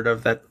never heard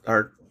of that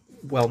are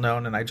well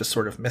known, and I just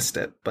sort of missed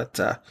it. But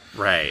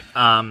right.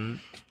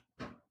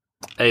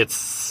 It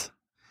is.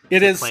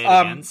 Play It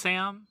Again,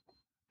 Sam?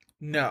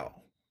 No.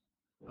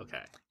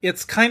 Okay.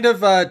 It's kind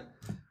of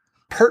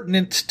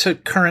pertinent to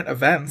current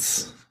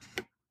events.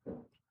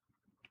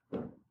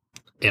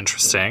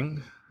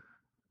 Interesting.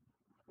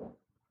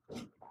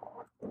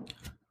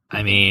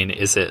 I mean,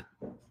 is it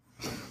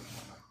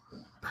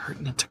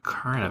pertinent to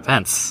current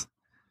events?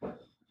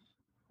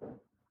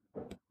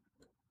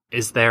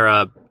 Is there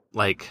I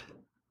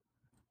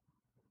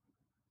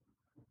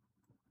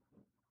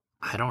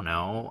don't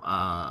know.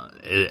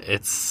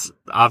 It's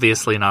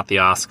obviously not the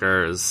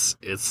Oscars.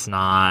 It's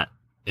not.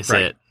 Is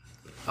it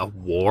a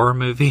war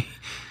movie?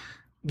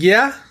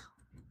 Yeah.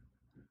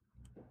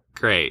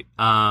 Great.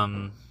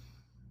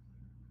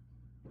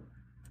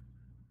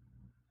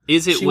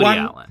 Is it Woody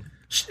Allen?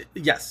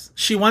 Yes.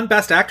 She won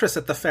Best Actress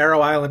at the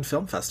Faroe Island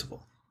Film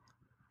Festival.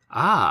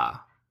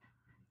 Ah.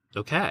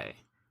 Okay.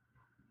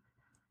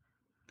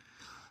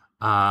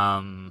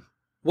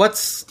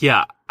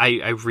 Yeah,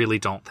 I really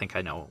don't think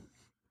I know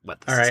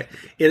what this All right.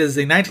 It is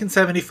a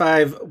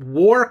 1975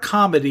 war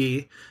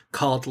comedy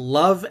called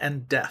Love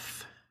and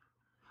Death.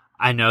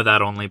 I know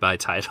that only by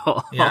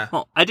title. Yeah.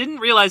 I didn't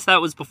realize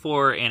that was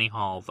before Annie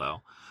Hall,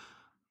 though.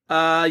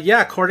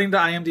 Yeah, according to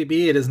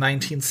IMDb, it is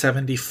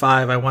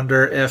 1975. I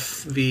wonder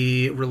if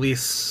the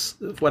release,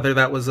 whether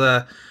that was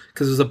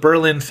because it was a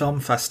Berlin Film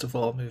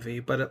Festival movie,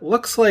 but it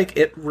looks like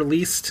it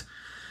released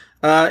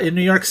in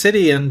New York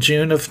City in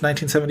June of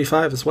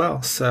 1975 as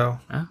well. So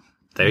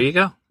there you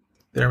go.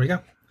 There we go.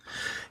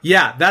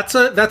 Yeah, that's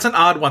an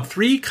odd one.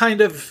 3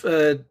 kind of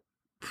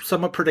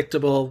somewhat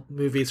predictable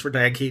movies for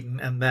Diane Keaton,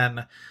 and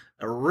then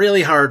a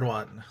really hard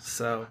one.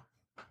 So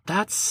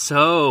that's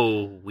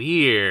so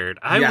weird.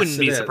 I wouldn't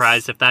be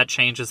surprised if that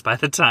changes by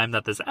the time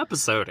that this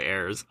episode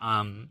airs.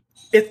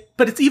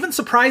 But it's even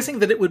surprising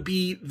that it would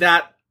be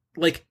that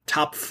like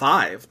top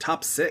 5,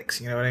 top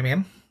 6. You know what I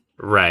mean?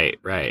 Right.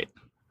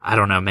 I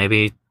don't know.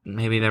 Maybe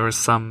there was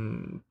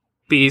some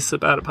piece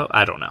about it.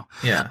 I don't know.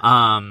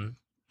 Yeah.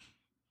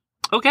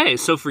 Okay,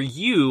 so for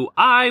you,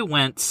 I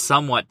went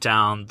somewhat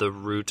down the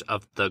route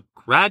of The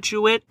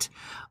Graduate.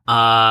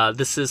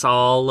 This is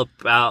all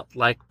about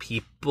like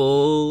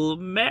people.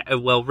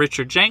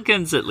 Richard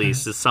Jenkins, at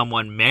least, is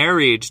someone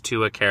married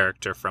to a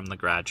character from The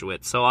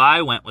Graduate. So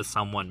I went with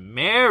someone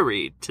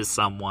married to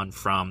someone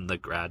from The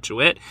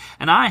Graduate,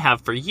 and I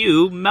have for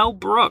you Mel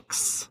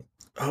Brooks.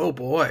 Oh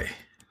boy!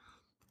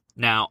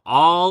 Now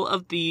all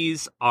of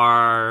these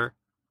are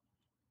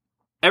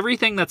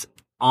everything that's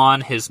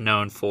on his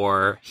known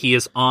for. He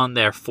is on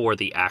there for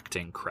the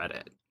acting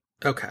credit.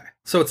 Okay,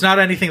 so it's not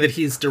anything that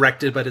he's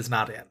directed but is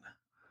not in.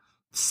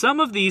 Some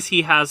of these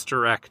he has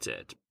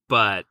directed,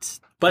 but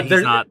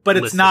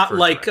it's not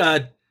like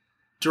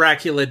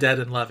Dracula Dead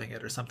and Loving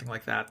It or something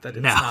like that. That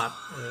it's not.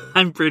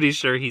 I'm pretty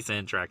sure he's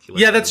in Dracula.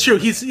 Yeah, that's true.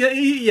 He's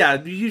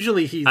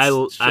usually he's. I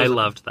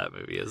loved that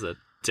movie as a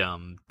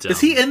dumb. Is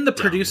he in The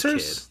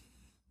Producers? Kid.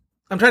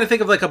 I'm trying to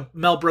think of like a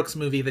Mel Brooks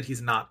movie that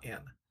he's not in.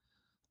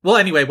 Well,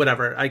 anyway,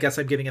 whatever. I guess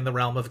I'm getting in the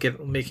realm of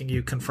making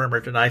you confirm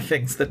or deny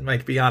things that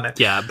might be on it.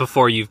 Yeah,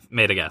 before you've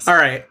made a guess. All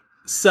right.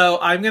 So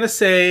I'm going to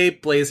say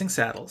Blazing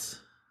Saddles.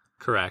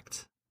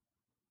 Correct.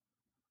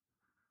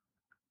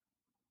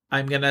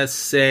 I'm going to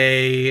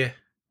say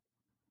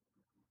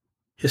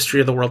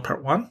History of the World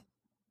Part 1.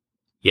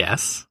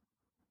 Yes.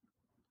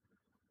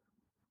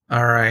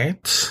 All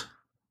right.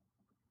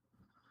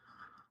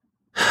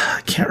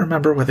 I can't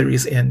remember whether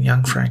he's in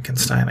Young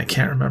Frankenstein. I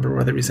can't remember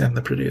whether he's in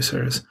The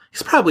Producers.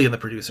 He's probably in The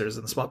Producers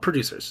and the Small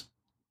Producers.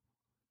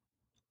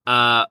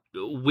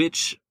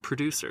 Which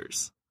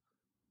producers?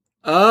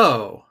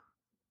 Oh.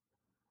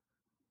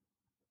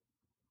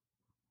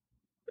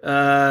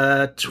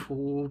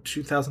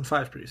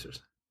 2005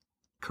 Producers.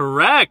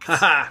 Correct.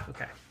 Haha.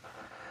 Okay.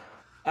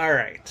 All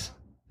right.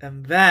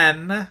 And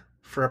then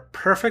for a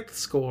perfect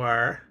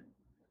score,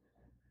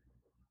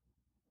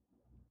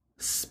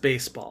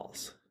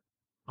 Spaceballs.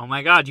 Oh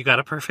my God, you got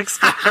a perfect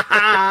score.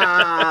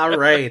 All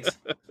right.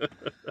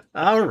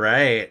 All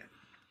right.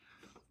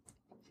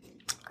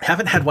 I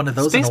haven't had one of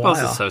those in a while.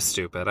 Spaceballs is so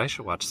stupid. I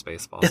should watch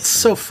Spaceballs. It's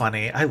so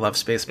funny. I love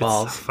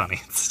Spaceballs. It's so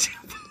funny. It's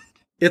stupid.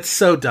 It's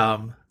so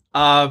dumb.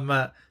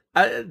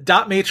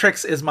 Dot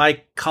Matrix is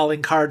my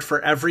calling card for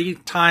every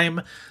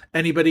time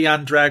anybody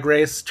on Drag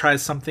Race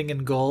tries something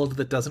in gold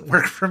that doesn't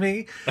work for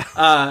me.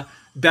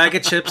 Bag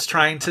of Chips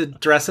trying to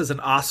dress as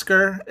an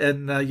Oscar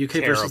in UK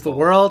versus the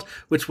World,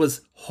 which was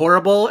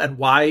horrible. And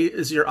why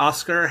is your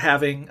Oscar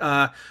having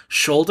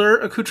shoulder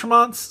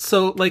accoutrements?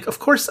 So, like, of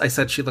course I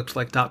said she looked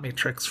like Dot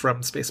Matrix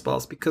from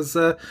Spaceballs because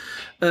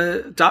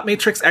Dot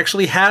Matrix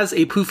actually has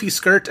a poofy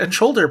skirt and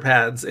shoulder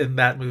pads in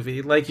that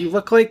movie. Like, you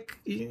look like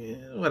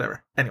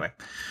whatever. Anyway,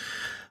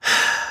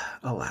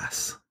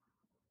 alas,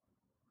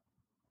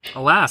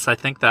 I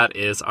think that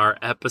is our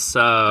episode.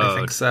 I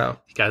think so.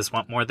 If you guys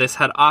want more This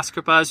Had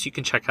Oscar Buzz, you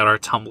can check out our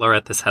Tumblr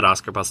at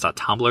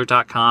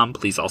thishadoscarbuzz.tumblr.com.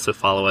 Please also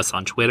follow us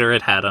on Twitter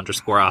at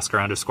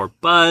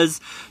had_Oscar_Buzz.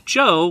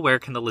 Joe, where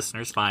can the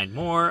listeners find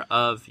more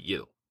of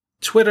you?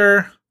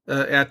 Twitter,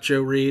 at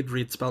Joe Reed,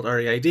 Reed spelled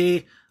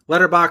R-E-I-D.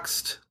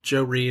 Letterboxd,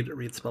 Joe Reed,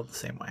 Reed spelled the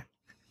same way.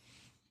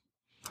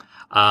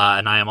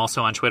 And I am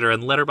also on Twitter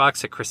and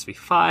Letterboxd at Crispy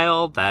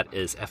File. That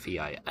is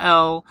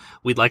F-E-I-L.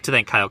 We'd like to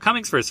thank Kyle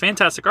Cummings for his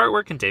fantastic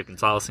artwork and Dave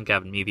Gonzalez and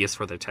Gavin Mebius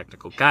for their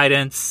technical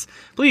guidance.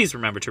 Please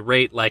remember to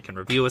rate, like, and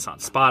review us on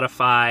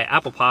Spotify,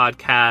 Apple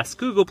Podcasts,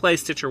 Google Play,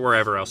 Stitcher,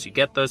 wherever else you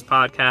get those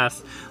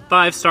podcasts.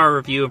 5-star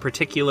review in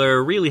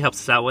particular really helps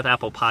us out with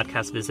Apple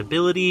Podcast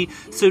visibility.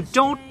 So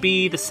don't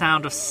be the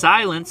sound of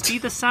silence, be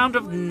the sound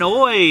of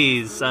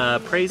noise,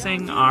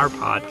 praising our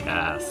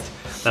podcast.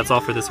 That's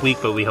all for this week,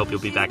 but we hope you'll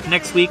be back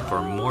next week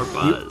for more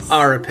buzz. You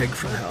are a pig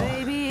from hell.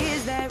 Baby,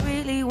 is that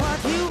really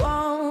what you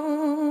want?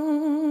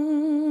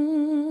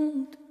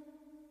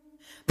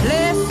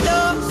 Blessed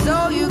up,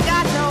 so you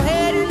got your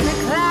head in the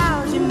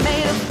clouds. You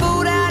made a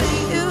fool out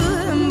of you,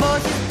 and boy,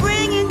 she's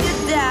bringing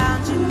you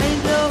down. She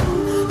made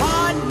your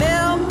heart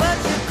melt, but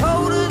you're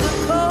cold to the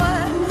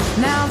core.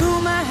 Now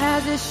rumor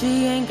has it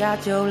she ain't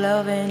got your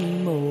love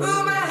anymore.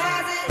 Rumor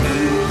has it.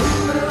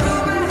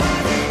 Uber,